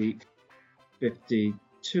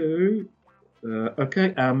 352.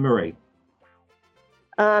 Okay. Marie?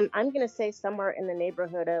 I'm gonna say somewhere in the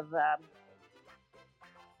neighborhood of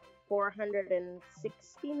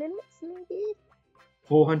 460 minutes, maybe.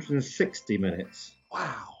 460 minutes.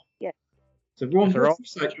 Wow. Yeah. So Ron, They're all you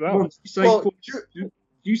say, 2 hours.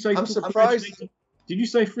 you say I'm surprised. Did you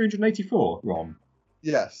say 384, Ron?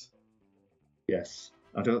 Yes. Yes.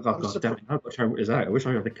 I don't. Oh, God damn it! I've got to work this out. I wish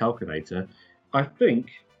I had a calculator. I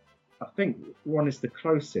think Ron is the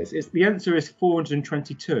closest. The answer is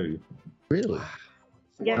 422. Really?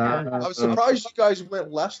 Yeah. I was surprised you guys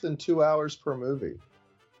went less than 2 hours per movie.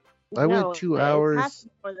 I went 2 hours.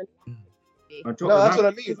 More than... No, that's what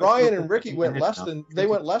I mean. Ryan and Ricky went less than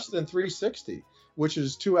 360, which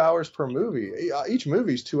is 2 hours per movie. Each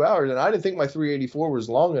movie's 2 hours, and I didn't think my 384 was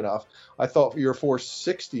long enough. I thought your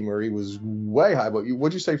 460, Marie, was way high. But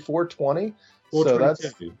would you say 420? So that's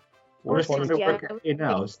 420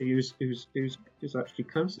 now. See who's actually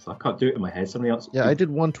closest. I can't do it in my head. Somebody else. Yeah, I did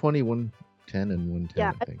 120, 110, and 110.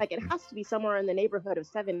 Yeah, I think. like it has to be somewhere in the neighborhood of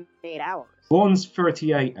 7-8 hours. Ron's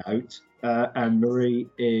 38 out, and Marie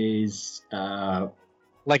is.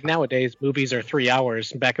 Like nowadays, movies are 3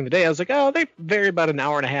 hours. Back in the day, I was like, oh, they vary about an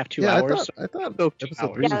hour and a half, 2 hours. I thought go 2 episode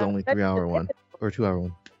hours. 3 was only 3 hour one or 2 hour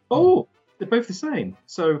one. Oh, they're both the same.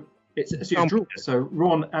 So it's a draw. So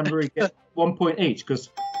Ron and Marie get 1 point each because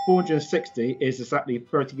 460 is exactly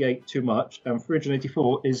 38 too much, and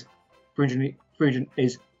 384 is 38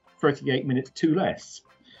 minutes too less.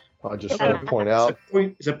 I just want to point out,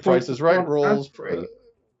 it's a Price is Right Ron rules. and Marie.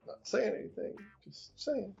 Not saying anything, just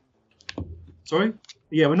saying. Sorry?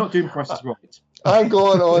 Yeah, we're not doing Price is Right. I'm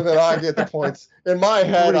going on that I get the points. In my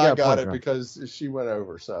head, already I got got points, it Ron. because she went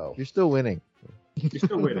over. So You're still winning. You're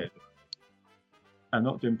still with it. I'm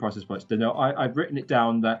not doing Price is Right. No, I've written it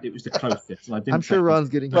down that it was the closest. And I didn't I'm sure say- Ron's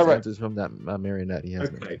getting his Right. answers from that marionette he has.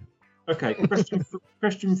 Okay.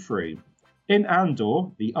 Question 3. In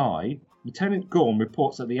Andor, the Eye, Lieutenant Gorn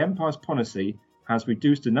reports that the Empire's policy has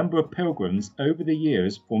reduced the number of pilgrims over the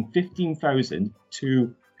years from 15,000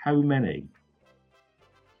 to how many?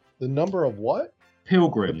 the number of what?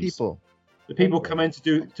 Pilgrims. The people. The people come in to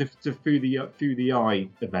do through the Eye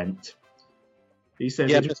event. He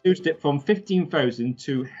says Yeah, they reduced it from 15,000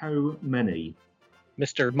 to how many?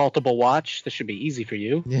 Mr. Multiple Watch, this should be easy for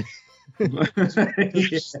you. Yeah.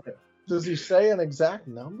 Does he say an exact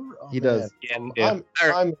number? Oh, He does. man. Yeah. I'm in.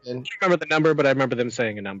 I don't remember the number, but I remember them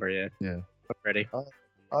saying a number, yeah. Yeah. I'm ready.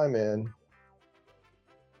 I'm in.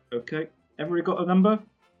 Okay. Everybody got a number?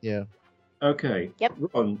 Yeah. Okay. Yep.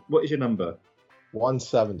 Ron, what is your number?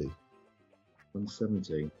 170.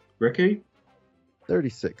 170. Ricky?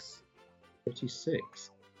 36.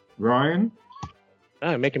 36. Ryan?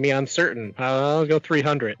 Making me uncertain. I'll go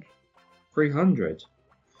 300. 300.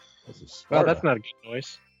 Well, that's not a good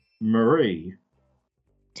choice. Marie?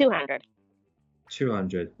 200.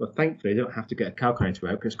 200. Well, thankfully, I don't have to get a calculator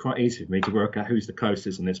out because it's quite easy for me to work out who's the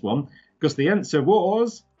closest in this one. Because the answer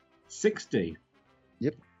was 60.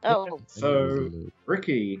 Yep. Oh. So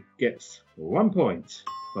Ricky gets 1 point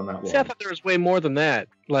on that one. See, I thought there was way more than that.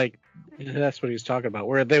 Like, that's what he was talking about.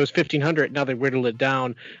 Where there was 1,500, now they whittled it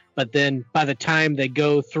down. But then by the time they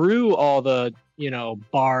go through all the,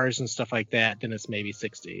 bars and stuff like that, then it's maybe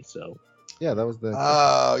 60. So Yeah, that was the.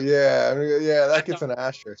 Oh, yeah, that gets an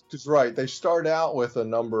asterisk. Because, right, they start out with a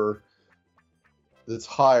number that's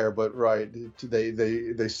higher, but, right,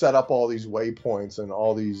 they set up all these waypoints and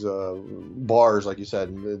all these bars, like you said,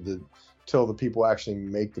 and till the people actually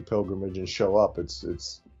make the pilgrimage and show up, it's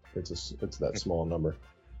that small number.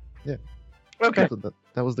 Yeah. Okay.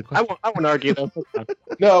 That was the question. I won't argue that.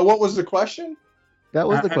 No, what was the question? That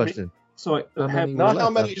was the question. Sorry, Not how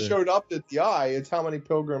many showed up at the eye, it's how many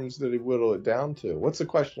pilgrims did he whittle it down to. What's the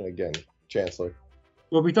question again, Chancellor?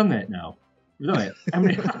 Well, we've done that now. We've done it. How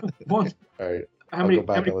many? What? All right. How many? Go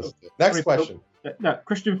back and listen to it. Next question. No,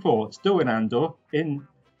 Christian 4, still in Andor, in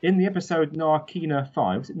the episode Narkina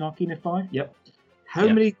 5. Is it Narkina 5? Yep. How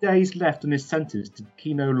many days left on his sentence did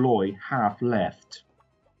Kino Loy have left?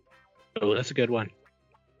 Oh, that's a good one.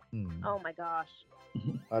 Oh my gosh.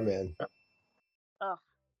 I'm in. Oh.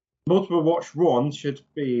 Multiple watch Ron should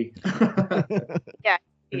be Yeah,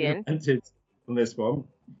 Ian. entered on this one.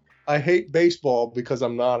 I hate baseball because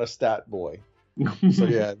I'm not a stat boy. So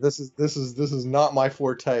yeah, this is not my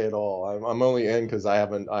forte at all. I'm only in because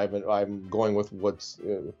I'm going with what's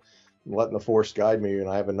letting the force guide me, and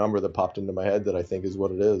I have a number that popped into my head that I think is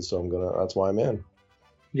what it is. So that's why I'm in.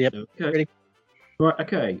 Yep. Okay. Ready? Right.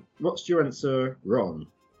 Okay. What's your answer, Ron?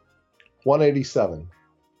 187.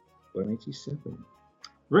 187.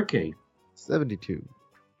 Ricky? 72.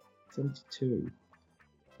 72.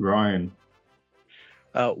 Ryan?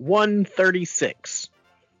 136.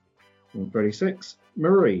 136.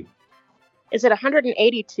 Marie? Is it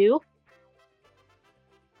 182?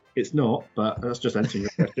 It's not, but that's just answering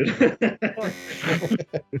your question.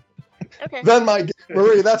 Okay. Then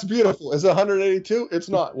Marie, that's beautiful. Is it 182? It's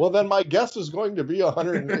not. Well, then my guess is going to be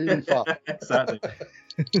 185. Exactly.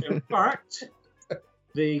 In fact,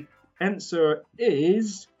 the answer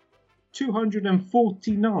is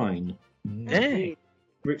 249. Hey.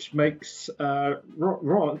 Which makes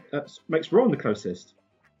Ron the closest.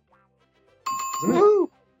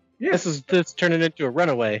 Woo! Yeah. This is turning into a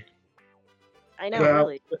runaway. I know, Well,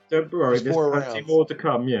 really. don't worry, There's 4 there's plenty rounds. more to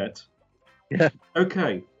come yet. Yeah.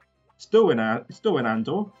 Okay. Still in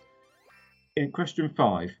Andor. In question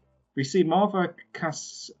 5, we see Marva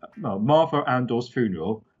Andor's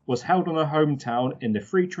funeral was held on her hometown in the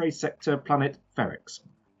free trade sector planet Ferrix.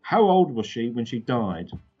 How old was she when she died?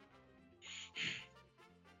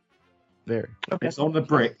 Very. Okay. It's on the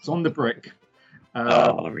brick. It's on the brick.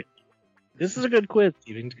 This is a good quiz,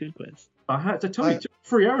 Steven. It's a good quiz. I had to tell you, it took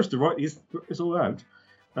 3 hours to write this all out.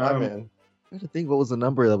 I'm in. I had to think what was the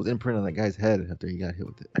number that was imprinted on that guy's head after he got hit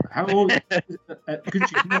with it. How old? Because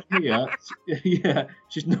she's not here. Yeah,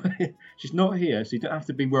 she's not here, so you don't have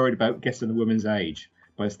to be worried about guessing the woman's age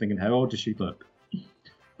by just thinking, how old does she look?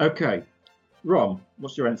 Okay, Ron,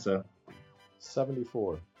 what's your answer?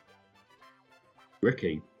 74.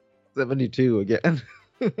 Ricky. 72 again.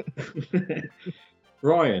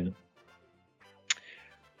 Ryan.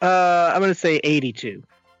 I'm going to say 82.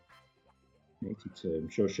 82. I'm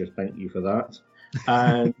sure she'll thank you for that.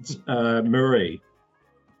 And Marie.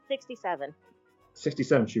 67.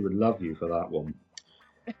 67. She would love you for that one.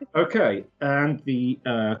 Okay, and the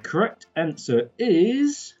correct answer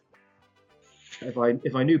is, if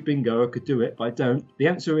I knew bingo, I could do it, but I don't. The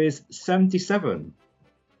answer is 77.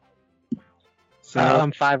 So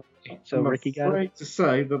I'm 5. So I'm Ricky got it. afraid to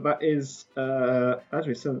say that is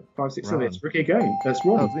actually 7, 5, 6, 7. It's Ricky again. That's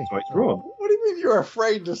Ron. Oh, it's me. Sorry, it's Ron. What do you mean you're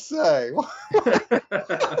afraid to say? Wait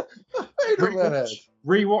a minute.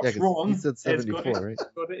 Rewatch Yeah, 'cause Ron. he said It's got 74, right?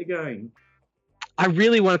 Got it again. I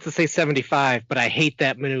really wanted to say 75, but I hate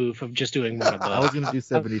that move of just doing one of those. I was going to do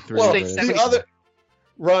 73. Well, Say but- 70. the other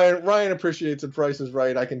Ryan appreciates the Price is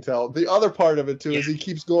Right. I can tell. The other part of it too is he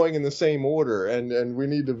keeps going in the same order, and we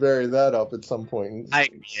need to vary that up at some point.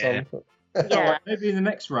 Yeah. Alright, maybe in the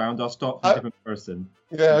next round I'll start from a different person.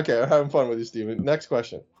 Yeah. Okay. I'm having fun with you, Steven. Next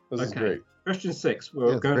question. This is Okay. great. Question 6. We're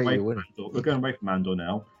Yeah, it's going great away you're from winning. Andor. We're going away from Andor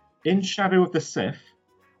now. In Shadow of the Sith,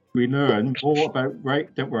 we learn more about Rey.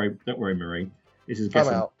 Don't worry, Marie. This is Come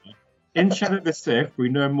guessing. out. In Shadow of the Sith, we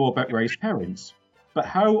learn more about Rey's parents. But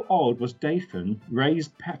how old was Dathan, Rey's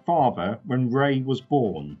father, when Rey was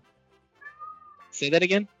born? Say that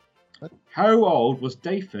again? How old was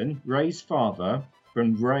Dathan, Rey's father,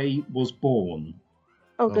 when Rey was born?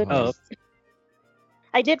 Oh, goodness. Oh.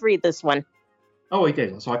 I did read this one. Oh, he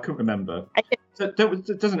did, so I couldn't remember. I did. So it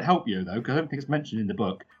doesn't help you, though, because I don't think it's mentioned in the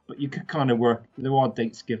book. But you could kind of work, there are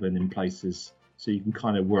dates given in places, so you can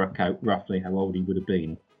kind of work out roughly how old he would have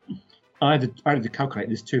been. I had to calculate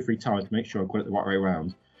this 2 or 3 times to make sure I got it the right way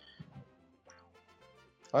around.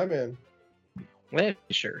 I'm in. Yeah,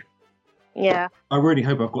 sure. Yeah. I really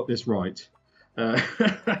hope I've got this right.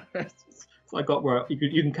 So I got where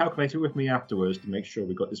you can calculate it with me afterwards to make sure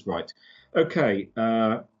we got this right. Okay,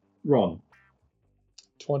 Ron.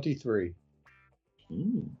 23.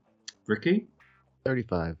 Ricky.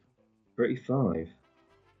 35. 35.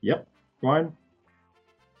 Yep. Ryan.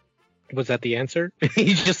 Was that the answer?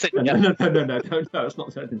 You just said No. It's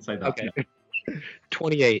not. I didn't say that. Okay.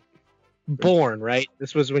 28. Born, right?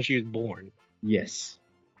 This was when she was born. Yes.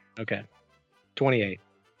 Okay. 28.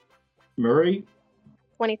 Marie.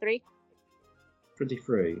 23.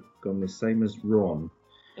 23. Gone the same as Ron.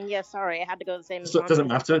 Yeah, sorry, I had to go the same as So Ron. it doesn't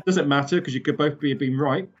matter. It doesn't matter because you could both be been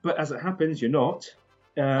right. But as it happens, you're not.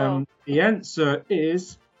 The answer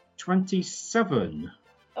is 27.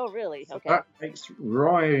 Oh, really? So Okay. that makes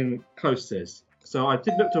Ryan closest. So I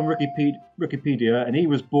did look on Wikipedia, and he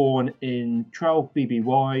was born in 12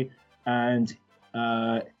 BBY, and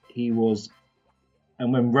he was,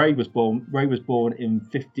 and when Ray was born in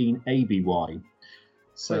 15 ABY.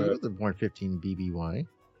 So he wasn't born 15 BBY.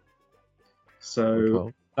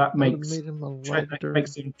 So that makes made him a that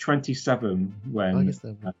makes him 27 when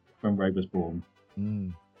Ray was born.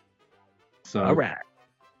 So all right.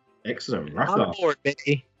 Excellent. On board,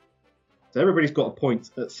 baby. So everybody's got a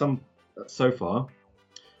point so far.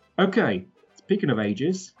 Okay, speaking of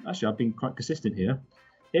ages, actually I've been quite consistent here.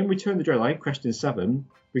 In Return of the Jedi, question 7,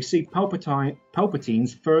 we see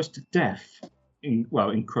Palpatine's first death, in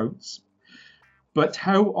quotes. But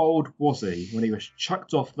how old was he when he was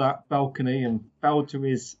chucked off that balcony and fell to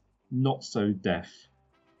his not-so-death?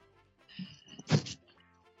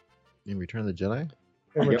 In Return of the Jedi?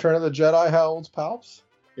 In Return of the Jedi, how old's Palps?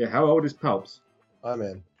 Yeah, how old is Palps? I'm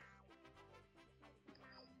in.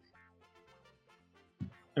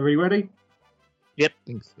 Are we ready? Yep.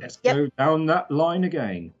 Let's go down that line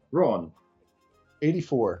again. Ron.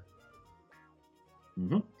 84.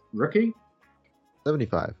 Ricky?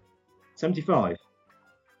 75. 75.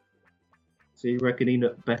 So you reckon he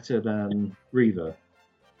looked better than Reva?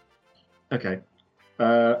 Okay.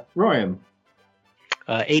 Ryan?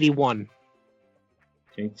 81.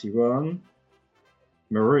 81.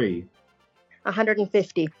 Marie?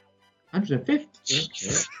 150.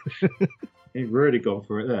 150? He really gone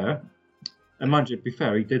for it there. And mind you, to be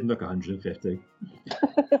fair, he did look 150.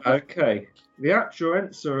 Okay. The actual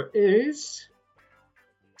answer is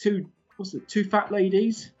two fat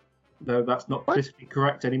ladies, though that's not politically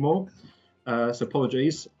correct anymore. So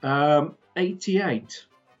apologies. 88.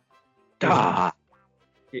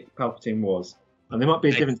 Palpatine was. And there might be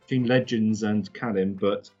a difference between legends and canon,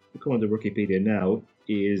 but according to Wikipedia now,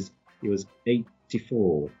 he was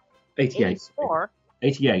 84. 88. 84?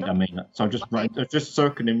 88, I mean. So I'm just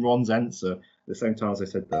circling Ron's answer at the same time as I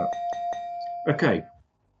said that. Okay.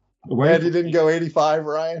 Glad you didn't go 85,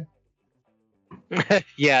 Ryan.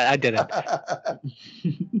 Yeah, I didn't.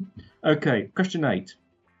 Okay, question 8.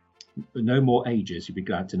 No more ages, you'd be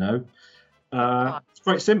glad to know.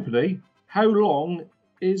 Quite simply, how long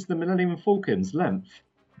is the Millennium Falcon's length?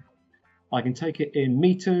 I can take it in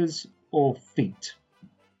meters or feet.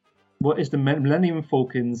 What is the Millennium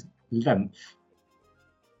Falcon's length?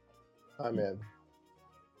 I'm in.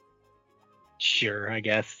 Sure, I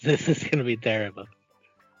guess. This is going to be terrible.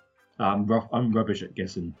 I'm rubbish at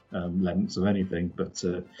guessing lengths of anything, but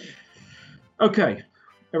okay.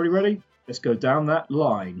 Everybody ready? Let's go down that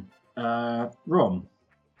line. Ron.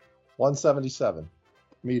 177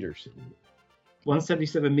 meters.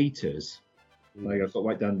 177 meters. I've got to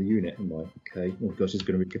write down the unit, haven't I? Okay. Oh gosh, it's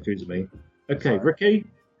going to be confusing me. Okay, Ricky.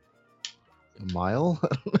 A mile?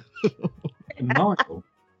 A mile.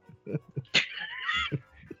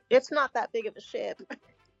 It's not that big of a ship.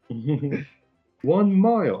 1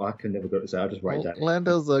 mile. I can never go to say. I'll just write that.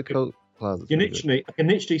 Lando's coat closet. I can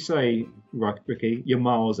literally say, right, Ricky, you're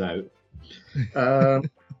miles out.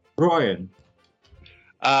 Ryan.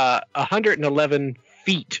 111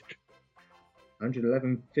 feet.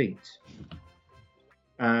 111 feet.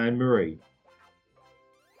 And Marie.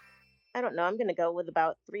 I don't know. I'm going to go with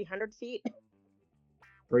about 300 feet.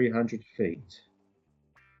 300 feet.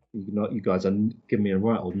 You guys are giving me a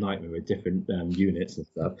right old nightmare with different units and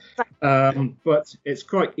stuff. But it's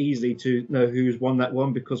quite easy to know who's won that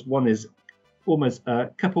one because one is almost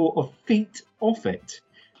a couple of feet off it.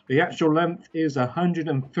 The actual length is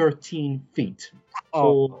 113 feet,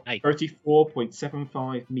 or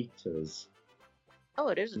 34.75 meters. Oh,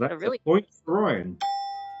 it is So that's a really a point for Ryan.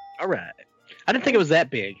 All right. I didn't think it was that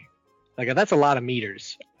big. Like, that's a lot of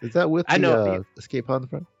meters. Is that with the escape pod in the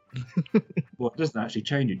front? Well, it doesn't actually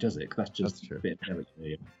change it, does it? 'Cause that's just a bit of it.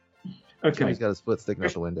 Okay. He's got his foot sticking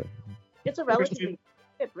out the window. It's a relatively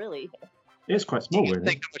ship, really. It's quite small, really.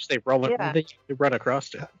 Think how much they run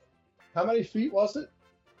across it. How many feet was it?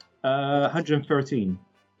 113.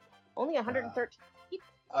 Only 113.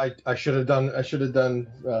 I should have done. I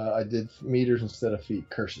did meters instead of feet.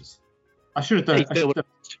 Curses. I should have done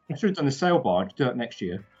the sail barge. Do that next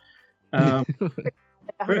year.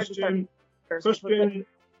 Question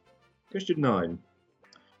 9.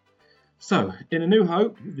 So, in A New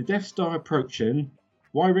Hope, with the Death Star approaching,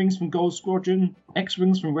 Y-Wings from Gold Squadron,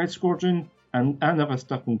 X-Wings from Red Squadron, and other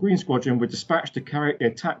stuff from Green Squadron were dispatched to carry out the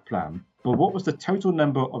attack plan. But what was the total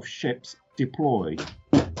number of ships deployed?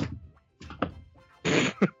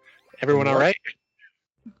 Everyone all right?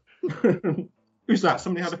 Who's that?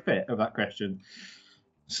 Somebody had a fit of that question.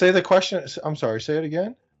 Say the question. I'm sorry. Say it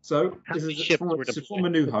again. So, this is from A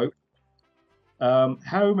New Hope.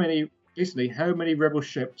 How many Rebel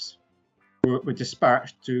ships were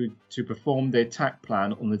dispatched to perform the attack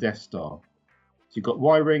plan on the Death Star? So you've got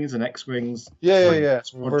Y-Wings and X-Wings. Yeah.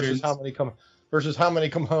 Versus how many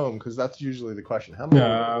come home? Because that's usually the question. How many?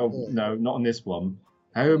 No, not on this one.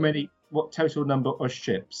 What total number of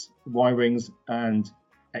ships? Y-Wings and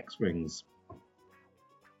X-Wings.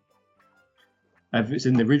 And if it's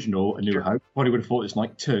in the original A New Hope, probably would have thought it's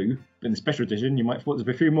like 2. But in the special edition, you might have thought there'd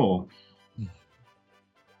be a few more.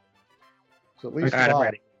 So at least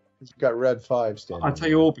 5. You've got red 5 standing. I'll tell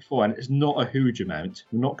you all beforehand, it's not a huge amount.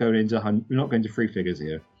 We're not going to 3 figures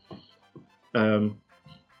here.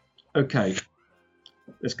 Okay,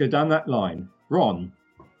 let's go down that line. Ron?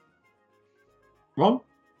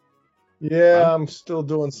 Yeah, I'm still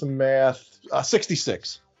doing some math.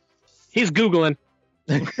 66. He's Googling.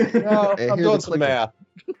 No, I'm doing some math.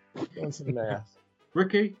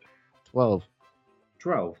 Ricky? 12.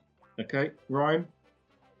 12. Okay. Ryan?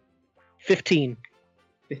 15.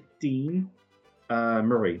 15.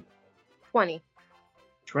 Marie? 20.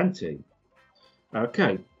 20.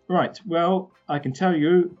 Okay. Right. Well, I can tell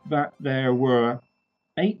you that there were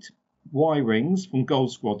 8 Y-Wings from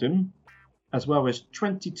Gold Squadron, as well as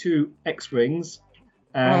 22 X-Wings,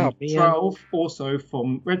 and 12 also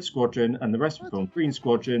from Red Squadron, and the rest were from Green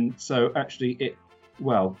Squadron. So actually,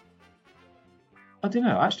 I don't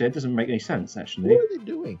know. Actually, it doesn't make any sense, actually. What are they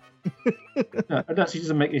doing? No, it actually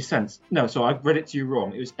doesn't make any sense. No, so I've read it to you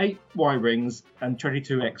wrong. It was 8 Y-Wings and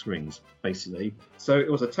 22 X-Wings, basically. So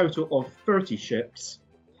it was a total of 30 ships,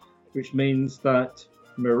 which means that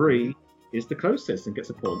Marie is the closest and gets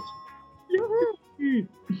a point. Yay!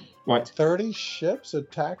 Right. 30 ships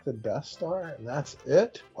attack the Death Star, and that's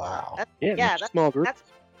it? Wow. That's a small group. That's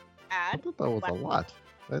bad. I thought that was a lot.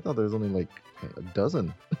 I thought there was only like a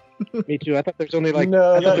dozen. Me too. I thought there's only like...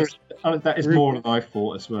 No, that is more than I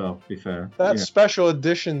thought as well, to be fair. That special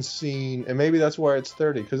edition scene, and maybe that's why it's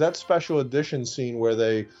 30, because that special edition scene where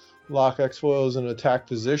they lock X-Foils in attack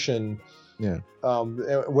position,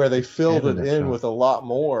 where they filled it in with a lot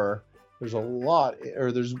more. There's a lot,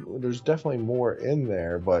 or there's definitely more in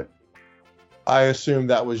there, but I assume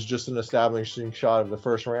that was just an establishing shot of the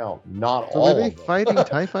first round, not all. Were they fighting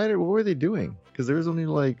TIE Fighter? What were they doing? Because there was only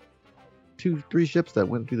like 2-3 ships that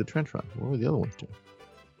went through the trench run. What were the other ones doing?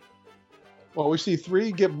 Well, we see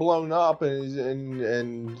 3 get blown up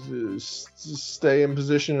and stay in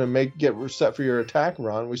position and get set for your attack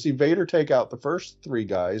run. We see Vader take out the first 3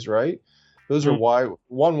 guys, right? Those are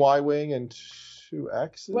one Y-Wing and 2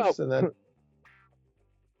 X's, and then...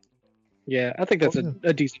 Yeah, I think that's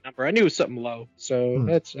a decent number. I knew it was something low, so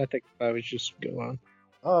I think I would just go on.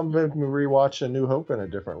 Maybe rewatch A New Hope in a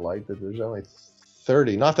different light, that there's only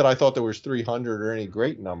 30. Not that I thought there was 300 or any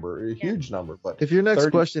great number, a huge number, but if your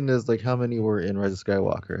next question is like how many were in Rise of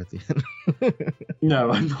Skywalker at the end.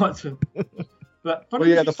 No, I'm not. But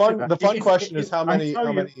the fun question is how many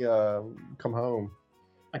come home.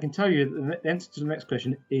 I can tell you the answer to the next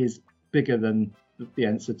question is bigger than the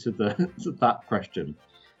answer to that question.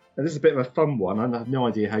 And this is a bit of a fun one. I have no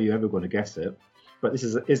idea how you're ever going to guess it, but this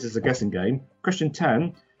is a guessing game. Question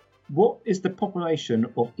 10. What is the population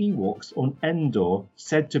of Ewoks on Andor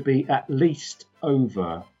said to be at least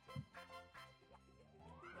over?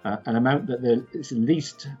 An amount that it's at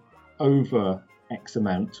least over X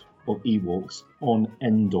amount of Ewoks on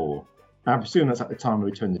Andor. I presume that's at the time of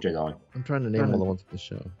Return of the Jedi. I'm trying to name all the ones in the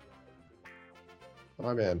show.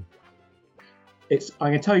 I'm in.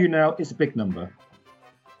 I can tell you now, it's a big number.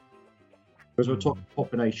 Because we're talking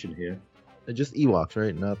population here. Just Ewoks,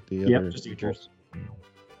 right? Not the other just creatures.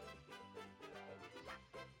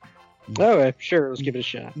 All right, sure. Let's give it a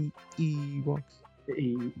shot. Ewoks.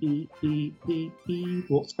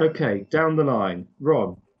 Ewoks. Okay, down the line.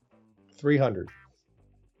 Ron. 300.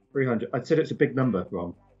 300. I'd said it's a big number,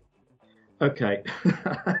 Ron. Okay.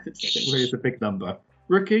 It really is a big number.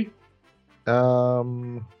 Ricky?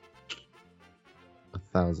 1,000.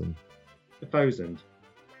 1,000.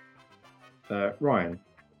 Ryan?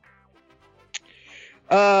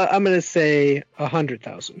 I'm gonna say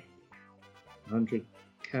 100,000. 100K.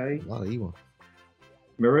 A lot of Ewoks.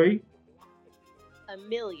 Marie? 1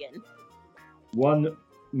 million. 1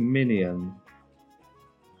 million.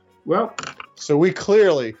 Well, So we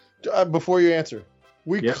clearly, before you answer,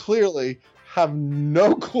 we Yep. clearly have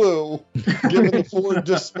no clue, given the four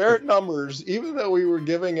disparate numbers, even though we were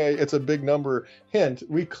giving it's a big number hint,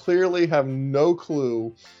 we clearly have no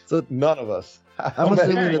clue, So none of us. I'm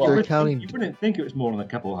assuming that they're counting. You wouldn't think it was more than a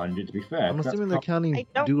couple hundred, to be fair. I'm assuming they're counting I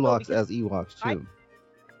don't know, Dulocs because as Ewoks too.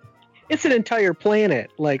 It's an entire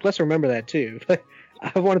planet. Like, let's remember that too.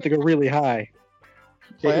 I want it to go really high.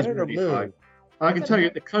 Planet or moon? I can tell you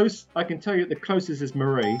the closest is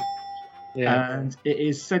Marie, and it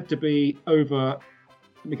is said to be over.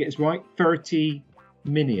 Let me get this right: 30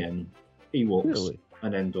 million Ewoks Really?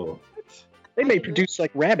 and Andor, They may produce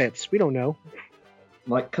like rabbits. We don't know.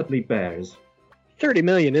 like cuddly bears. 30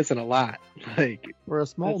 million isn't a lot. Like, For a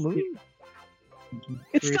small That's moon.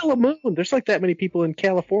 it's still a moon. There's like that many people in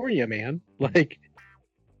California, man. Like,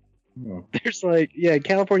 Oh. there's like,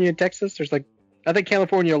 California and Texas. There's like, I think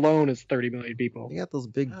California alone is 30 million people. They got those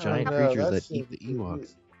big I giant don't know, creatures that's- that eat the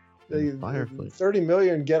Ewoks. They, and Fireflies. 30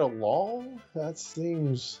 million get along? That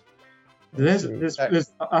seems... There's,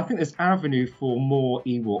 I think there's avenue for more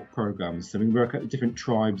Ewok programs. So we work at the different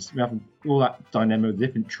tribes. We have all that dynamic, the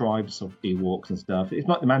different tribes of Ewoks and stuff. It's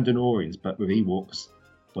like the Mandalorians, but with Ewoks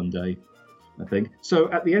one day, I think. So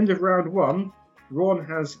at the end of round 1, Ron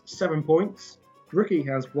has 7 points, Ricky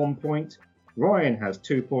has 1 point, Ryan has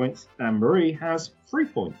 2 points, and Marie has 3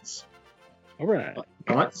 points. All right.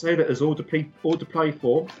 I like to say that there's all to play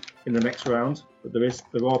for in the next round, but there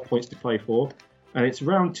are points to play for. And it's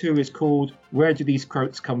round 2 is called Where Do These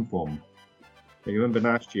Quotes Come From? And you remember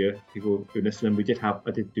last year, people who listened,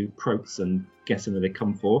 I did do quotes and guessing where they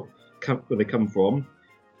come from.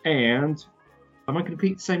 And am I going to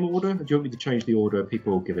repeat the same order? Or do you want me to change the order of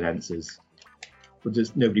people giving answers? Or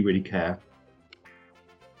does nobody really care?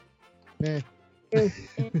 Eh.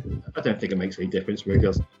 I don't think it makes any difference, really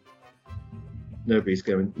does. Nobody's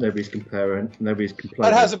comparing, nobody's complaining.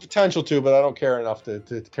 That has a potential to, but I don't care enough to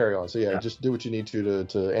carry on. So yeah, just do what you need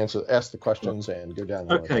to ask the questions and go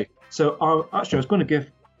down. Okay, so I was going to give.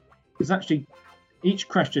 There's actually each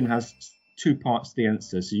question has 2 parts to the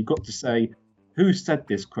answer. So you've got to say who said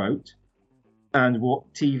this quote and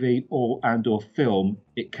what TV or film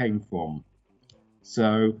it came from.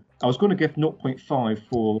 So I was going to give 0.5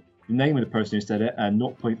 for the name of the person who said it and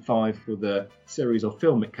 0.5 for the series or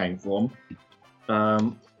film it came from.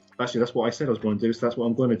 Actually, that's what I said I was going to do, so that's what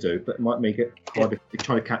I'm going to do. But it might make it hard to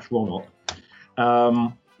try to catch Ron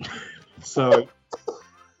up. So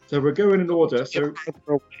we're going in order.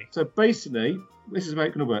 So basically, this is how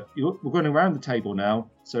it's going to work. We're going around the table now.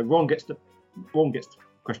 So Ron gets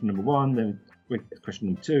question number 1, then question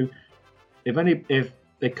number 2. If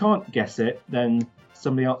they can't guess it, then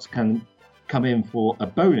somebody else can come in for a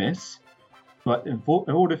bonus. But in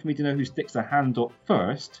order for me to know who sticks their hand up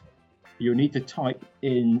first, you'll need to type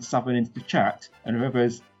in something into the chat, and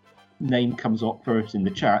whoever's name comes up first in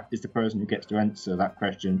the chat is the person who gets to answer that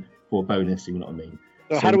question for a bonus. You know what I mean?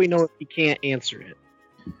 So how do we know if you can't answer it?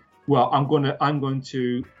 Well, I'm going to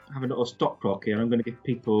have a little stop clock here. I'm going to give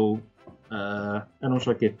people. And what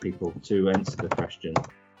should I give people to answer the question?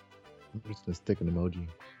 I'm just gonna stick an emoji.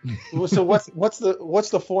 So what's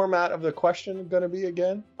the format of the question going to be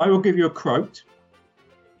again? I will give you a quote.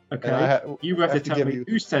 Okay. You have to tell give me you...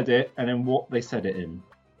 who said it and then what they said it in.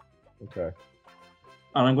 Okay.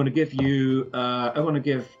 And I'm going to give you. I want to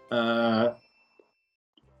give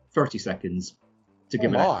 30 seconds to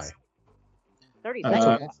give an answer. 30 seconds.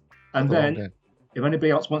 seconds. And then, if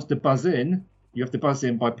anybody else wants to buzz in, you have to buzz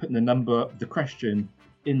in by putting the number of the question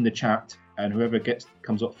in the chat, and whoever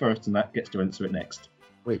comes up first and that gets to answer it next.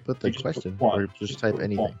 Wait, put the question or just type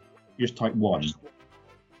anything. You just type 1.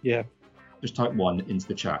 Yeah. Just type 1 into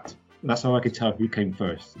the chat. And that's how I can tell who came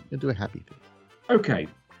first. You'll do a happy face. Okay.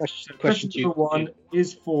 Question number 1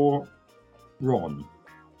 is for Ron.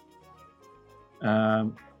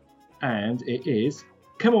 And it is,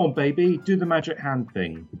 come on, baby, do the magic hand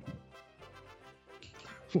thing.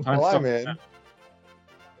 Well, I'm in.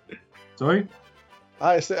 Sorry?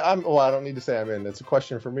 I don't need to say I'm in. It's a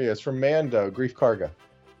question for me. It's from Mando, Grief Karga.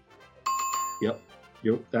 Yep,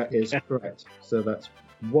 that is correct. So that's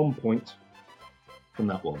 1 point from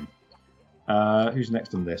that one. Who's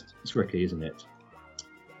next on the list? It's Ricky, isn't it?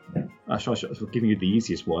 I should have given you the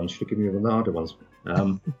easiest one. I should have given you the harder ones.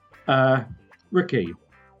 Ricky,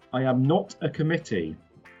 I am not a committee.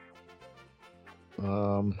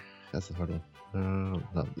 That's a hard one.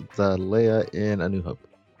 No, it's Leia in A New Hope.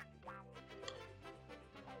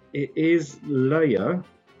 It is Leia,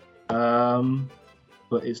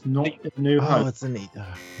 but it's not in New Hope. Oh, it's in the.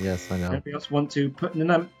 Yes, I know. Anybody else want to put the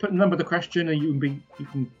number of the question, and you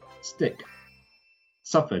can stick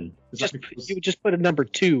something? You just put a number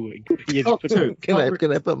 2. You Oh, just put 2.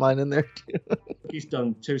 Can I put mine in there too? He's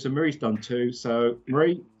done 2, so Marie's done 2. So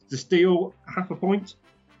Marie, to steal half a point.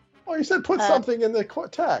 Oh, you said put something in the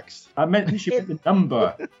text. I meant you should put the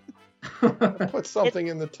number. Put something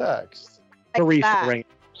in the text. Marie,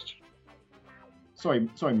 Sorry,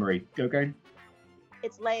 Marie. Go again.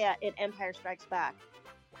 It's Leia in Empire Strikes Back.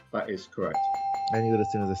 That is correct. I knew it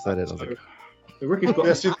as soon as I said it. I was like, So Ricky's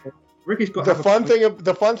got. Ricky's got the fun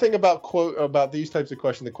thing about these types of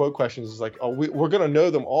questions, the quote questions, is like, oh, we're gonna know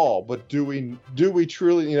them all, but do we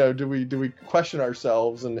truly, do we question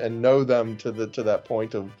ourselves and know them to that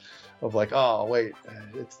point of like, oh wait,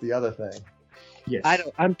 it's the other thing. Yes.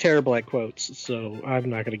 I'm terrible at quotes, so I'm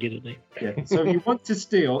not gonna get it. Yeah. So if you want to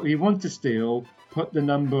steal, put the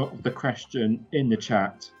number of the question in the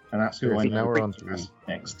chat, and that's who I know. Now we're on 3.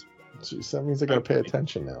 Next. Jeez, that means I gotta pay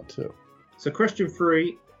attention now too. So question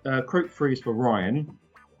 3. Quote 3 is for Ryan.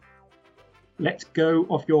 Let go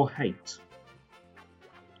of your hate.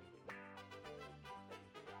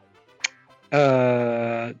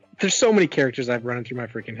 There's so many characters I've run through my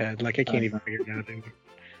freaking head. Like, I can't even figure it out anymore.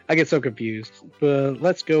 I get so confused. But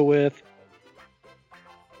let's go with,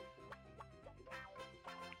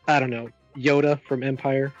 I don't know, Yoda from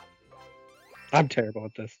Empire. I'm terrible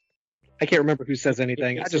at this. I can't remember who says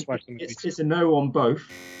anything. I just watched the movie. It's a no on both.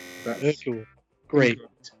 That's cool. Great.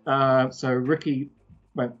 So Ricky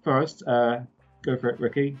went first. Go for it,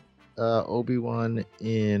 Ricky. Obi-Wan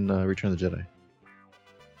in Return of the Jedi.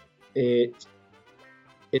 It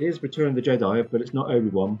is Return of the Jedi, but it's not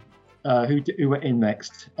Obi-Wan. Who went in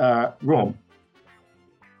next? Ron.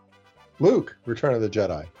 Luke, Return of the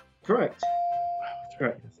Jedi. Correct.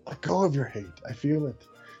 Correct. Let go of your hate. I feel it.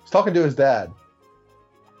 He's talking to his dad.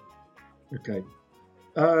 Okay.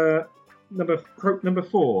 Number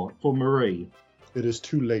 4 for Marie. It is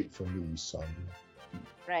too late for me, son.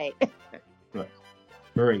 Right. Right.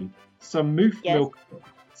 Marie. Some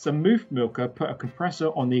moof milker put a compressor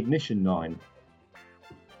on the ignition line.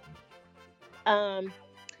 Han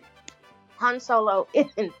Solo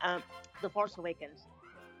in The Force Awakens.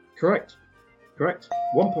 Correct.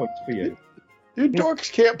 1 point for you. You dorks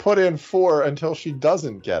can't put in 4 until she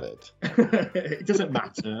doesn't get it. It doesn't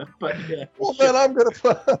matter, but yeah. Well, then I'm going to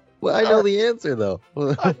put... Well, I know the answer, though. I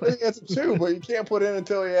know the answer, too, but you can't put in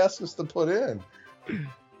until he asks us to put in.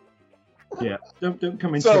 Yeah, don't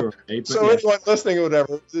come in so, too so yeah. anyone listening or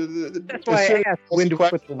whatever, that's why I asked when to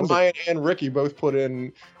put the Ryan and Ricky both put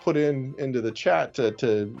in into the chat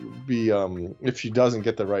to be if she doesn't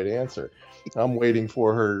get the right answer. I'm waiting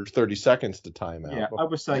for her 30 seconds to time out. Yeah, I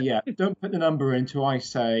would say don't put the number in until I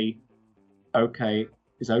say okay,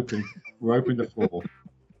 it's open. We're open the floor,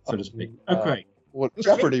 so to speak. Okay. What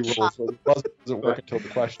Jeopardy rules where the buzzer doesn't work until the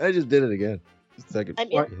question. I just did it again. Just a second. I'm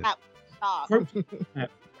in that stop.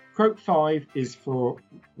 Quote 5 is for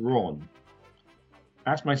Ron.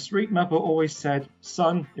 As my sweet mother always said,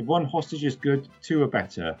 son, if 1 hostage is good, 2 are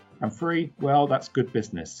better. And 3, well, that's good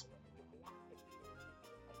business.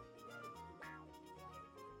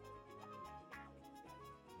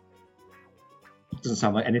 Doesn't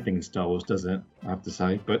sound like anything in Star Wars, does it? I have to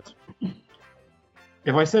say, but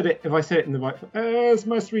if I said it in the right, as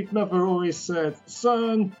my sweet mother always said,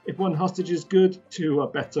 son, if 1 hostage is good, 2 are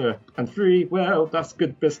better, and 3, well, that's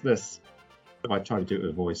good business. If I try to do it with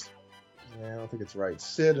a voice. Yeah, I don't think it's right.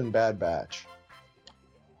 Sid and Bad Batch.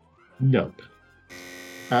 Nope.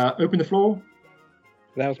 Open the floor.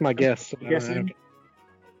 That was my guess. Guessing.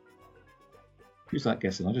 Who's that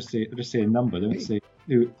guessing? I just see a number. I don't see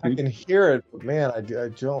who. I can hear it, but man, I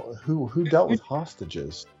don't. Who dealt with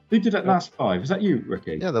hostages? Who did that last 5? Was that you,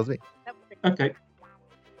 Ricky? Yeah, that was me. Okay.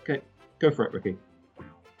 Go for it, Ricky.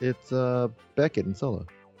 It's Beckett and Solo.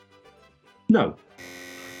 No.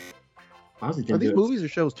 Are these movies or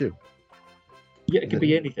shows too? Yeah, it could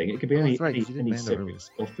be anything. It could be any Mando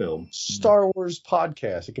series or film. Star Wars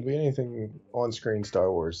podcast. It could be anything on screen.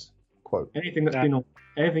 Star Wars quote. Anything that's been on.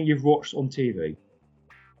 Anything you've watched on TV. It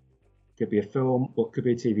could be a film or it could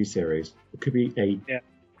be a TV series. It could be a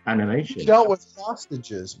animation. He dealt with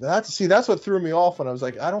hostages. That's what threw me off when I was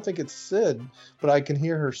like, I don't think it's Sid, but I can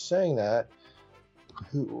hear her saying that.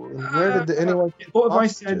 Where did anyone? What have I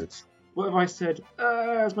said? What have I said?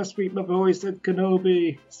 As my sweet mother always said,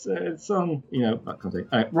 Kenobi said, son. You know, that kind of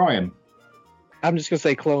thing. Ryan. I'm just going to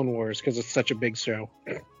say Clone Wars because it's such a big show.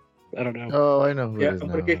 I don't know. Oh, I know who it is I'm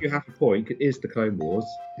now. going to give you half a point. It is the Clone Wars.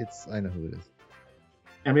 I know who it is.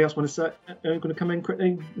 Anybody else want to say? Going to come in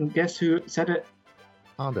quickly and guess who said it?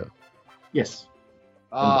 Hondo. Yes.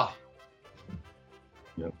 Ah.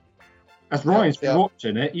 Yep. As Ryan's Yeah.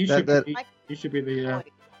 watching it, you should That- be. You should be the.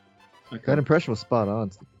 Okay. That impression was spot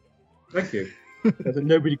on. Thank you.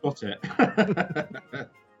 Nobody got it.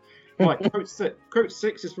 Right, quote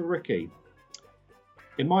 6 is for Ricky.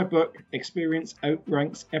 In my book, experience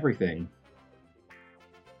outranks everything.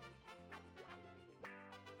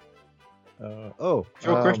 Oh. It's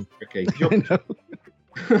your question, Ricky. It's your I know.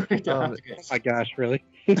 You don't have to Oh guess. my gosh, really?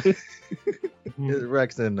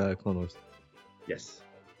 Rex and Clone Wars. Yes.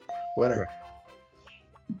 Winner.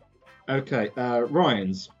 Okay,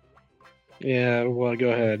 Ryan's. Yeah, well, go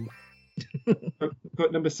ahead.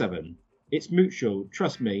 Quote number 7. It's mutual.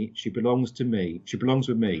 Trust me. She belongs to me. She belongs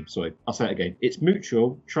with me. Sorry, I'll say it again. It's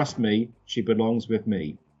mutual. Trust me. She belongs with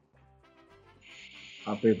me.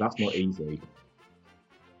 I believe that's not easy.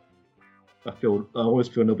 I always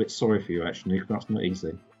feel a little bit sorry for you, actually, because that's not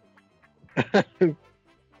easy.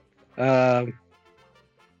 I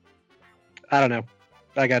don't know.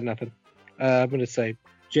 I got nothing. I'm gonna say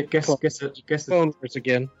Guess. Clone Wars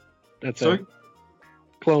again. That's Sorry? it.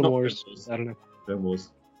 Clone Not Wars. Clone Wars. I don't know. Clone Wars.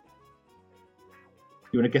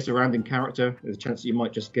 You want to guess a random character? There's a chance that you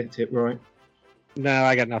might just get it right. No,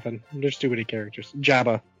 I got nothing. There's too many characters.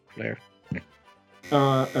 Jabba there.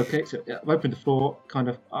 Okay, so I've opened the floor.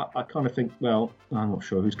 I kind of think. Well, I'm not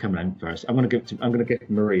sure who's coming in first. I'm going to give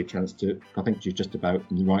Marie a chance to. I think she's just about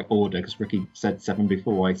in the right order because Ricky said 7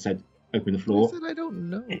 before I said open the I floor. said I don't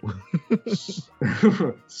know.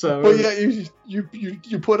 So. Well, yeah,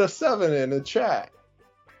 you put a 7 in the chat.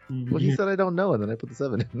 Well, he said I don't know, and then I put the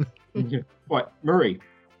 7 in. Right, Marie.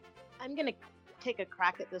 I'm gonna take a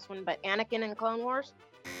crack at this one, but Anakin in Clone Wars.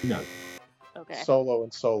 No. Okay. Solo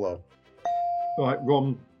and Solo. All right,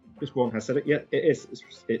 Ron. This Ron has said it. Yeah, it is.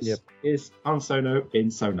 It's Han Solo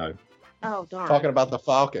in Solo. Oh darn. Talking about the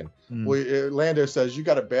Falcon. Mm. Lando says you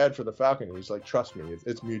got it bad for the Falcon. And he's like, trust me,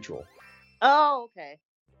 it's mutual. Oh okay.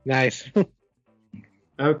 Nice.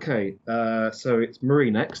 Okay, so it's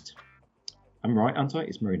Marie next. I'm right, aren't I?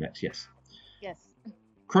 It's Marie next. Yes. Yes.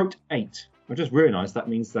 Quote 8. I just realised that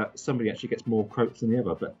means that somebody actually gets more quotes than the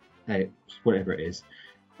other, but hey, whatever it is.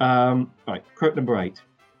 Right, quote number 8.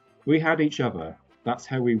 We had each other. That's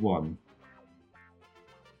how we won.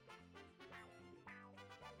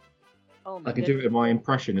 Oh my I can do it in my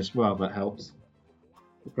impression as well. That helps.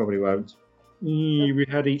 You probably won't. We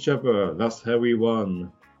had each other. That's how we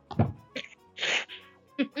won.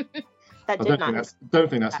 That did not. Don't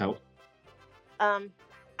think that's helped. I'm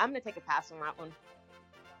gonna take a pass on that one.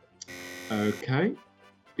 Okay.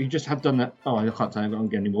 You just have done that. Oh, I can't tell you. I don't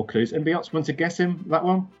get any more clues. Anybody else want to guess him? That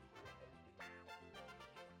one?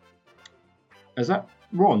 Is that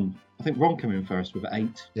Ron? I think Ron came in first with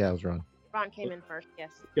 8. Yeah, I was wrong. Ron came in first. Yes.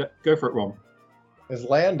 Yeah, go for it, Ron. It's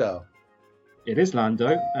Lando. It is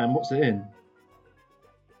Lando. And what's it in?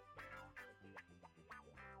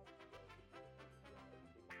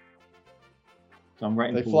 So I'm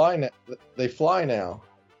writing. They fly now. They fly now.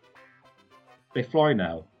 They fly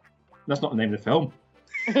now. That's not the name of the film.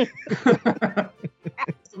 What's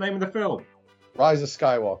the name of the film? Rise of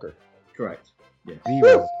Skywalker. Correct. Yeah. The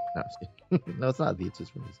Rise. No, it's not the. It's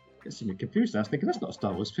just Rise. Gets me confused. I was thinking that's not a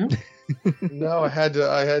Star Wars film. No, I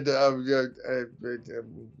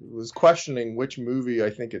was questioning which movie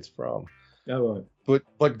I think it's from. Oh, right.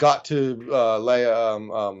 But got to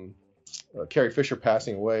Leia, Carrie Fisher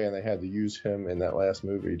passing away, and they had to use him in that last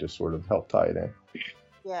movie to sort of help tie it in.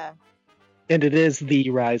 Yeah. And it is the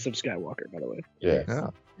Rise of Skywalker, by the way. Yeah.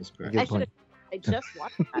 That's correct. I just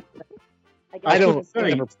watched that. I don't.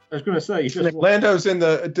 I was going to say. You just Lando's in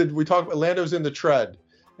the. Did we talk about Lando's in the tread?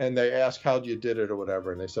 And they asked how you did it or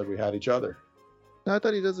whatever, and they said we had each other. No, I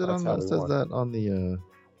thought he does it That's on. how It we says won. that on the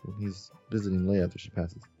when he's visiting Leia after she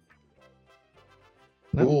passes.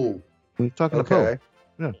 No? Ooh. We're talking to Okay.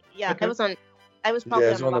 Poe. Yeah, I was on. I was probably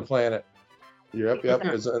Yeah, it's on the on planet. Yep.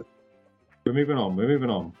 We're moving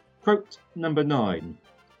on. Quote number 9,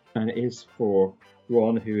 and it is for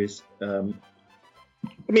Ron, who is. I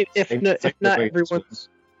mean, if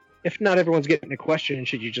not everyone's getting a question,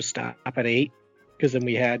 should you just stop at 8? Because then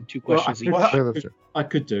we had 2 questions each. I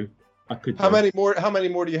could do. How many more? How many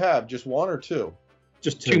more do you have? Just 1 or 2?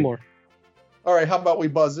 Just 2 more. All right. How about we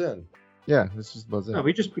buzz in? Yeah, let's just buzz in. No,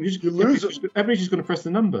 you lose everybody's just going to press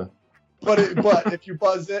the number. But if you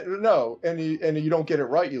buzz in, no, and you don't get it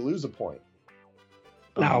right, you lose a point.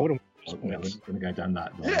 No, we don't. We're going to go down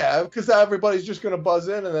that. Yeah, because everybody's just going to buzz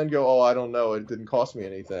in and then go, oh, I don't know, it didn't cost me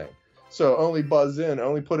anything. So only buzz in,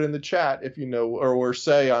 only put in the chat if you know, or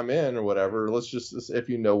say I'm in or whatever. Let's just if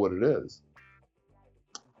you know what it is,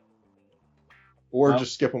 or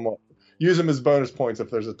just skip them all. Use them as bonus points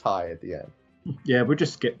if there's a tie at the end. Yeah, we'll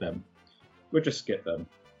just skip them.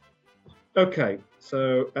 Okay,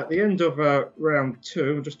 so at the end of round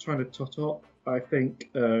 2, I'm just trying to tot up. I think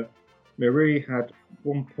Marie had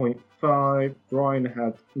 1.5, Brian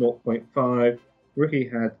had 0.5, Ricky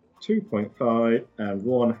had 2.5, and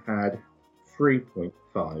Ron had 3.5.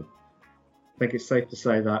 I think it's safe to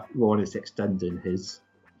say that Ron is extending his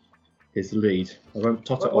lead. I won't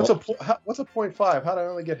tot it What's up. What's a 0.5? How do I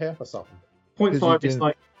only get half of something? 0.5 is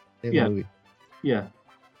like Movie. yeah,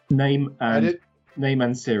 name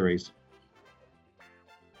and series.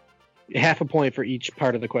 Half a point for each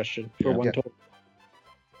part of the question for one total.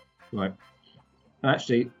 Right.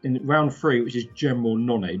 Actually, in round 3, which is general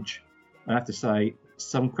knowledge, I have to say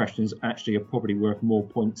some questions actually are probably worth more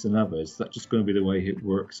points than others. That's just going to be the way it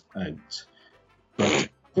works out. But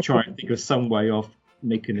try and think of some way of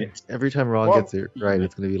making it. Every time Ron gets it right,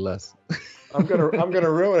 it's going to be less. I'm gonna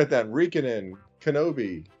ruin it then. Rikkonen,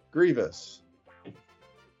 Kenobi, Grievous. You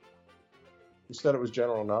said it was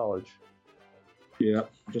general knowledge. Yeah,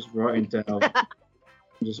 just writing down.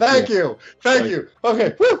 Thank you.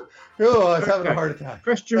 Okay. Woo! Oh, I was having a heart attack.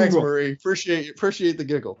 Question Thanks, Ron. Marie. Appreciate the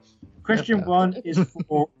giggle. Question 1 is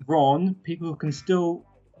for Ron. People can still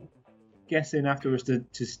guess in afterwards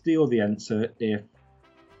to steal the answer if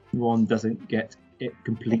Ron doesn't get it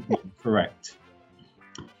completely correct.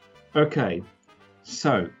 Okay,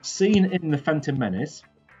 so seen in The Phantom Menace,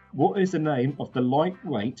 what is the name of the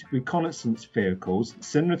lightweight reconnaissance vehicles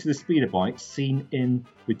similar to the speeder bikes seen in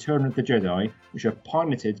Return of the Jedi, which are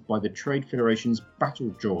piloted by the Trade Federation's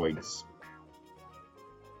battle droids?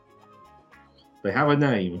 They have a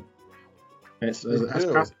name. It's as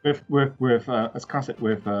classic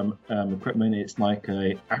with equipment. It's like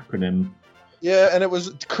a acronym. Yeah, and it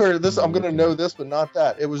was Kurt. This I'm gonna know this, but not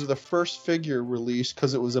that. It was the first figure released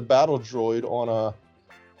because it was a battle droid on a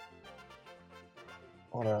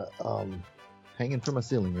hanging from a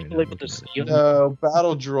ceiling right now. No,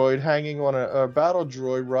 battle droid hanging on a battle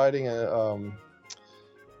droid riding a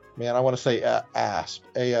man. I want to say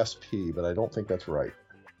ASP, but I don't think that's right.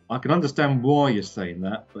 I can understand why you're saying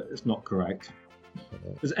that, but it's not correct.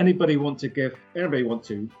 Does anybody want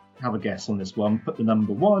to have a guess on this one? Put the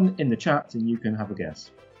number 1 in the chat and you can have a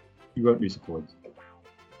guess. You won't lose a point.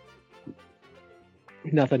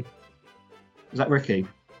 Nothing. Is that Ricky?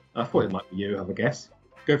 I thought it might be you. Have a guess.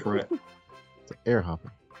 Go for it. It's an air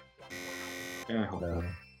hopper. Air hopper.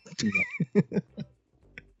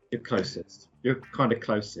 You're closest. You're kind of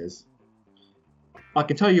closest. I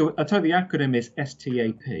can tell you. I'll tell you the acronym is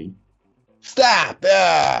STAP. Stop!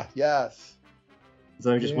 Yeah. Yes.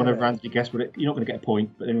 So I just want to randomly guess what it. You're not going to get a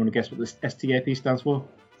point, but then you want to guess what this STAP stands for?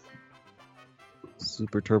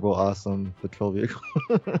 Super Turbo Awesome Patrol Vehicle.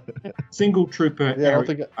 Single Trooper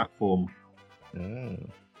Area Platform.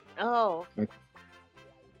 Oh.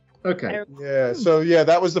 Okay. Yeah. So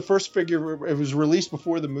that was the first figure. It was released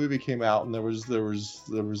before the movie came out, and there was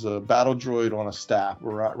a battle droid on a staff,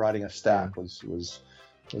 riding a staff. Was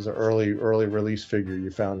an early release figure you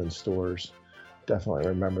found in stores. Definitely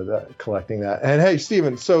remember that, collecting that. And hey,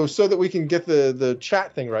 Steven, so that we can get the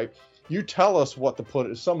chat thing right, you tell us what to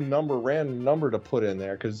put, some random number to put in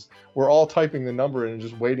there, because we're all typing the number and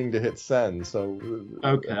just waiting to hit send. So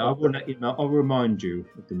okay, I'll remind you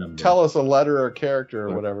of the number. Tell us a letter or character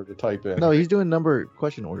or whatever to type in. No, he's doing number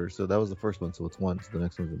question order, so that was the first one, so it's 1. So the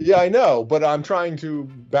next one's I know, but I'm trying to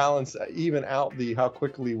even out how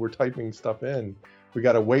quickly we're typing stuff in. We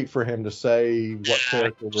got to wait for him to say what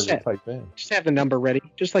character we're going to type in. Just have the number ready,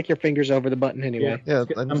 just like your fingers over the button anyway. Yeah,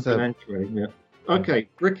 I just have... Okay,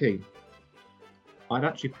 Ricky. I'd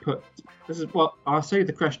actually put. This is what I'll say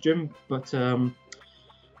the question, but I'm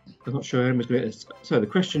not sure how much it is. So the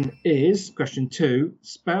question is question 2.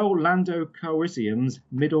 Spell Lando Calrissian's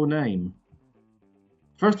middle name.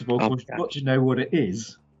 First of all, you've got to know what it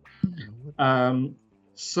is.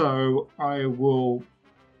 So I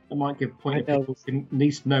might give a point if people can at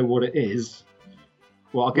least know what it is.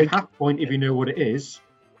 Well, I'll give half a point if you know what it is,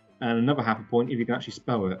 and another half a point if you can actually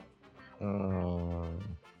spell it.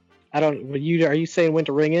 I don't. Are you saying when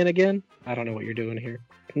to ring in again? I don't know what you're doing here.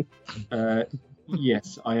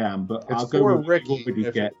 Yes, I am, but I'll go with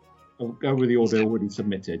the order already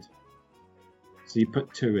submitted. So you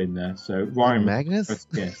put 2 in there. So Ryan Magnus.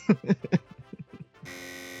 Yes.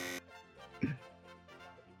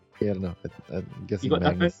 Yeah, I don't know. I'm guessing you got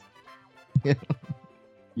Magnus. Yeah.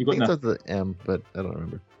 You got nothing. It's the M, but I don't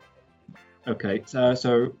remember. Okay,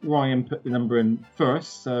 so Ryan put the number in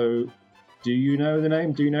first. So, do you know the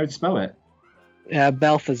name? Do you know to spell it?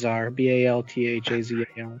 Balthazar,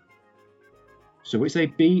 Balthazar. So we say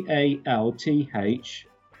Balth.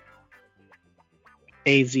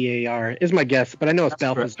 Azar is my guess, but I know it's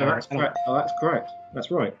That's Balthazar. correct. That's correct.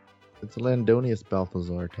 That's right. It's Landonius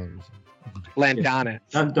Balthazar Taliesin. Landana.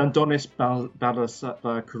 Dandonis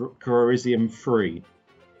Cororisium 3.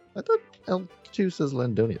 I thought L2 says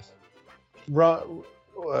Landonius.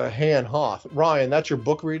 Han Hoth. Ryan, that's your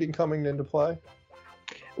book reading coming into play?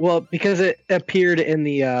 Well, because it appeared in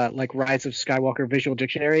the like Rise of Skywalker visual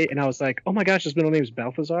dictionary, and I was like, oh my gosh, his middle name is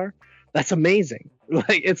Balthazar. That's amazing.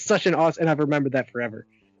 Like, it's such an awesome, and I've remembered that forever.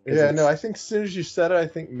 Yeah, no, I think as soon as you said it, I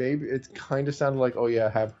think maybe it kind of sounded like, oh yeah, I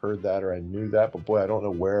have heard that or I knew that, but boy, I don't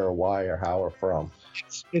know where or why or how or from.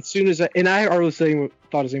 As soon as and I always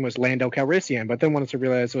thought his name was Lando Calrissian, but then once I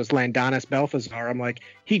realized it was Landonis Balthazar, I'm like,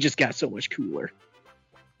 he just got so much cooler.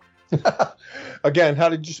 Again, how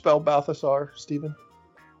did you spell Balthazar, Stephen?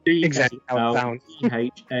 Exactly how it sounds.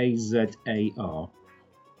 Zazar.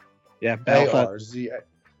 Yeah, Balthazar.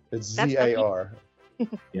 It's Z-A-R.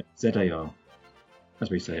 Yeah, Z-A-R. As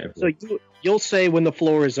we say it. So you'll say when the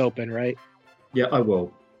floor is open, right? Yeah, I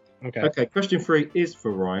will. Okay. Okay, question 3 is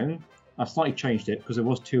for Ryan. I slightly changed it because there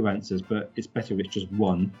was 2 answers, but it's better if it's just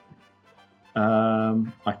one.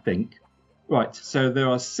 I think. Right, so there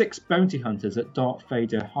are 6 bounty hunters that Darth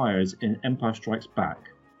Vader hires in Empire Strikes Back,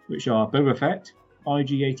 which are Boba Fett,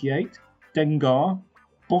 IG-88, Dengar,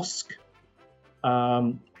 Bosk,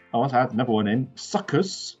 I want to add another one in,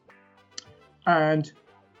 Succus, and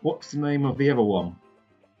what's the name of the other one?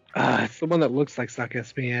 It's the one that looks like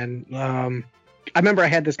Succus, man. I remember I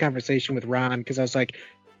had this conversation with Ron because I was like,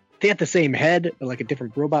 they have the same head, but like a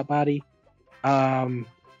different robot body. And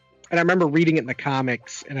I remember reading it in the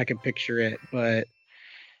comics, and I could picture it, but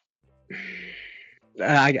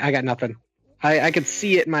I got nothing. I could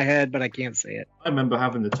see it in my head, but I can't say it. I remember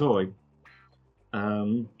having the toy.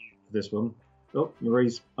 This one. Oh,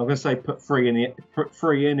 Marie's. I'm gonna say put 3 in. Put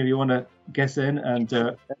 3 in if you want to guess in, and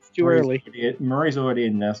that's too early. Marie's already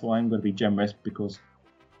in there, so I'm going to be generous because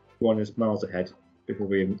one is miles ahead before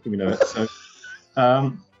we even know it.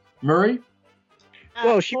 So, Marie.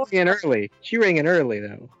 Whoa, she rang in early. She rang in early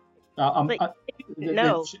though.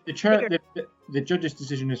 No. The judge's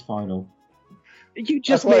decision is final. You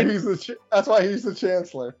just that's why he's the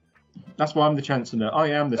chancellor. That's why I'm the chancellor. I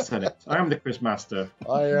am the Senate. I am the quizmaster.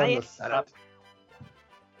 I am the Senate.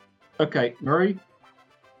 Okay, Marie.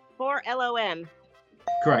 4 LOM.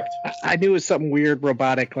 Correct. I knew it was something weird,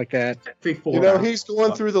 robotic like that. You know, he's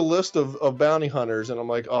going through the list of bounty hunters, and I'm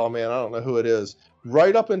like, oh man, I don't know who it is.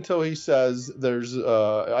 Right up until he says there's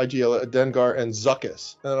IGL, Dengar, and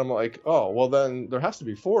Zuckus. And I'm like, oh, well then there has to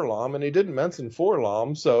be 4-LOM, and he didn't mention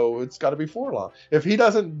 4-LOM, so it's got to be 4-LOM. If he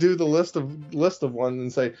doesn't do the list of ones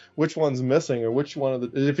and say which one's missing or which one of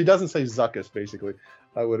the... If he doesn't say Zuckus, basically,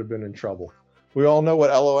 I would have been in trouble. We all know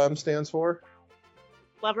what LOM stands for?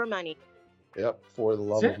 Love or money. Yep, for the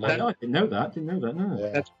love of money. I didn't know that. No.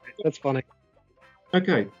 Yeah. That's funny.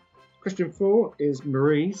 Okay, question 4 is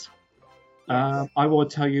Marie's. I will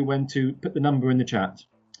tell you when to put the number in the chat.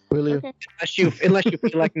 Will you? Okay. Unless you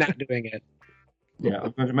feel like not doing it. Yeah,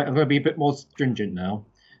 I'm going to be a bit more stringent now.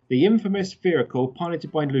 The infamous vehicle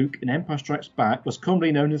piloted by Luke in Empire Strikes Back was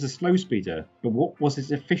commonly known as a slow speeder, but what was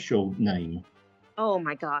its official name? Oh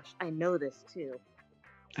my gosh, I know this too.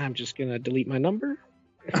 I'm just gonna delete my number.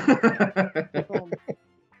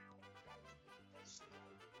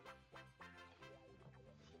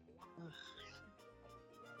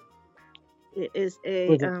 It is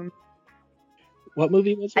a What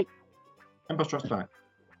movie was it? Empire Strikes Back.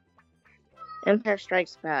 Empire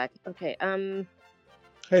Strikes Back. Okay.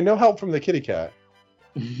 Hey, no help from the kitty cat.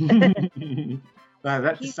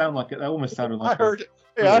 That just sounded like it. That almost sounded like.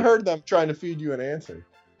 I heard them trying to feed you an answer,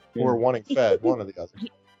 or wanting fed, one or the other.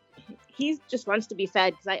 He just wants to be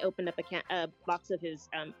fed because I opened up a box of his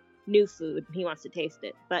new food. He wants to taste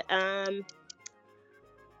it, but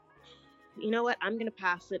you know what? I'm gonna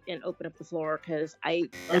pass it and open up the floor because I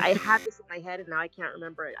had this in my head and now I can't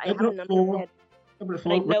remember it. I have a number in my head. I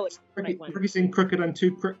know it's the right one. Ricky's in Crooked and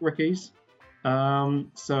 2 Rickies.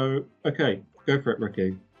 So okay, go for it,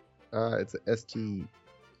 Ricky. It's STNT.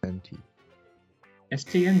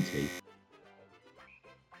 STNT.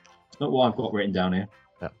 It's not what I've got written down here.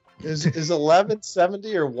 No. Is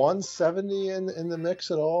 1170 or 170 in the mix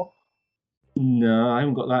at all? No, I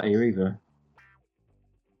haven't got that here either.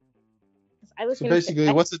 So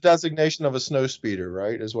basically, what's the designation of a snow speeder,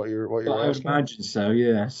 right? Is what you're asking? I imagine so.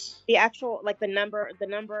 Yes. The actual, like the number,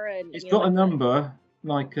 and it's got a number,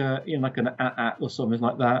 like like an at or something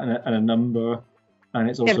like that, and a number, and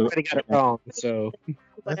it's also. Everybody got it wrong, so.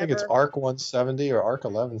 I think it's ARC 170 or ARC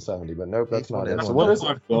 1170, but nope, that's not it. So what is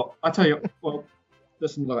I've got? I tell you, well,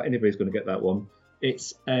 doesn't like anybody's going to get that one.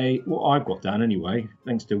 It's what I've got down anyway,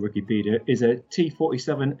 thanks to Wikipedia, is a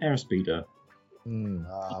T-47 airspeeder.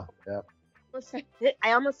 Yep.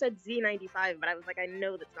 I almost said Z95, but I was like, I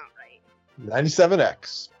know that's not right.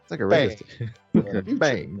 97X. It's like a Bang. radio station.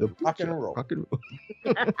 Bang. The Rock and roll. Rock and roll.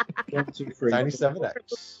 1, 2, 3.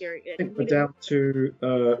 97X. I think we're down to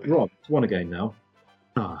Ron. It's one again now.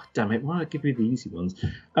 Ah, damn it! Why don't I give you the easy ones?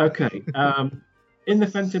 Okay. In the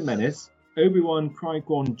Phantom Menace, Obi-Wan,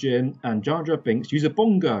 Qui-Gon Jinn, and Jar Jar Binks use a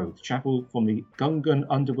bongo to travel from the Gungan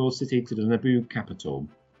underworld city to the Naboo capital.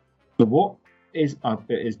 But what is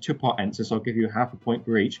it is two-part answer, so I'll give you half a point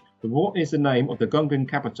for each. But what is the name of the Gungan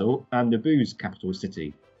capital and Naboo's capital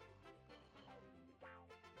city?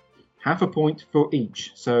 Half a point for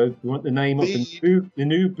each. So we want the name of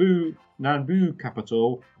the Naboo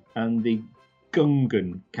capital and the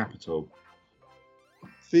Gungan capital.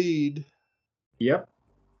 Feed. Yep.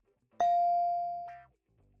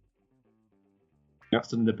 That's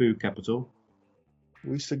the Naboo capital.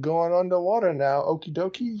 We should go on underwater now. Okie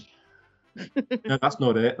dokie. No, that's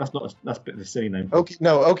not it. That's a bit of a silly name.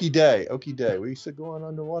 Okie day. Okie day. We should go on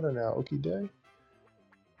underwater now. Okie day.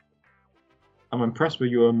 I'm impressed with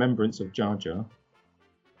your remembrance of Jar Jar.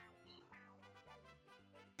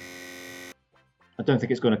 I don't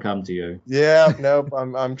think it's going to come to you. Yeah, nope.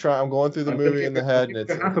 I'm trying. I'm going through the movie in the head, and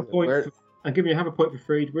it's half a point. I'm giving you half a point for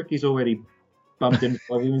Freed. Ricky's already bumped in.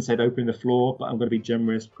 I've even said open the floor, but I'm going to be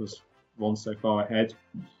generous because Ron's so far ahead.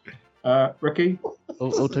 Ricky?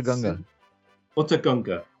 Otagunga.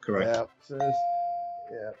 Otagunga, correct.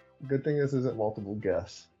 Yeah. Good thing this isn't multiple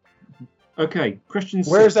guess. Okay, question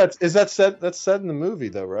 6. Where is that? Is that said? That's said in the movie,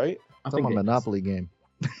 though, right? It's a Monopoly game.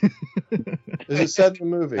 Is it said in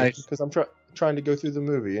the movie? Because I'm trying to go through the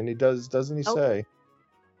movie, and he doesn't he say?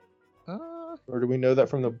 Or do we know that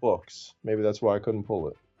from the books? Maybe that's why I couldn't pull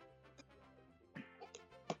it.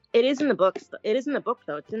 It is in the books. It is in the book,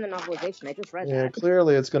 though. It's in the novelization. I just read that. Yeah,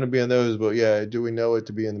 clearly it's going to be in those, but yeah, do we know it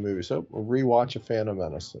to be in the movie? So we'll rewatch A Phantom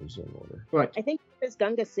Menace is in order. Right. I think there's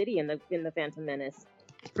Gunga City in the Phantom Menace.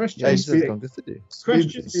 Question 6.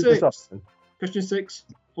 Question 6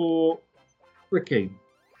 for Ricky.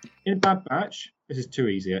 In Bad Batch, this is too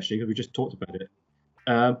easy actually because we just talked about it.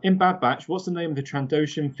 In Bad Batch, what's the name of the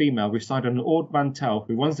Trandoshan female residing on an Ord Mantell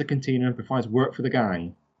who runs the cantina and provides work for the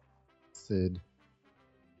gang? Sid.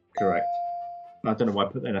 Correct. I don't know why I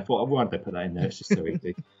put that in. I thought, why did they put that in there? It's just so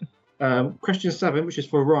easy. Question 7, which is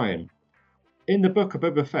for Ryan. In the book of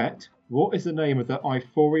Boba Fett, what is the name of the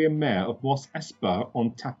Ithorian mayor of Mos Espa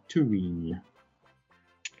on Tatooine?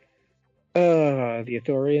 The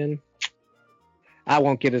Ithorian. I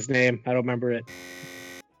won't get his name. I don't remember it.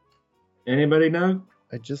 Anybody know?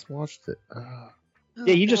 I just watched it.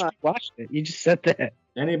 Yeah, you just watched it. You just said that.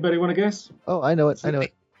 Anybody want to guess? Oh, I know it.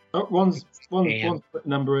 Oh, Ron's put a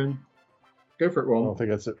number in. Go for it, Ron. I don't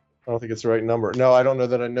think it's the right number. No, I don't know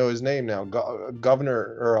that I know his name now.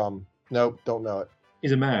 Governor or nope, don't know it.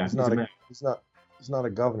 He's a mayor. He's not a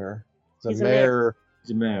governor. He's a mayor. mayor.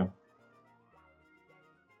 He's a mayor.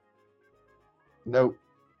 Nope.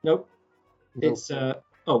 It's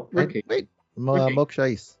Ricky. Wait, Mok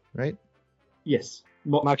Shaiz, right? Yes.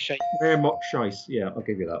 Mok Shaiz. Mayor Mok Shaiz. Yeah, I'll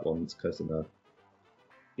give you that one. It's close enough.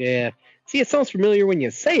 Yeah. See, it sounds familiar when you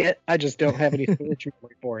say it. I just don't have any memory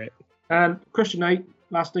for it. And question 8,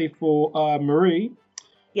 lastly for Marie.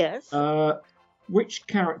 Yes. Which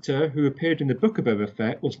character who appeared in the Book of Boba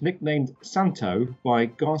Fett was nicknamed Santo by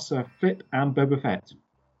Garza Flip and Boba Fett?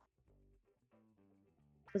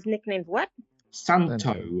 Was nicknamed what?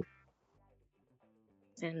 Santo.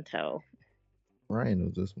 Santo. Ryan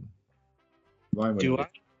knows this one. Do I?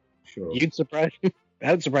 Sure. You'd surprise me.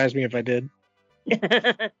 That would surprise me if I did.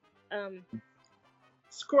 It's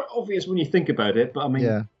quite obvious when you think about it, but I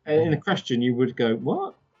mean, in a question you would go,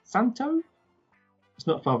 what? Santo? It's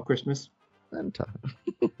not Father Christmas. Santa.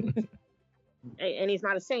 And he's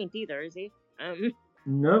not a saint either, is he?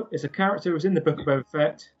 No, it's a character who was in the Book of Boba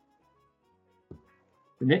Fett.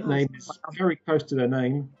 The nickname is very close to their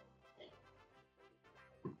name.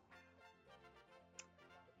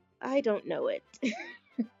 I don't know it.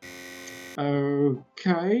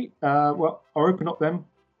 Okay. Well, I'll open up then.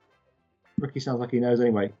 Ricky sounds like he knows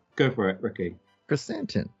anyway. Go for it, Ricky.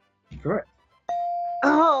 Chrysanthemum. Correct.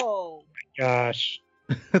 Oh. Gosh.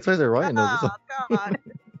 That's why Ryan knows this one. Oh, God.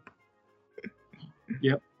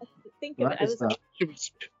 Yep. Think of it. I was like,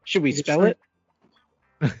 Should we spell it?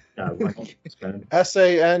 Santos.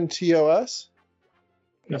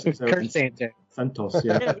 Santos,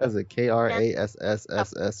 yeah. As a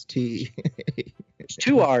Krasssst. It's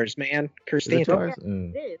 2 R's, man.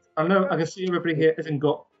 Chrysanthemum. I know. I can see everybody here hasn't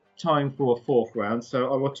got time for a fourth round,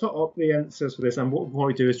 so I will top up the answers for this. And what we'll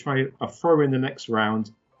probably do is try to throw in the next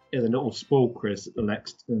round in a little spoil quiz at the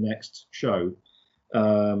next show.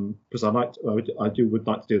 Because I would like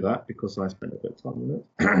to do that because I spent a bit of time on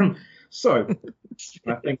it. So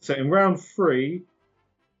I think so. In round 3,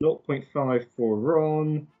 0.5 for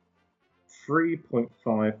Ron,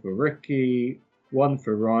 3.5 for Ricky, 1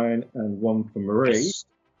 for Ryan, and 1 for Marie. Yes.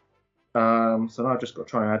 So now I've just got to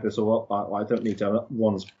try and add this all up. I don't need to have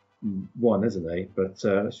one's 1, isn't it? But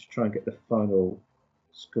let's try and get the final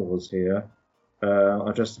scores here.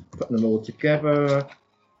 I just put them all together.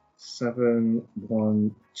 7,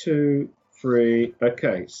 1, 2, 3.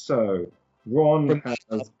 Okay, so Ron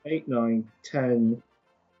has 8, 9, 10.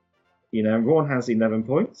 Ron has 11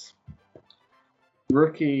 points.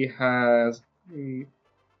 Ricky has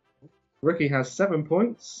 7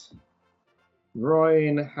 points.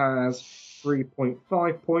 Ryan has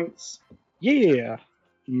 3.5 points. Yeah.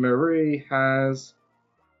 Marie has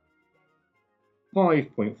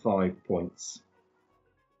 5.5 points.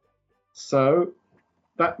 So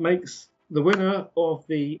that makes the winner of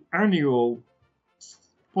the annual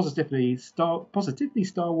Positively Star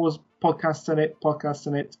Wars Podcast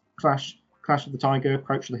Senate Clash of the Tiger,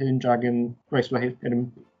 Approach of the Hidden Dragon, Race for the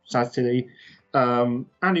Hidden City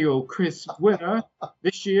annual quiz winner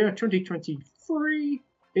this year, 2023,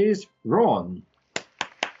 is Ron.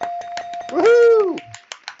 Woohoo!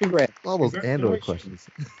 Congrats. All those Andor questions.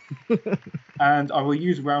 And I will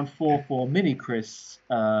use round 4 for mini Chris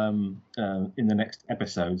in the next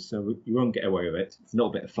episode, so you won't get away with it. It's a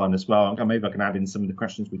little bit of fun as well. Maybe I can add in some of the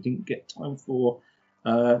questions we didn't get time for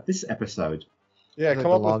this episode. Yeah, come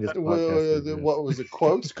up with what was it?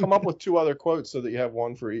 Quotes. Come up with 2 other quotes so that you have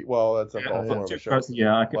 1 for each. Well, that's a more of a show.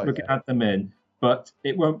 Yeah, we can add them in, but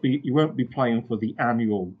it won't be. You won't be playing for the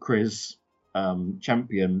annual quiz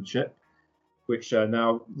championship. Which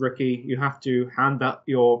now, Ricky, you have to hand that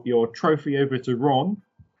your trophy over to Ron.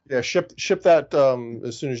 Yeah, ship that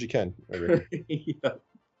as soon as you can. Yeah.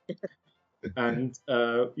 And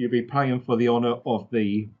you'll be playing for the honour of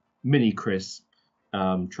the mini Chris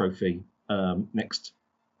trophy next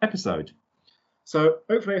episode. So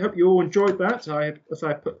hopefully, I hope you all enjoyed that. As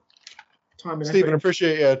I put time in. Stephen,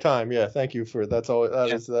 appreciate your time. Yeah, thank you for that is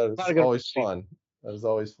always fun. That is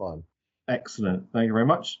always fun. Excellent. Thank you very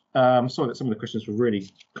much. Sorry that some of the questions were really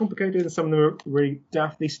complicated and some of them were really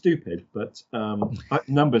daftly stupid, but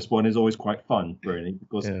numbers one is always quite fun, really,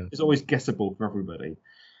 because it's always guessable for everybody.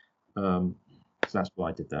 So that's why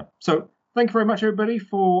I did that. So thank you very much, everybody,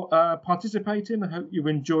 for participating. I hope you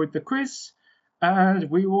enjoyed the quiz, and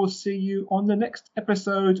we will see you on the next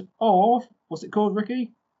episode of, what's it called,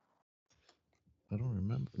 Ricky? I don't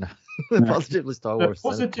remember. No. Positively Star Wars.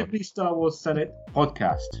 Positively Star Wars Senate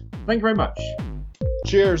podcast. Thank you very much.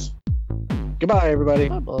 Cheers. Goodbye, everybody.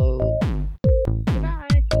 Bye-bye. Goodbye.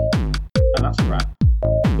 And that's a wrap.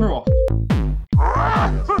 We're off.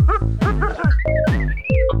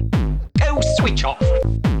 Go switch off.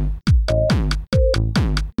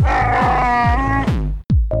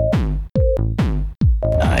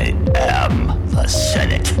 I am the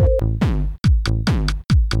Senate.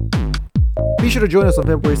 Be sure to join us on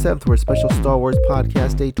February 7th for a special Star Wars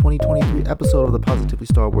Podcast Day 2023 episode of the Positively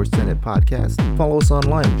Star Wars Senate podcast. Follow us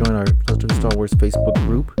online. Join our Positively Star Wars Facebook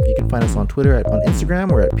group. You can find us on Twitter on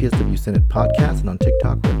Instagram. We're at PSW Senate Podcast, and on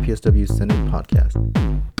TikTok we're at PSW Senate Podcast.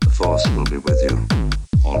 The Force will be with you,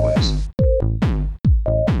 always.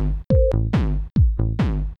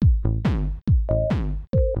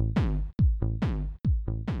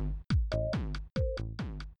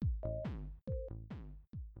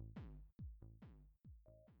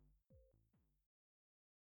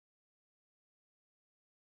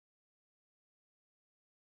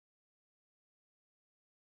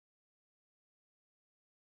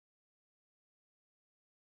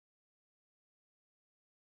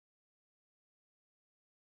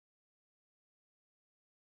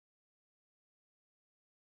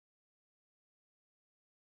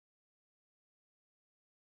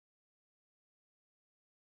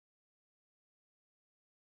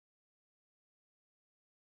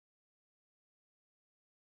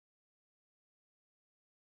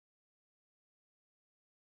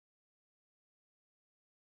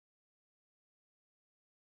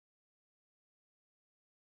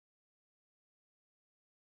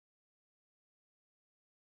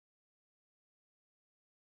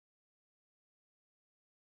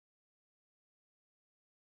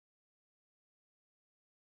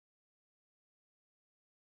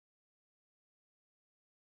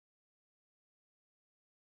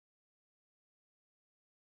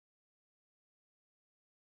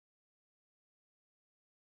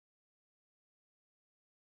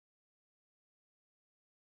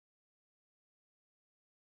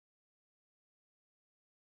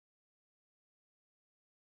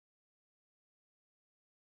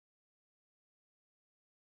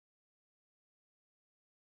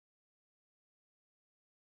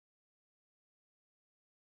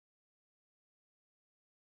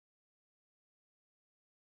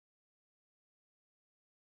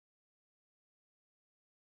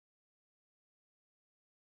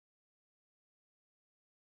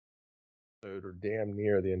 episode, or damn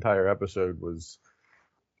near the entire episode, was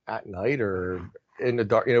at night or in the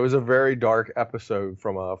dark. It was a very dark episode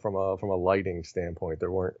from a lighting standpoint. They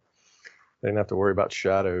didn't have to worry about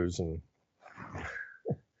shadows and.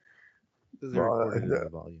 This is a recording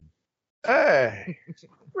volume. Hey,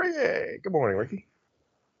 Ricky. Good morning, Ricky.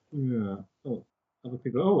 Yeah. Oh, other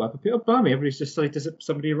people. Oh, blimey! Everybody's just saying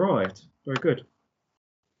somebody arrived. Very good.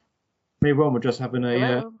 Me and Ron were just having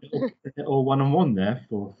a little one-on-one there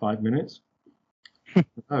for 5 minutes. Hello,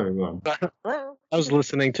 everyone. Hello. I was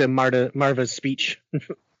listening to Marva's speech.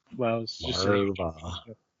 Well, I was just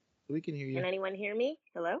we can hear you. Can anyone hear me?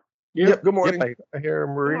 Hello? Yep. Good morning. Yep, I hear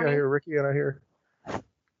Marie. I hear Ricky, and I hear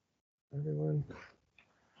everyone.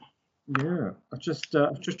 Yeah, I was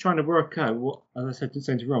just trying to work out what, as I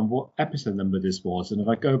said to Ron, what episode number this was, and if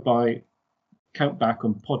I go by count back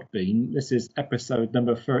on Podbean, this is episode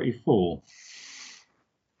number 34.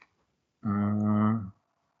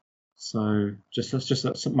 So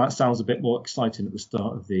that sounds a bit more exciting at the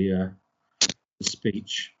start of the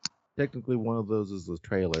speech. Technically, one of those is the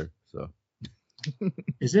trailer, so.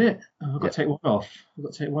 Is it? Oh, I've got to take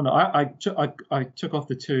one off. I took off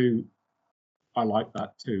the two. I like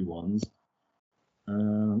that two ones.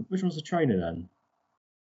 Which one's the trainer then?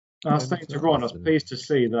 I was saying to Ron, I was pleased to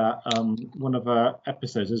see that one of our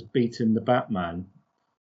episodes has beaten the Batman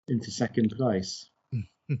into second place.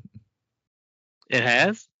 It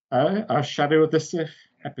has? Our Shadow of the Sith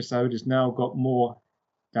episode has now got more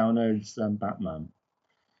downloads than Batman.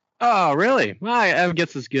 Oh, really? Well, I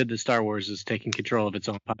guess it's good that Star Wars is taking control of its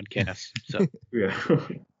own podcast. So yeah,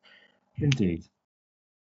 indeed.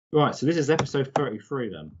 Right, so this is episode 33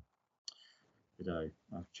 then. Today,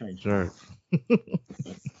 I've changed. Sure.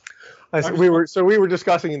 We were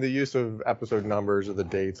discussing the use of episode numbers or the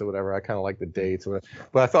dates or whatever. I kind of like the dates,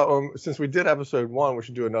 but I thought since we did episode 1, we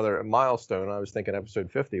should do another milestone. I was thinking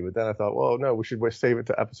episode 50, but then I thought, well, no, we should save it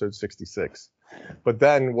to episode 66. But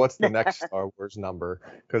then, what's the next Star Wars number?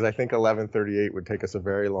 Because I think 1138 would take us a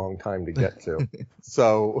very long time to get to.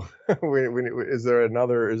 So, is there a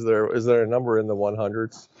number in the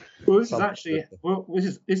 100s? Well,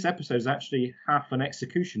 this episode is actually half an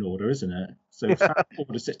execution order, isn't it? So it's half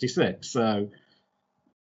order 66. So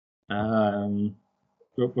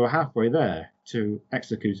we're halfway there to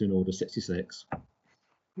executing order 66.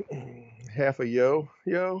 Half a yo.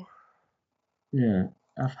 Yeah,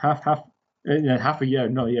 half. Yeah, half a yo.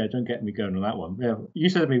 No, yeah, don't get me going on that one. Yeah, you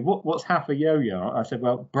said to me, "What's half a yo-yo?" I said,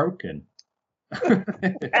 "Well, broken."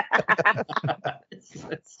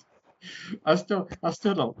 I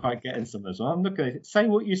still not quite getting some of this. I'm looking at it, say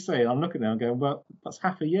what you say. I'm looking at it and going, well, that's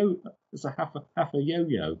half a yo. It's a half a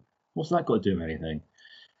yo-yo. What's that got to do with anything?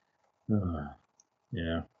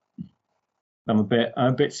 Yeah, I'm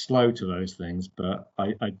a bit slow to those things, but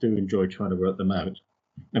I do enjoy trying to work them out.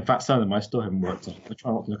 In fact, some of them I still haven't worked on. I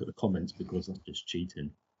try not to look at the comments because that's just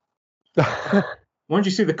cheating. Once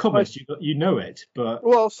you see the comments, you know it. But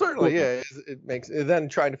well, certainly, yeah. It makes then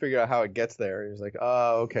trying to figure out how it gets there. It's like,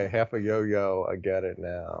 oh, okay, half a yo-yo. I get it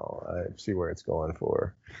now. I see where it's going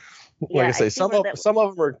for. Like I say, some of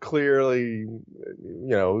them are clearly,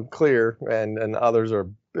 clear, and others are a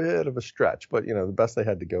bit of a stretch. But the best they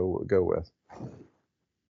had to go with.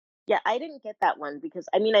 Yeah, I didn't get that one because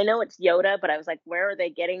I know it's Yoda, but I was like, where are they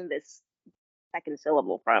getting this second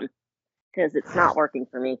syllable from? Because it's not working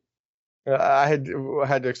for me. I had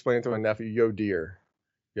to explain it to my nephew. Yo dear,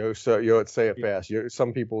 say it fast.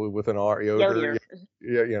 Some people with an R, yo dear,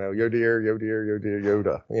 yo dear,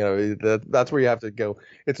 Yoda. That's where you have to go.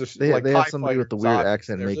 It's they have somebody with the weird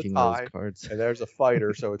accent making those cards. And there's a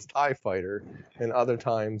fighter, so it's TIE fighter. And other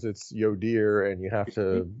times it's yo dear, and you have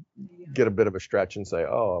to get a bit of a stretch and say,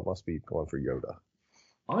 oh, I must be going for Yoda.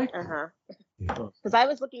 Because I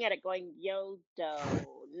was looking at it going, Yodo.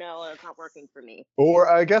 No, it's not working for me. Or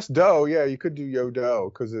I guess doe. Yeah, you could do Yodo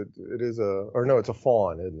because it is it's a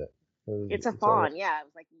fawn, isn't it? It's a fawn. Yeah, I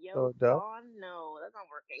was like fawn. No, that's not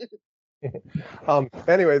working.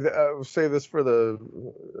 Anyway, I'll say this for the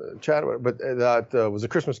chat, but that was a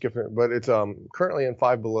Christmas gift. But it's currently in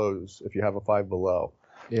Five Belows. If you have a Five Below,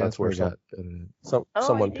 yeah, that's where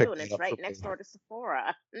someone picked and it's right next door to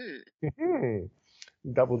Sephora.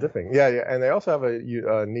 Double dipping. Yeah, and they also have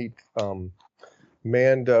a neat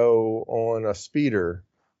Mando on a speeder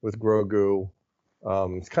with Grogu.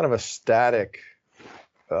 It's kind of a static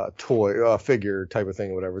toy figure type of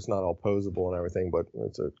thing, whatever. It's not all posable and everything, but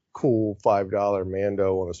it's a cool $5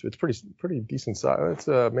 Mando on a. It's pretty decent size. It's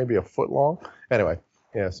maybe a foot long. Anyway,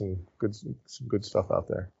 yeah, some good stuff out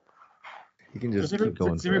there. You can just keep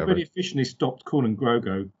going. Has everybody officially stopped calling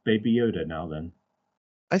Grogu Baby Yoda now? Then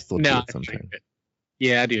I still do it sometimes.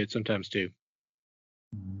 Yeah, I do it sometimes too.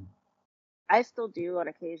 I still do on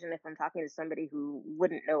occasion if I'm talking to somebody who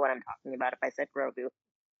wouldn't know what I'm talking about if I said Grogu.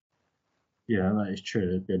 Yeah, that is true.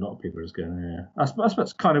 There'd be a lot of people just going, yeah. That's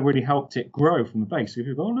what's kind of really helped it grow from the base. If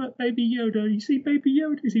you go, oh, look, Baby Yoda, you see Baby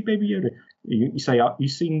Yoda, you see Baby Yoda. You say,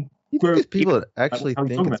 you've seen You think Grogu. there's people that actually How are you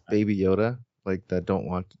think talking it's about Baby Yoda, like that don't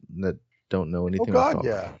know Oh anything about God,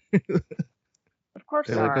 Star yeah. Of course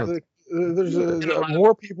They're there like, are. oh, There's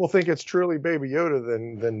more people think it's truly Baby Yoda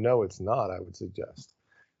than no, it's not. I would suggest,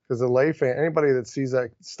 because the lay fan, anybody that sees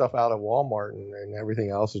that stuff out at Walmart and everything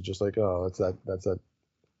else is just like, oh, that's that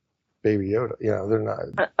Baby Yoda. You know, they're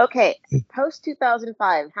not. Okay, post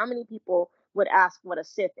 2005, how many people would ask what a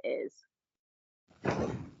Sith is?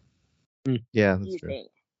 Yeah, Do that's you true. think?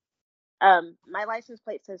 My license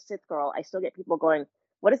plate says Sith girl. I still get people going,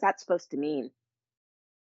 what is that supposed to mean?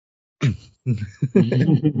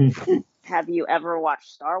 Have you ever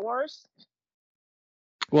watched Star Wars?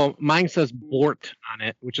 Well, mine says Bort on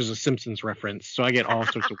it, which is a Simpsons reference, so I get all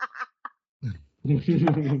sorts of.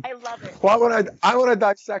 I love it. Well, I want to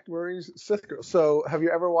dissect Marie's Sith girl. So, have you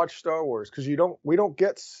ever watched Star Wars? Because we don't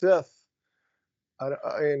get Sith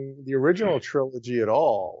in the original trilogy at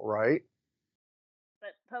all, right?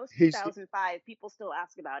 But post 2005, people still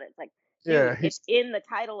ask about it. It's like, dude, Yeah, it's in the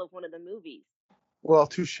title of one of the movies. Well,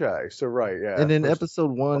 touche. So right, yeah. And in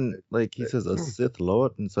episode 1, like he says a Sith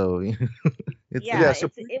Lord, and so it's Yeah, so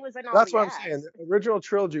it was an all that's what I'm yes. saying. The original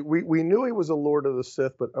trilogy, we knew he was a Lord of the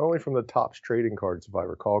Sith, but only from the Topps trading cards, if I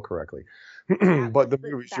recall correctly. But the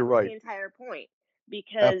movies, you're right. The entire point,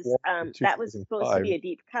 because that was supposed to be a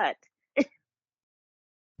deep cut.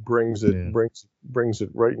 Brings it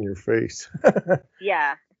right in your face.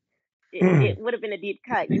 Yeah, it would have been a deep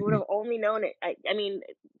cut. You would have only known it. I mean,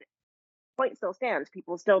 point still stands.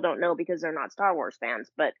 People still don't know because they're not Star Wars fans.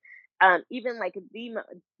 But even like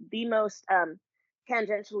the most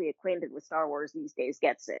tangentially acquainted with Star Wars these days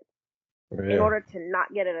gets it. Yeah. In order to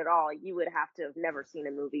not get it at all, you would have to have never seen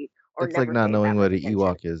a movie or it's never like not paid knowing that what much an attention.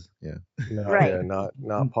 Ewok is. Yeah. No, Right. Yeah,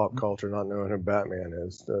 not pop culture, not knowing who Batman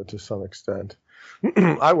is to some extent.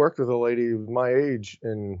 I worked with a lady my age,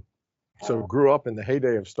 and so grew up in the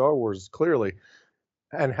heyday of Star Wars clearly,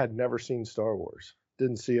 and had never seen Star Wars.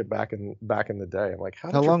 Didn't see it back in the day. I'm like,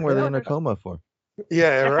 How long were they in a coma for?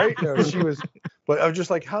 Yeah, right. No, she was, but I was just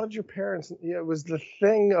like, how did your parents? Yeah, it was the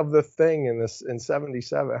thing of the thing in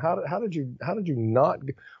 '77. How did you not?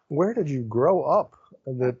 Where did you grow up?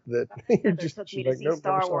 That you're just took me like, to see nope,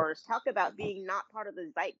 Star never saw it. Wars. Talk about being not part of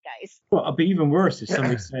the zeitgeist. Well, it'd be even worse if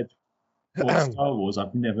somebody said, "What's Star Wars?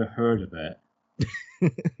 I've never heard of it."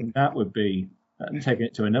 That would be taking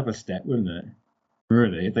it to another step, wouldn't it?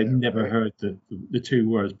 Really, if they'd never heard the two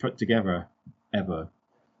words put together ever.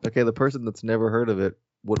 Okay, the person that's never heard of it,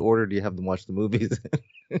 what order do you have them watch the movies?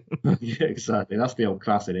 Yeah, exactly. That's the old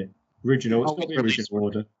class in it. Original. It's got the original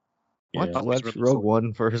order. Watch Rogue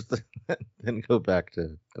One first, then go back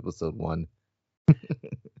to episode 1.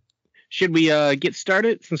 Should we get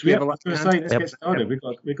started since we have a lot to of say, let's get started. We've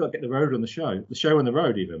got to get the road on the show on the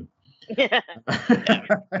road even. It's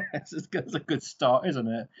a good start, isn't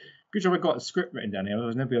it? Good job we've got a script written down here. I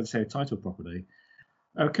was never able to say a title properly.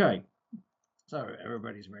 Okay, so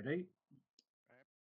everybody's ready.